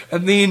good.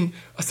 And then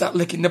I start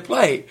licking the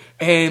plate,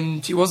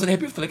 and she wasn't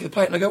happy with the lick of the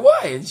plate, and I go, "Why?"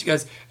 And she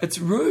goes, "It's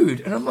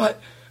rude." And I'm like,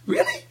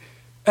 "Really?"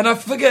 And I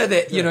figure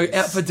that,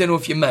 out for dinner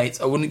with your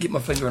mates, I wouldn't get my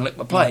finger and lick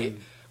my plate.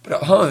 But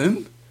at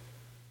home,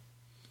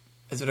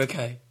 is it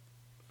okay?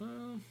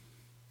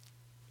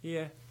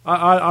 Yeah.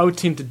 I would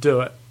tend to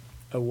do it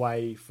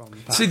away from...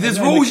 See, there's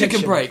in the rules you can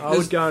kitchen. break. I There's-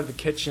 would go into the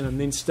kitchen and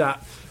then start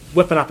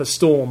whipping up a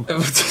storm. Do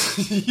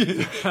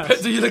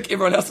you lick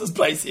everyone else's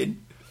place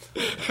in?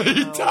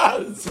 He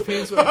does.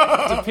 Depends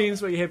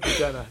what you have for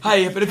dinner.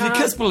 Hey, but if you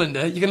kiss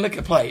Belinda, you can lick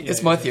a plate.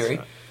 That's my that's theory.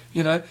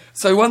 right.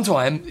 So one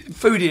time,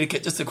 food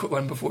etiquette, just a quick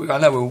one before we go. I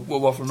know we're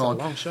waffling It's a on.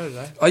 long show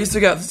today. I used to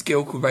go out with this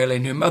girl called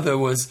Raylene. Her mother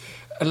was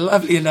a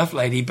lovely enough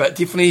lady, but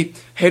definitely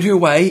had her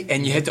way,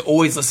 and you had to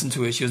always listen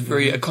to her. She was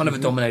very a kind of a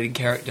dominating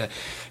character.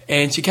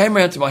 And she came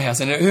around to my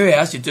house, and at her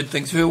house, you did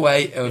things her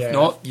way. If Yeah.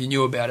 not, you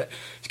knew about it.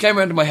 She came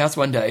around to my house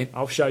one day.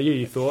 I'll show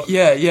you thought.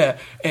 Yeah.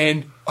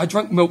 And I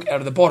drank milk out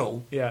of the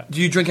bottle. Yeah.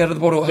 Do you drink out of the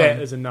bottle at That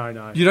home? is a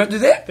no-no. You don't do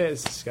that? That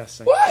is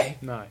disgusting. Why?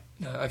 No.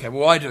 No, okay,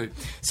 well, I do.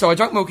 So I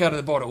drank milk out of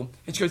the bottle,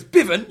 and she goes,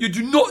 "Bevan, you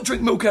do not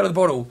drink milk out of the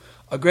bottle."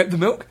 I grabbed the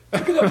milk,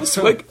 took it up a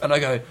swig, and I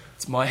go,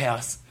 "It's my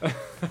house."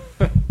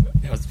 That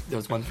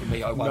was one for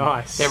me. I won.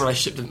 Nice. That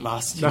relationship didn't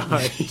last. No.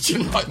 You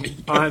didn't like me.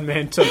 Iron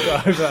Man took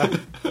over.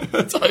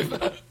 It's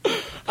over.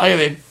 Okay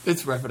then,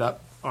 let's wrap it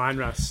up. Iron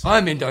Russ.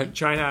 Iron Men don't.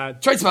 Train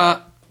hard. Trade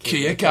smart.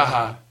 Kia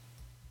kaha.